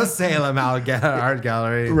the Salem Art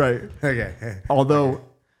Gallery. Right. Okay. Although,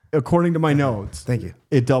 according to my notes... Thank you.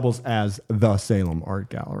 It doubles as the Salem Art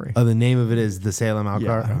Gallery. Oh, the name of it is the Salem Art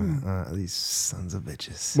Gallery? These sons of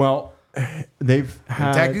bitches. Well... They've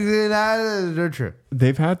had technically they're true.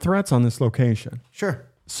 They've had threats on this location. Sure.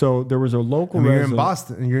 So there was a local. You're in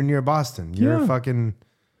Boston. You're near Boston. You're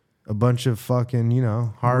a bunch of fucking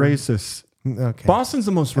hard racists. Okay. Boston's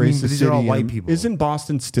the most racist city. These are all white people. Isn't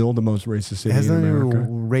Boston still the most racist city in America?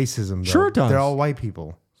 Racism. Though. Sure, it does. They're all white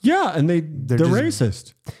people. Yeah, and they're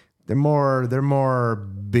racist. They're more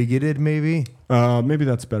bigoted, maybe. Maybe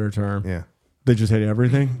that's a better term. Yeah. They just hate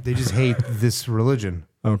everything. They just hate this religion.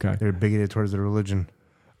 Okay. They're bigoted towards the religion.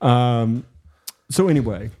 So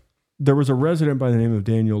anyway, there was a resident by the name of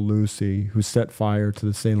Daniel Lucy who set fire to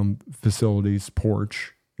the Salem facility's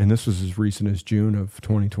porch. And this was as recent as June of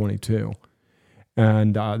 2022.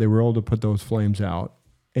 And they were able to put those flames out.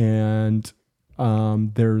 And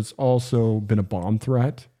there's also been a bomb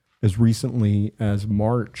threat as recently as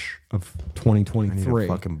March of 2023. I need a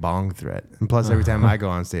fucking bong threat. And plus, every time I go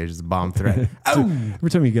on stage, it's a bomb threat.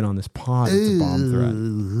 Every time you get on this pod, it's a bomb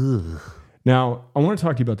threat. Now, I want to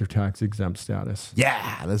talk to you about their tax-exempt status.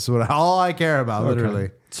 Yeah, that's all I care about, literally.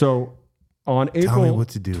 Okay. So, on April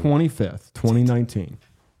 25th, 2019,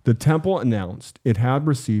 the temple announced it had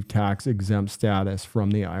received tax-exempt status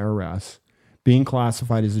from the IRS, being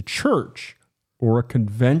classified as a church or a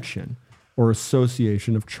convention or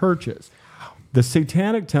association of churches. The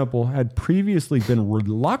Satanic Temple had previously been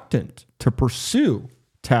reluctant to pursue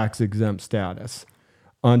tax-exempt status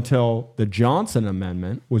until the Johnson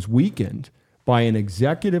Amendment was weakened by an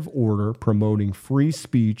executive order promoting free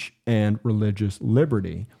speech and religious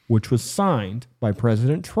liberty, which was signed by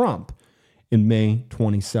President Trump in May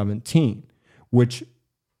 2017, which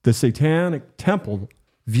the Satanic Temple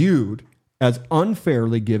viewed as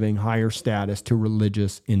unfairly giving higher status to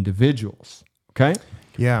religious individuals. Okay?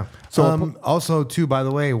 Yeah. So also, too, by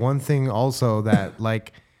the way, one thing also that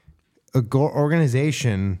like a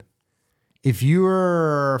organization, if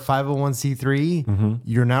you're 501c3,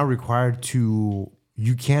 you're now required to,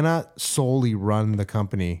 you cannot solely run the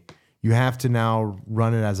company. You have to now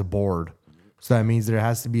run it as a board. So that means there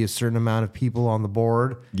has to be a certain amount of people on the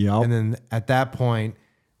board. Yep. And then at that point,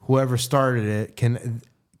 whoever started it can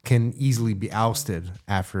easily be ousted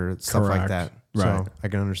after stuff like that. Right. So I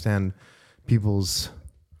can understand people's...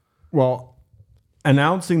 Well,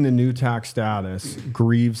 announcing the new tax status,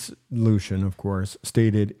 Greaves Lucian, of course,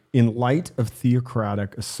 stated, in light of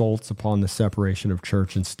theocratic assaults upon the separation of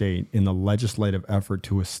church and state in the legislative effort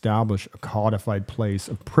to establish a codified place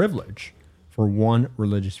of privilege for one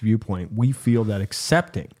religious viewpoint, we feel that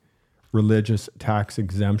accepting religious tax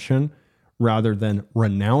exemption rather than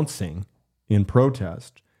renouncing in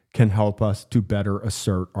protest can help us to better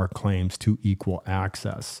assert our claims to equal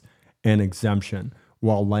access and exemption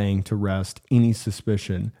while laying to rest any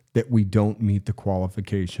suspicion that we don't meet the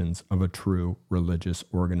qualifications of a true religious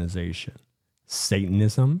organization.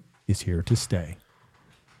 Satanism is here to stay.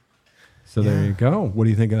 So there you go. What do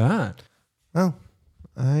you think of that? Well,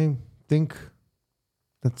 I think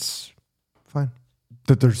that's fine.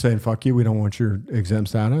 That they're saying, fuck you, we don't want your exempt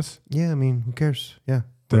status? Yeah, I mean, who cares? Yeah,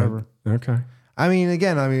 whatever. Okay. I mean,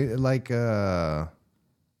 again, like,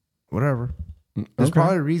 whatever. There's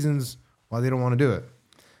probably reasons why they don't want to do it.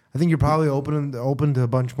 I think you're probably open to a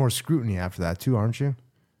bunch more scrutiny after that too, aren't you?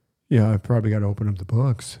 Yeah, I probably got to open up the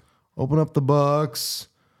books. Open up the books.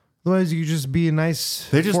 Otherwise, you could just be a nice.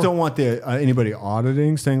 They just don't want anybody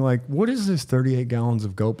auditing, saying like, "What is this 38 gallons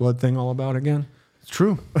of goat blood thing all about again?" It's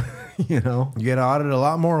true. You know, you get audited a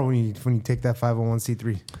lot more when you take that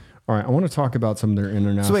 501c3. All right, I want to talk about some of their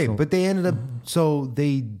international. So wait, but they ended up. So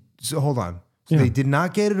hold on. So they did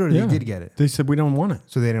not get it, or they did get it. They said we don't want it.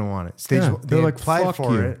 So they didn't want it. They're like, applied fuck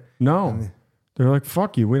for you. it. No, they're like,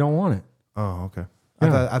 fuck you. We don't want it. Oh, okay.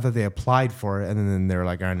 Yeah. I thought they applied for it, and then they were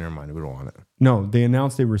like, "All right, never mind. We don't want it." No, they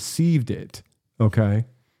announced they received it. Okay,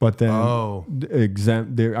 but then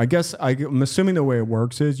exempt. I guess I'm assuming the way it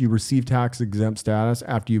works is you receive tax exempt status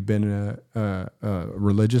after you've been in a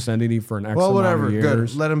religious entity for an X amount of years.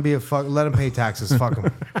 Good. Let them be Let them pay taxes. Fuck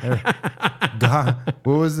them. God,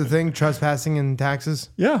 what was the thing? Trespassing and taxes.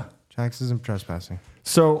 Yeah, taxes and trespassing.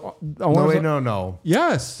 So no.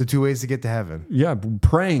 Yes, the two ways to get to heaven. Yeah,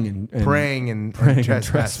 praying and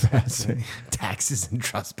trespassing. Taxes and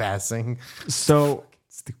trespassing. So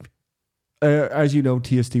stupid. As you know,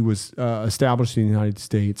 TSD was established in the United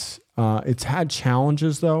States. It's had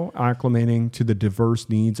challenges, though, acclimating to the diverse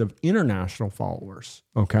needs of international followers.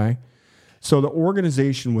 Okay. So the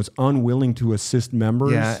organization was unwilling to assist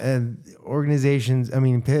members. Yeah. And organizations,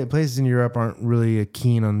 places in Europe aren't really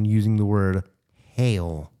keen on using the word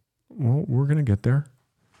hail. Well, we're going to get there.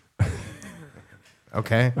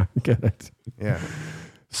 Okay. I get it. Yeah.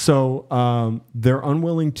 So they're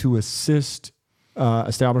unwilling to assist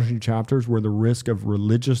establishing chapters where the risk of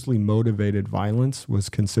religiously motivated violence was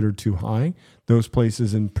considered too high. Those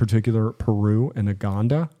places in particular, Peru and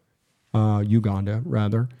Uganda. Uganda.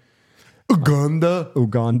 Fucking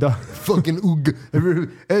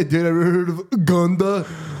Uganda. Hey, dude, ever heard of Uganda?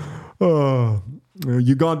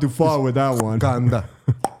 You gone too far with that one.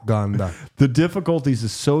 Uganda. The difficulties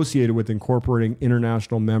associated with incorporating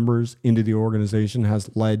international members into the organization has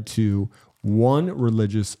led to one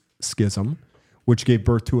religious schism, which gave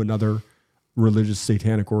birth to another religious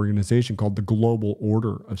satanic organization called the Global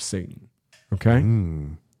Order of Satan. Okay?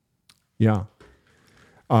 Yeah.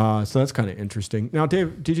 So that's kind of interesting. Now,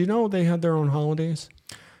 Dave, did you know they had their own holidays?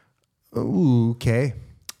 Ooh, okay.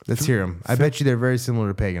 Let's hear them. I bet you they're very similar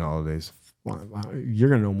to pagan holidays. Wow, you're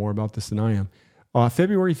going to know more about this than I am.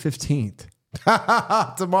 February 15th.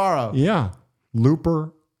 Tomorrow. Yeah.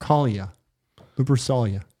 Lupercalia.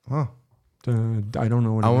 Huh. I don't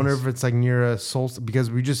know what I wonder if it's like near a solstice, because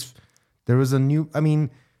there was a new,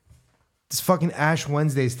 it's fucking Ash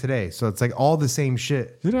Wednesday's today. So it's like all the same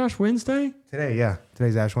shit. Is it Ash Wednesday? Today, yeah.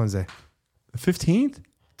 Today's Ash Wednesday. The 15th?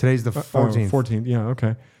 Today's the 14th. 14th, yeah,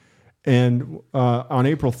 okay. And on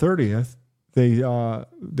April 30th,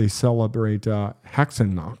 they celebrate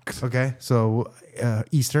Hexennacht. Okay, so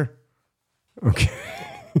Easter. Okay.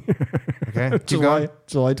 Okay. July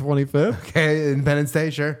 25th. Okay, Independence Day,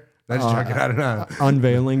 sure. Let's check it out. I don't know.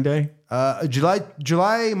 Unveiling Day.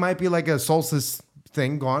 July might be like a solstice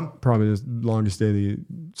thing. Go on. Probably the longest day of the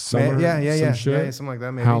summer. Yeah, shit. something like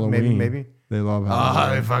that. Maybe. Halloween. Maybe. They love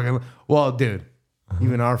Halloween. Well, dude,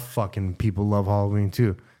 even our fucking people love Halloween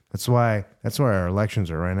too. That's why our elections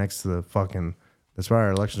are right next to the fucking. That's why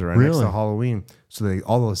our elections are right next to Halloween. So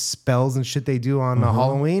all those spells and shit they do on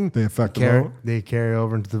Halloween, they affect the vote. They carry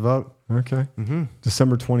over into the vote. Okay.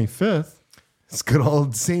 December 25th. It's good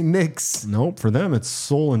old St. Nick's. Nope. For them, it's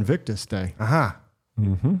Sol Invictus Day. Aha.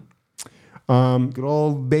 Good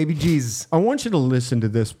old baby Jesus. I want you to listen to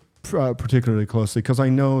this particularly closely because I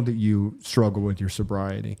know that you struggle with your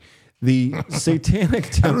sobriety. The Satanic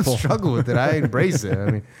Temple. I don't struggle with it. I embrace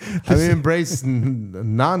it. I embrace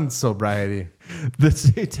non-sobriety. The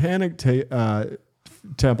Satanic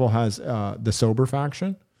Temple has the sober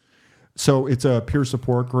faction. So it's a peer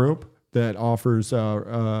support group that offers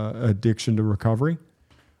addiction to recovery.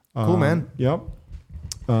 Cool, man. Yep.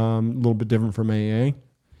 A little bit different from AA.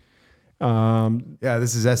 Yeah,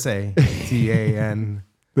 this is SATAN.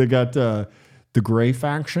 They got the Gray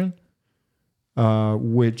Faction,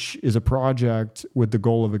 which is a project with the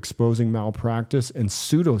goal of exposing malpractice and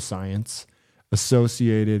pseudoscience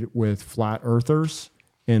associated with flat earthers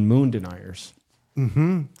and moon deniers.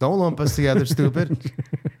 Don't lump us together, stupid.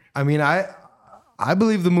 I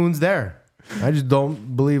believe the moon's there. I just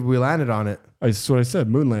don't believe we landed on it. That's what I said,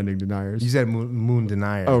 moon landing deniers. You said moon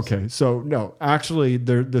deniers. Okay, so no, actually,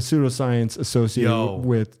 the pseudoscience associated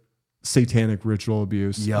with satanic ritual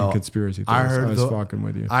abuse and conspiracy theories. I was fucking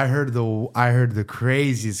with you. I heard the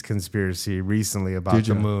craziest conspiracy recently about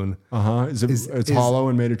the moon. It's hollow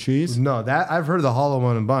and made of cheese? No, that I've heard the hollow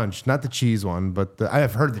one a bunch. Not the cheese one, but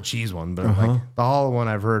I've heard the cheese one, but like the hollow one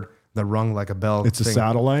I've heard that rung like a bell. It's a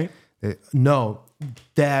satellite? No,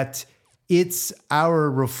 that it's our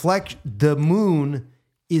the moon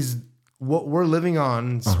is what we're living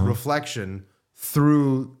on's reflection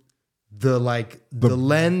through the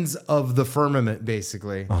lens of the firmament,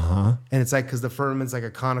 basically. And it's like, because the firmament's like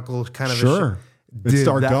a conical kind of sure. It's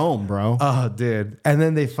our dome, bro. Oh, dude. And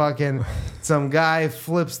then they some guy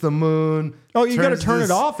flips the moon. Oh, you got to turn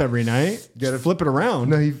it off every night. You got to flip it around.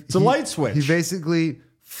 No, it's a light switch. He basically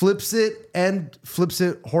flips it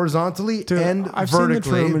horizontally and I've vertically. I've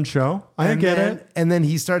seen the Truman Show. I get it. And then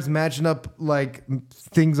he starts matching up like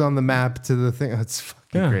things on the map to the thing. It's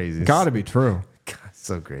fucking crazy. Got to be true. God,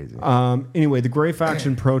 so crazy. Anyway, the Gray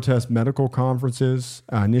Faction protests medical conferences,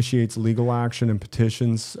 initiates legal action and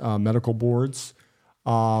petitions medical boards.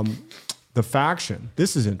 The faction,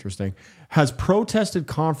 this is interesting, has protested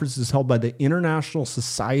conferences held by the International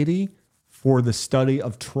Society for the Study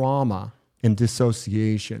of Trauma and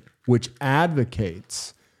Dissociation, which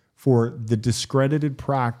advocates for the discredited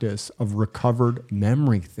practice of recovered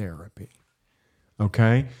memory therapy.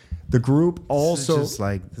 Okay? The group also... This is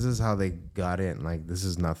just this is how they got in. Like, this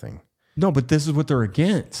is nothing. No, but this is what they're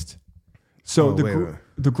against. So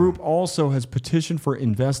the group also has petitioned for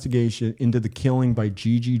investigation into the killing by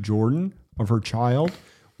Gigi Jordan of her child,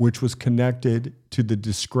 which was connected to the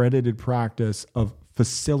discredited practice of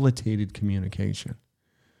facilitated communication.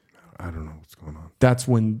 I don't know what's going on. That's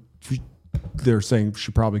when they're saying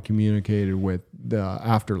she probably communicated with the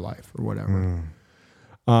afterlife or whatever.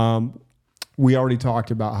 We already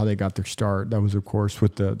talked about how they got their start. That was, of course,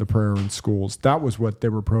 with the prayer in schools. That was what they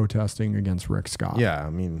were protesting against Rick Scott. Yeah, I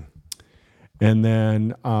mean... And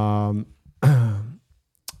then the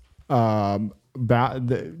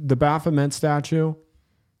Baphomet statue,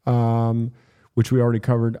 which we already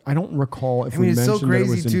covered. I don't recall if we mentioned that it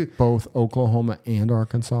was in both Oklahoma and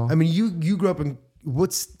Arkansas. I mean, you grew up in,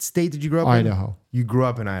 what state did you grow up in? Idaho. You grew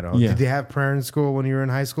up in Idaho. Yeah. Did they have prayer in school when you were in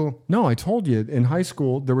high school? No, I told you. In high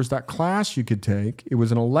school, there was that class you could take. It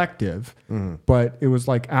was an elective, but it was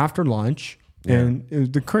like after lunch. Yeah.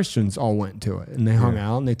 And the Christians all went to it, and they hung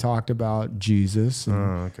out and they talked about Jesus.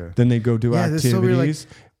 And then they go do activities. So weird,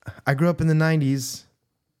 I grew up in the 90s.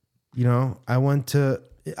 You know, I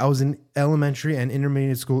was in elementary and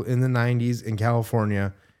intermediate school in the 90s in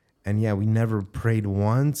California. And we never prayed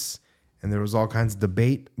once. And there was all kinds of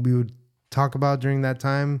debate we would talk about during that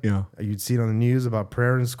time. Yeah. You'd see it on the news about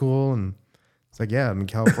prayer in school. And it's like,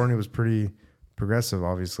 California was pretty progressive,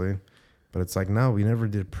 obviously. But it's like, no, we never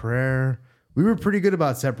did prayer. We were pretty good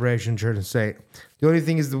about separation, church and state. The only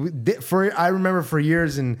thing is, I remember for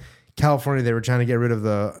years in California, they were trying to get rid of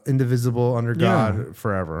the indivisible under God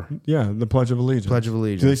forever. Yeah, the Pledge of Allegiance. Pledge of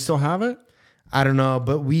Allegiance. Do they still have it? I don't know,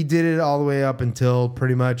 but we did it all the way up until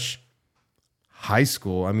pretty much high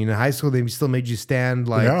school. I mean, in high school, they still made you stand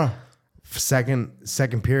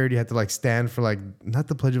second period. You had to stand for not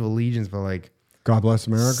the Pledge of Allegiance, but God Bless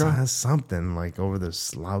America? Something over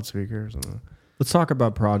the loudspeakers. Let's talk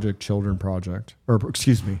about Protect Children Project.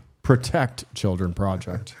 Project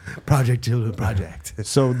Children Project.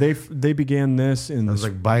 So they began this in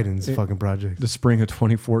Biden's fucking project. The spring of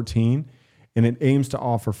 2014, and it aims to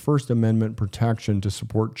offer First Amendment protection to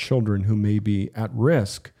support children who may be at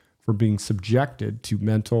risk for being subjected to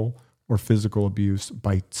mental or physical abuse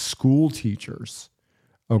by school teachers,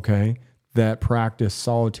 that practice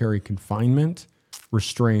solitary confinement,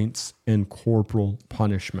 restraints, and corporal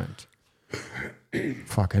punishment.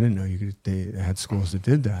 Fuck, I didn't know they had schools that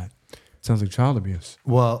did that. Sounds like child abuse.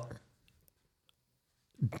 Well,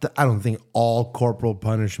 I don't think all corporal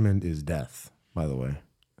punishment is death, by the way.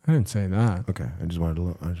 I didn't say that. Okay, I just wanted to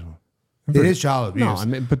look. It is child abuse. No, I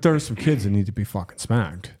mean, but there are some kids that need to be fucking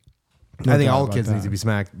smacked. I think all kids need to be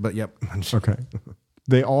smacked, but yep. Okay.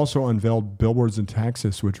 They also unveiled billboards in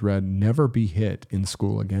Texas which read, "Never be hit in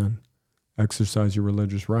school again. Exercise your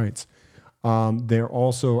religious rights." They're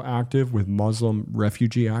also active with Muslim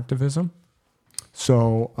refugee activism.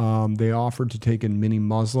 So they offered to take in many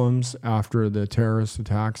Muslims after the terrorist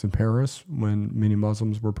attacks in Paris when many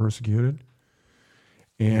Muslims were persecuted.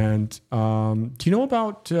 And do you know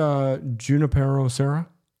about Junipero Serra?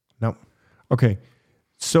 No. Okay.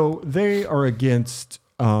 So they are against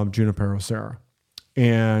Junipero Serra.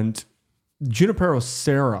 And Junipero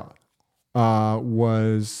Serra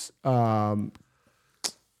was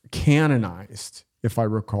canonized, if I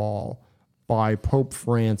recall, by Pope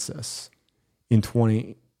Francis in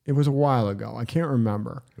It was a while ago. I can't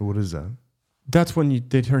remember. What is that? That's when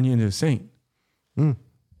they turn you into a saint.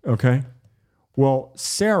 Okay. Well,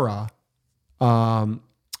 Sarah,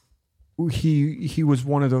 he was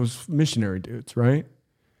one of those missionary dudes, right?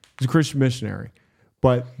 He's a Christian missionary.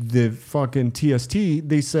 But the fucking TST,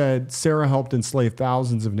 they said Sarah helped enslave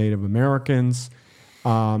thousands of Native Americans,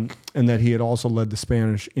 and that he had also led the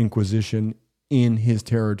Spanish Inquisition in his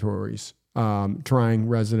territories, trying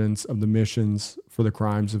residents of the missions for the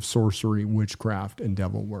crimes of sorcery, witchcraft, and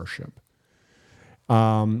devil worship.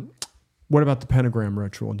 What about the pentagram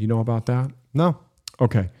ritual? Do you know about that? No.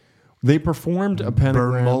 Okay. They performed a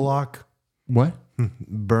pentagram. Burn Moloch. What?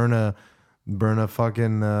 Burn a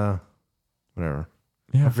fucking whatever.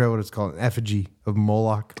 Yeah. I forget what it's called. An effigy of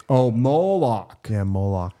Moloch. Oh, Moloch. Yeah,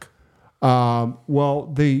 Moloch. Well,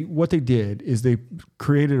 what they did is they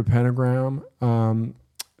created a pentagram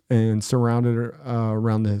and surrounded it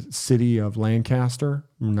around the city of Lancaster,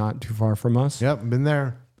 not too far from us. Yep, been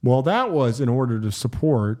there. Well, that was in order to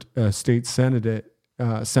support a state Senate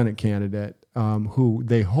candidate who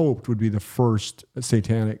they hoped would be the first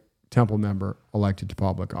Satanic Temple member elected to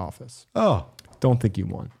public office. Oh. Don't think he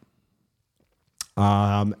won.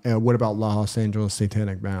 And what about Los Angeles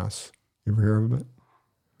Satanic Mass? You ever hear of it?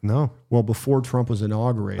 No. Well, before Trump was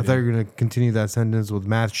inaugurated. I thought you were going to continue that sentence with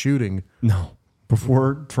mass shooting. No.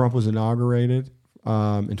 Before Trump was inaugurated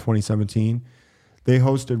in 2017, they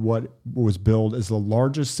hosted what was billed as the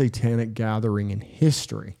largest satanic gathering in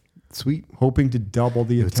history. Sweet. Hoping to double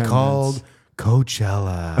the attendance. It's called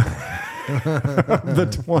Coachella. The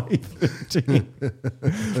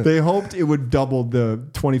 2015. They hoped it would double the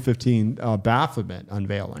 2015 Baphomet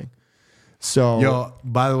unveiling. So, Yo,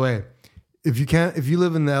 by the way, if you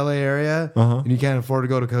live in the LA area and you can't afford to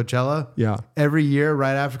go to Coachella, yeah, every year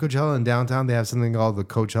right after Coachella in downtown they have something called the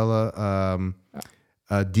Coachella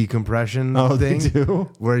decompression thing, they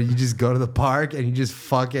do? Where you just go to the park and you just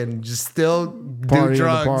fucking still Party do in the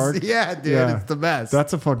drugs. park? Yeah, dude, Yeah. it's the best.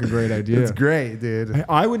 That's a fucking great idea. It's great, dude.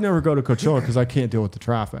 I would never go to Coachella because I can't deal with the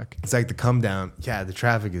traffic. It's like the come down. Yeah, the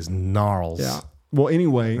traffic is gnarls. Yeah. Well,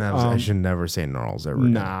 anyway, I should never say gnarls ever.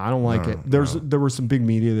 Nah, I don't like it. There were some big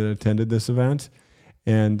media that attended this event,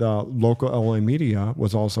 and local LA media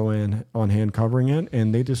was also on hand covering it,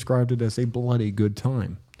 and they described it as a bloody good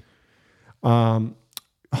time.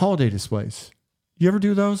 Holiday displays. You ever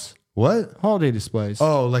do those? What? Holiday displays.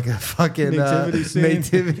 Oh, like a fucking Nativity scene.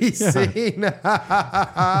 Nativity scene.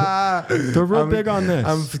 They're real big on this.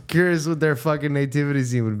 I'm curious what their fucking nativity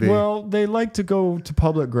scene would be. Well, they like to go to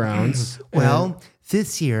public grounds. Well,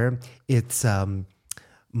 this year it's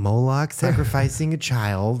Moloch sacrificing a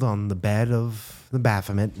child on the bed of the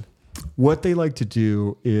Baphomet. What they like to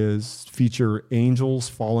do is feature angels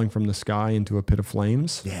falling from the sky into a pit of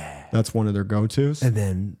flames. Yeah. That's one of their go-tos.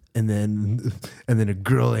 And then a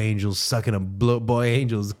girl angel sucking a boy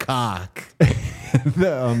angel's cock.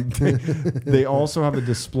 They also have a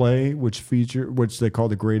display which they call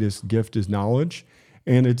the greatest gift is knowledge,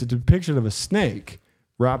 and it's a depiction of a snake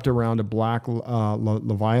wrapped around a black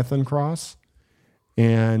Leviathan cross.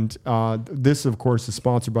 And this, of course, is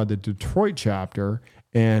sponsored by the Detroit chapter,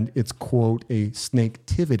 and it's, quote, a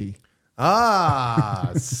snaketivity.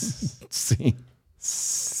 Ah, See?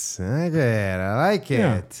 good. I like it.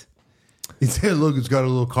 Yeah. It's got a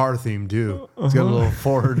little car theme too. It's got a little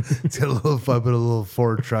Ford. It's got a little. I put a little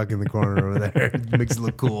Ford truck in the corner over there. It makes it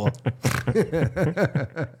look cool.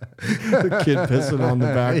 The kid pissing on the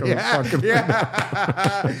back of the fucking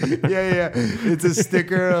yeah. It's a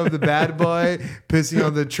sticker of the bad boy pissing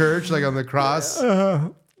on the church, like on the cross.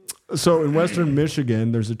 So in Western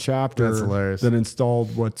Michigan, there's a chapter That's hilarious. that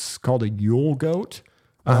installed what's called a Yule goat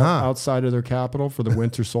outside of their capital for the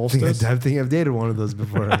winter I solstice. think I've dated one of those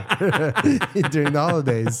before during the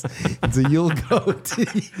holidays. It's a Yule goat.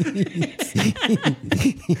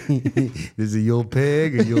 There's a Yule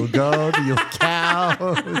pig, a Yule goat, a Yule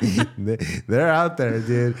cow. They're out there,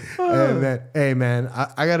 dude. And then, hey, man,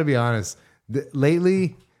 I got to be honest.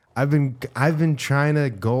 Lately, I've been trying to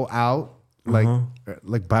go out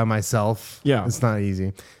like by myself. Yeah, it's not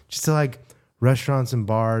easy. Just to like restaurants and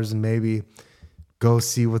bars and maybe go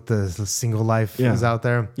see what the single life is out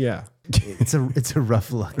there. Yeah. It's a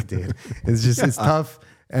rough look, dude. It's tough.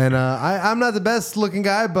 And I'm not the best looking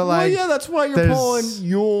guy, but like, Well, yeah, that's why you're pulling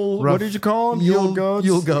Yule. What did you call them? Yule goats.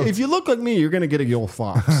 Yule goats. If you look like me, you're gonna get a Yule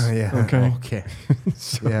fox. Yeah. Okay.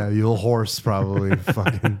 Yeah, Yule horse probably.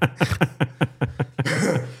 Fucking.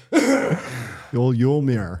 Yule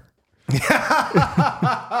mirror.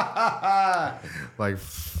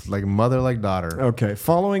 like mother, like daughter. Okay.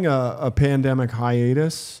 Following a pandemic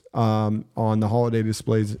hiatus on the holiday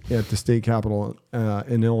displays at the state capitol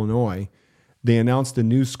in Illinois, they announced a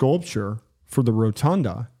new sculpture for the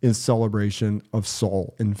rotunda in celebration of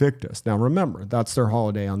Sol Invictus. Now, remember, that's their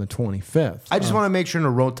holiday on the 25th. I just want to make sure a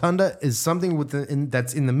rotunda is something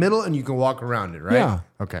that's in the middle and you can walk around it, right? Yeah.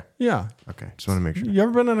 Okay. Yeah. Okay. Just want to make sure. You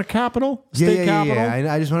ever been in a capital? State capital?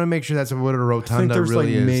 Yeah. I just want to make sure that's what a I think rotunda there's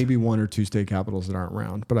really is. maybe one or two state capitals that aren't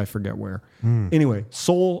around, but I forget where. Anyway,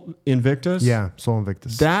 Sol Invictus. Yeah. Sol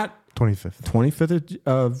Invictus. That 25th.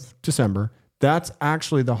 of December, that's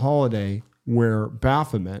actually the holiday where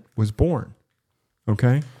Baphomet was born.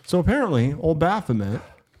 Okay? So apparently, old Baphomet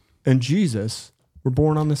and Jesus were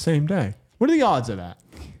born on the same day. What are the odds of that?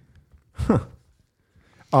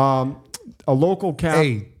 A local cat.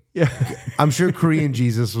 Hey, Yeah. I'm sure Korean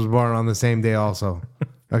Jesus was born on the same day also.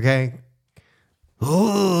 Okay?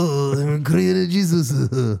 Oh, I'm Korean Jesus. You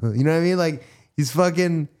know what I mean? Like, he's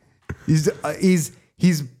fucking, he's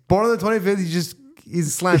born on the 25th.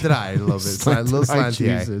 He's slanted eyed a little bit. A little slanted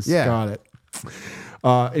eye. Jesus. Yeah. Got it.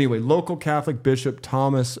 Anyway, local Catholic Bishop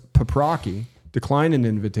Thomas Paprocki declined an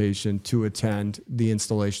invitation to attend the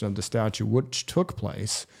installation of the statue, which took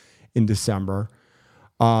place in December.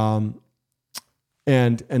 And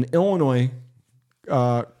an Illinois,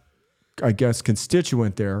 I guess,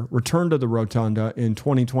 constituent there returned to the rotunda in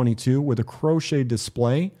 2022 with a crochet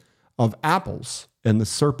display of apples and the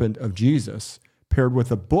serpent of Jesus, paired with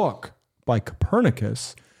a book by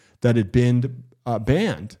Copernicus that had been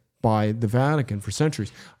banned by the Vatican for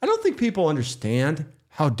centuries. I don't think people understand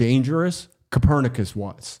how dangerous Copernicus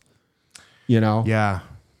was. You know? Yeah.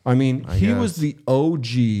 I mean, he guess. was the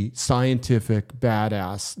OG scientific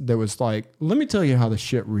badass that was like, let me tell you how the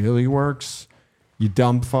shit really works, you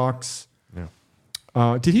dumb fucks.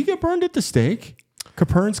 Yeah. Did he get burned at the stake?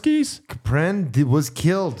 Copernicus? Kopern was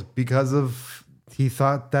killed because of, he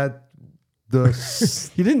thought that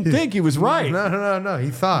He didn't think he was right. No. He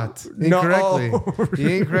thought No. incorrectly.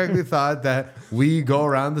 He incorrectly thought that we go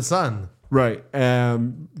around the sun. Right.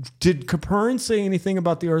 Did Copernicus say anything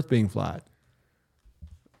about the earth being flat?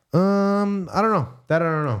 I don't know. That I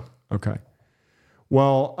don't know. Okay.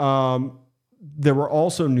 Well, there were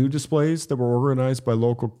also new displays that were organized by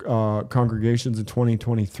local congregations in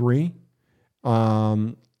 2023.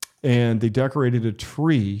 And they decorated a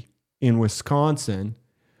tree in Wisconsin,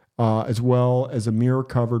 as well as a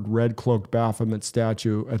mirror-covered red-cloaked Baphomet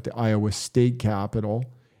statue at the Iowa State Capitol.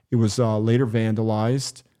 It was later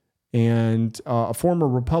vandalized, and a former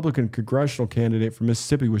Republican congressional candidate from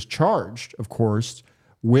Mississippi was charged, of course,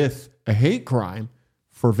 with a hate crime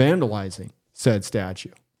for vandalizing said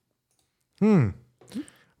statue. Well,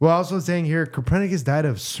 also saying here, Copernicus died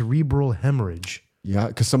of cerebral hemorrhage. Yeah,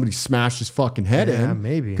 because somebody smashed his fucking head in. Yeah,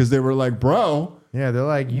 maybe. Because they were like, bro. Yeah, they're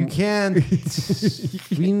like, you can't.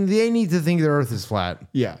 They need to think the Earth is flat.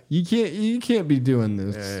 Yeah, you can't be doing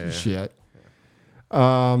this shit.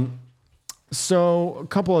 So a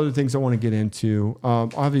couple other things I want to get into.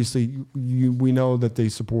 Obviously, we know that they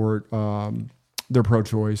support, they're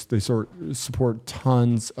pro-choice. They support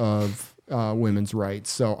tons of women's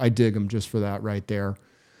rights. So I dig them just for that right there.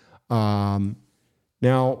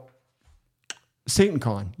 Now,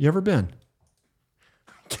 SatanCon, you ever been?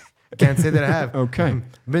 Can't say that I have. Okay.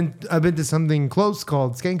 I've been to something close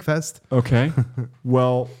called Skankfest. Okay.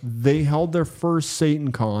 Well, they held their first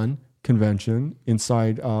SatanCon convention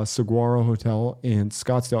inside Saguaro Hotel in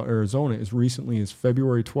Scottsdale, Arizona, as recently as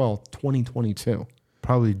February 12th, 2022.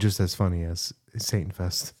 Probably just as funny as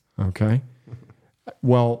Satanfest. Okay.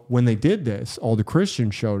 Well, when they did this, all the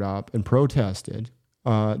Christians showed up and protested.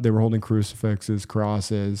 They were holding crucifixes,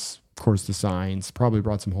 crosses, of course, the signs, probably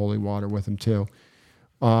brought some holy water with them too.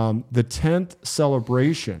 The 10th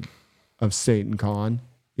celebration of SatanCon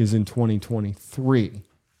is in 2023.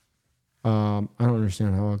 I don't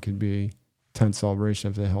understand how it could be 10th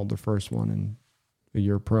celebration if they held the first one in a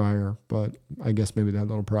year prior, but I guess maybe they had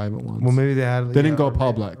little private ones. Well, maybe they had. They didn't go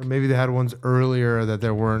public. Or maybe they had ones earlier that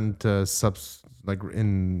there weren't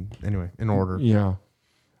in order. Yeah.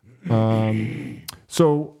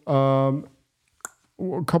 So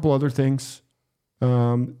a couple other things.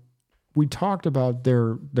 We talked about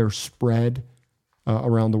their spread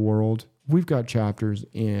around the world. We've got chapters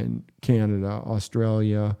in Canada,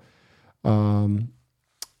 Australia, and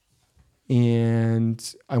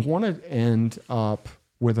I want to end up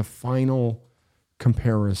with a final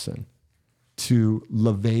comparison to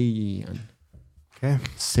LaVeyan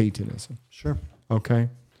Satanism. Sure. Okay.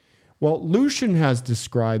 Well, Lucian has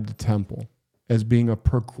described the temple as being a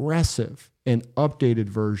progressive and updated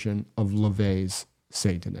version of LaVey's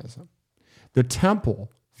Satanism. The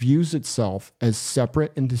temple views itself as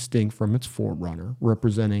separate and distinct from its forerunner,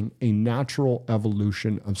 representing a natural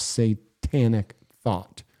evolution of satanic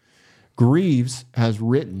thought. Greaves has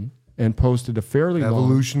written and posted a fairly long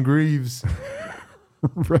Evolution grieves.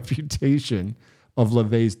 refutation of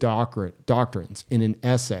LaVey's doctrines in an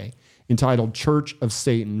essay entitled Church of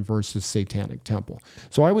Satan versus Satanic Temple.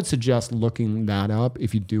 So I would suggest looking that up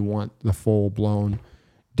if you do want the full-blown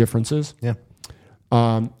differences. Yeah.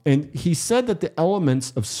 And he said that the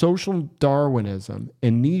elements of social Darwinism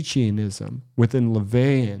and Nietzscheanism within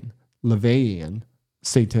LaVeyan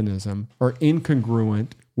Satanism are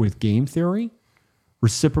incongruent with game theory,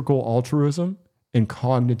 reciprocal altruism, and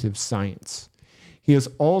cognitive science. He has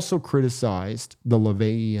also criticized the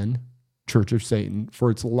LaVeyan Church of Satan for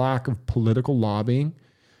its lack of political lobbying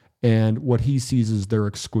and what he sees as their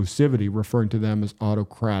exclusivity, referring to them as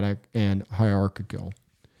autocratic and hierarchical,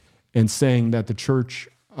 and saying that the church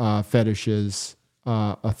fetishes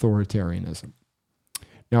authoritarianism.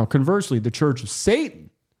 Now, conversely, the Church of Satan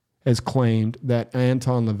has claimed that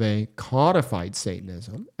Anton LaVey codified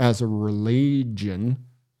Satanism as a religion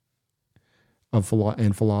and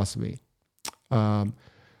philosophy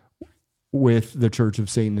with the Church of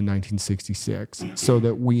Satan in 1966, so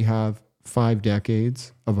that we have 5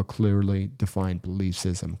 decades of a clearly defined belief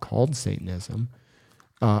system called Satanism,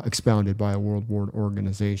 expounded by a world war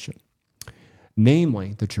organization,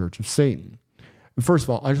 namely the Church of Satan. First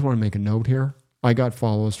of all, I just want to make a note here. I got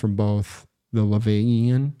follows from both the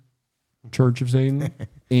LaVeyan Church of Satan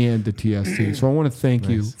and the TST. So I want to thank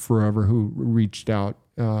you forever who reached out.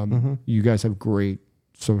 You guys have great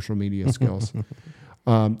social media skills.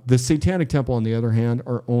 The Satanic Temple, on the other hand,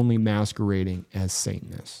 are only masquerading as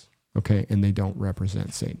Satanists, okay? And they don't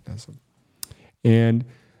represent Satanism. And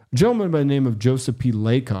a gentleman by the name of Joseph P.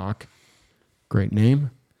 Laycock, great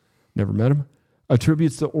name, never met him,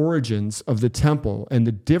 attributes the origins of the temple and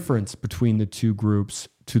the difference between the two groups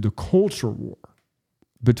to the culture war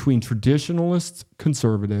between traditionalist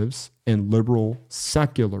conservatives and liberal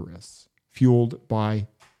secularists, fueled by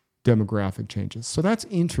demographic changes. So that's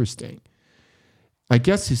interesting. I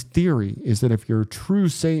guess his theory is that if you're a true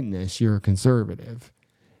Satanist, you're a conservative.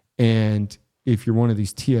 And if you're one of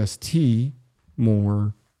these TST,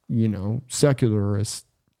 more, secularist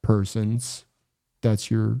persons,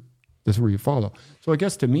 that's where you follow. So I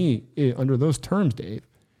guess to me, under those terms, Dave,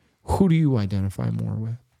 who do you identify more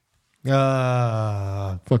with?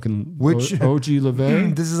 Fucking which OG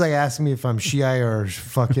LaVey? This is like asking me if I'm Shia or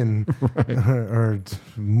fucking or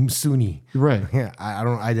Sunni. Right. Yeah, I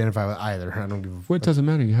don't identify with either. I don't give a fuck. Well, it doesn't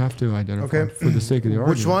matter. You have to identify for the sake of the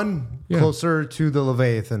argument. Which one? Yeah. Closer to the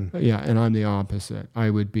Leviathan. Yeah, and I'm the opposite. I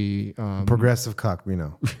would be... progressive cuck, we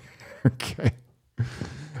know. Okay.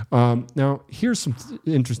 Now, here's some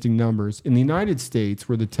interesting numbers. In the United States,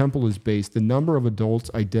 where the temple is based, the number of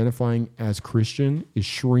adults identifying as Christian is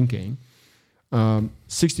shrinking.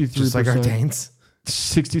 63%. Just like our taints.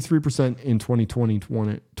 63% in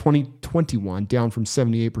 2021, down from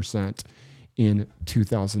 78% in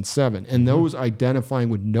 2007. And those identifying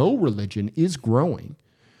with no religion is growing.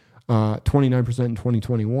 29% in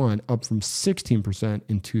 2021, up from 16%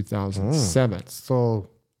 in 2007. So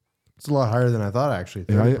it's a lot higher than I thought, actually.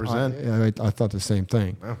 30%. I thought the same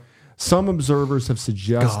thing. Wow. Some observers have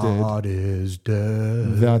suggested God is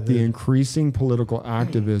dead. that the increasing political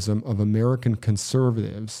activism of American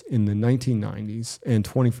conservatives in the 1990s and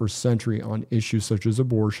 21st century on issues such as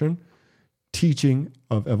abortion, teaching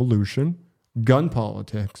of evolution, gun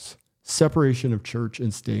politics, separation of church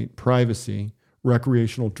and state, privacy,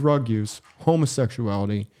 recreational drug use,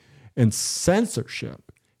 homosexuality, and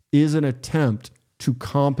censorship is an attempt to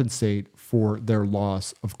compensate for their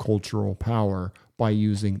loss of cultural power by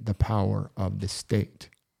using the power of the state.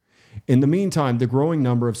 In the meantime, the growing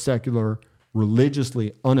number of secular,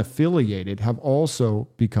 religiously unaffiliated have also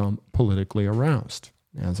become politically aroused,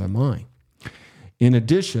 as am I. In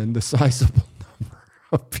addition, the sizable number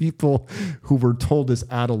of people who were told as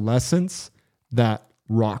adolescents that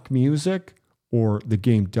rock music or the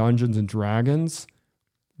game Dungeons and Dragons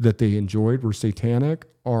that they enjoyed were satanic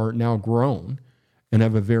are now grown and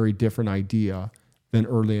have a very different idea than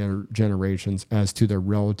earlier generations as to the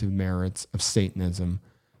relative merits of Satanism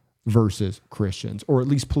versus Christians, or at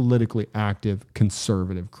least politically active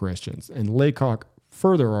conservative Christians. And Laycock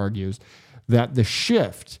further argues that the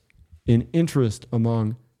shift in interest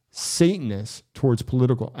among Satanists towards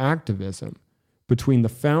political activism between the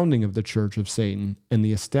founding of the Church of Satan and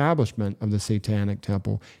the establishment of the Satanic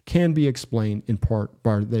Temple can be explained in part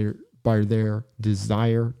by their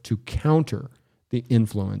desire to counter the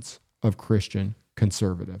influence of Christian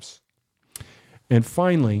conservatives. And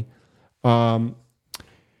finally,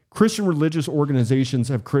 Christian religious organizations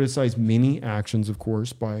have criticized many actions, of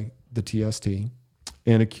course, by the TST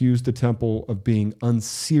and accused the temple of being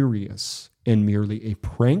unserious and merely a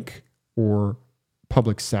prank or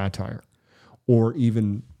public satire, or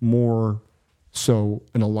even more so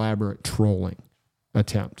an elaborate trolling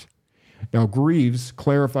attempt. Now, Greaves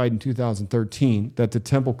clarified in 2013 that the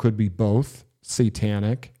temple could be both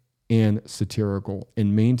satanic and satirical,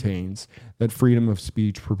 and maintains that freedom of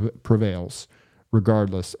speech prevails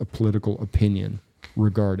regardless of political opinion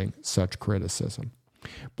regarding such criticism.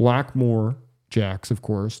 Blackmore Jacks, of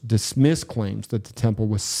course, dismissed claims that the temple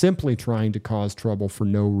was simply trying to cause trouble for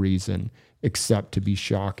no reason except to be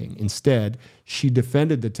shocking. Instead, she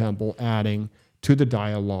defended the temple, adding to the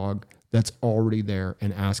dialogue that's already there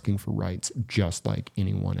and asking for rights just like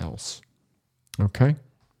anyone else. Okay?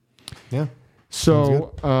 Yeah.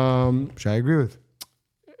 So, which I agree with.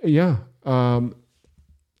 Yeah. I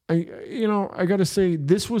got to say,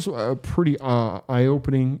 this was a pretty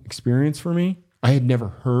eye-opening experience for me. I had never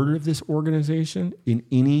heard of this organization in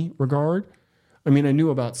any regard. I mean, I knew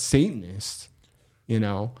about Satanists,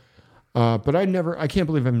 but I can't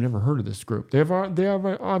believe I've never heard of this group. They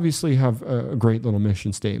obviously have a great little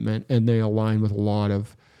mission statement, and they align with a lot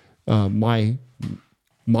of my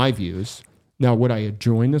views. Now, would I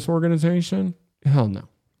join this organization? Hell no.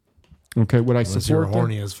 Okay, would I Unless support you're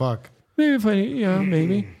horny as fuck. Maybe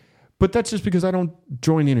maybe. But that's just because I don't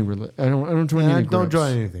join any religion. I don't join any groups. Don't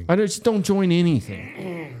join anything. I just don't join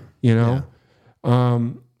anything. Yeah.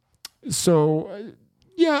 But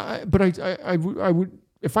I would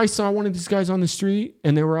if I saw one of these guys on the street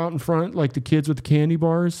and they were out in front, like the kids with the candy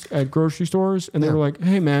bars at grocery stores, and they were like,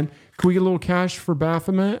 "Hey man, can we get a little cash for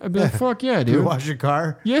Baphomet?" I'd be like, "Fuck yeah, dude." Can we wash your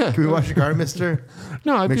car? Yeah. Can we wash your car, mister?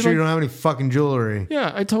 No, I'd Make be sure like, you don't have any fucking jewelry.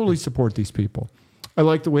 yeah, I totally support these people. I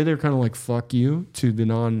like the way they're kind of like, fuck you to the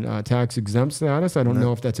non-tax exempt status. I don't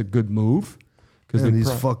know if that's a good move. Because these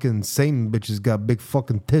fucking Satan bitches got big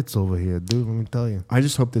fucking tits over here, dude. Let me tell you. I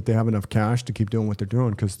just hope that they have enough cash to keep doing what they're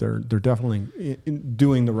doing, because they're definitely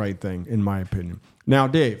doing the right thing, in my opinion. Now,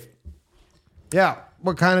 Dave. Yeah.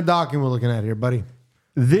 What kind of docking we're looking at here, buddy?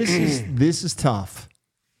 This is tough.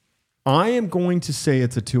 I am going to say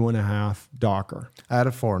it's a 2.5 Docker. Out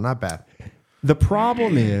of 4. Not bad. The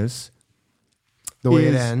problem is... The way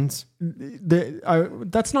it ends.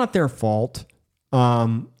 That's not their fault,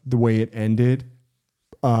 the way it ended.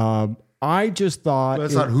 I just thought... But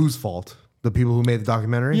that's not whose fault? The people who made the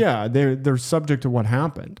documentary? Yeah, they're subject to what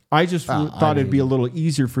happened. I just thought it'd be a little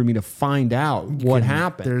easier for me to find out what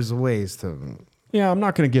happened. There's ways to... Yeah, I'm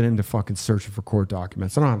not going to get into fucking searching for court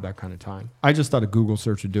documents. I don't have that kind of time. I just thought a Google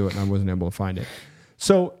search would do it, and I wasn't able to find it.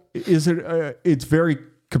 So it's very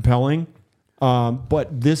compelling.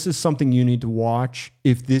 But this is something you need to watch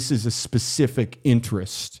if this is a specific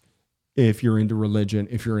interest, if you're into religion,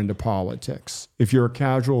 if you're into politics. If you're a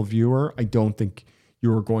casual viewer, I don't think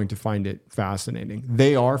you're going to find it fascinating.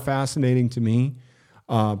 They are fascinating to me,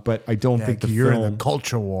 but I don't think you're in the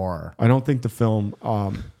culture war. I don't think the film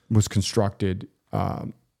was constructed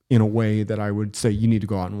in a way that I would say you need to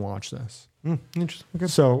go out and watch this. Interesting. Okay.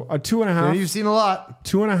 So a 2.5. Yeah, you've seen a lot.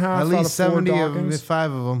 2.5 At least out of 70 4 of them, dockings.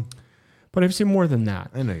 5 of them. But I've seen more than that.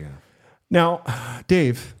 I know you have. Now,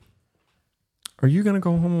 Dave, are you going to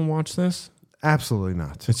go home and watch this? Absolutely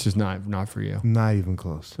not. It's just not for you. Not even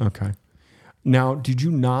close. Okay. Now, did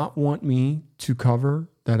you not want me to cover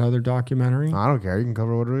that other documentary? I don't care. You can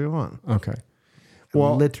cover whatever you want. Okay.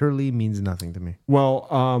 Well, literally means nothing to me.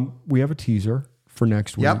 Well, we have a teaser for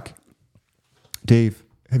next week. Yep. Dave,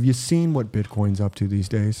 have you seen what Bitcoin's up to these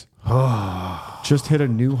days? Just hit a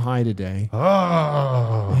new high today.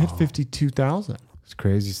 It hit 52,000. It's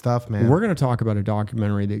crazy stuff, man. We're going to talk about a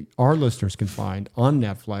documentary that our listeners can find on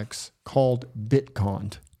Netflix called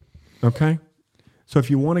Bitcoin. Okay? So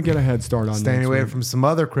if you want to get a head start on staying away from some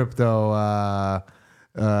other crypto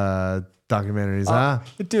documentaries, huh?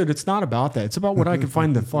 Dude, it's not about that. It's about what I can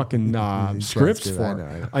find the fucking scripts good.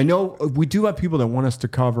 for. I know we do have people that want us to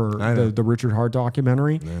cover the Richard Hart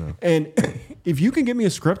documentary. And if you can give me a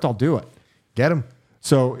script, I'll do it. Get him.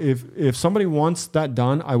 So if somebody wants that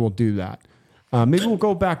done, I will do that. Maybe we'll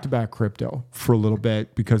go back-to-back crypto for a little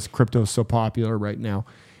bit because crypto is so popular right now.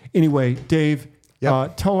 Anyway, Dave,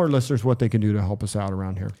 tell our listeners what they can do to help us out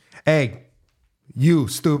around here. Hey, you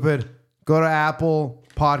stupid. Go to Apple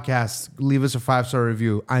Podcasts. Leave us a 5-star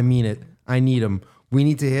review. I mean it. I need them. We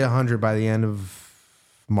need to hit 100 by the end of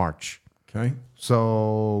March. Okay.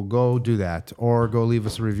 So go do that. Or go leave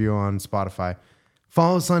us a review on Spotify.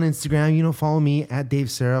 Follow us on Instagram. Follow me at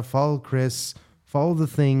Dave Sarah. Follow Chris. Follow the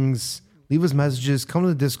things. Leave us messages. Come to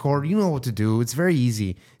the Discord. You know what to do. It's very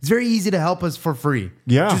easy. It's very easy to help us for free.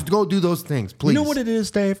 Yeah. Just go do those things, please. You know what it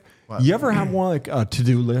is, Dave? What? You ever have one like a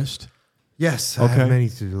to-do list? Yes, I have many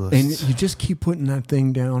to-do lists. And you just keep putting that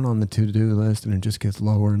thing down on the to-do list and it just gets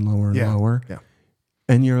lower and lower and lower. Yeah.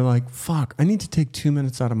 and you're like, fuck, I need to take 2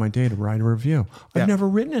 minutes out of my day to write a review. I've never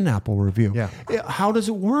written an Apple review. Yeah. How does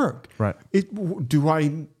it work? Right. Do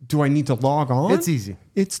I need to log on? It's easy.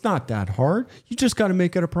 It's not that hard. You just got to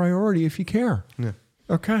make it a priority if you care. Yeah.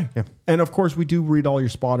 Okay. Yeah. And of course, we do read all your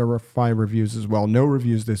Spotify reviews as well. No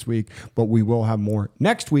reviews this week, but we will have more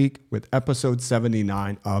next week with episode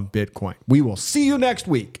 79 of Bitcoin. We will see you next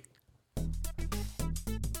week.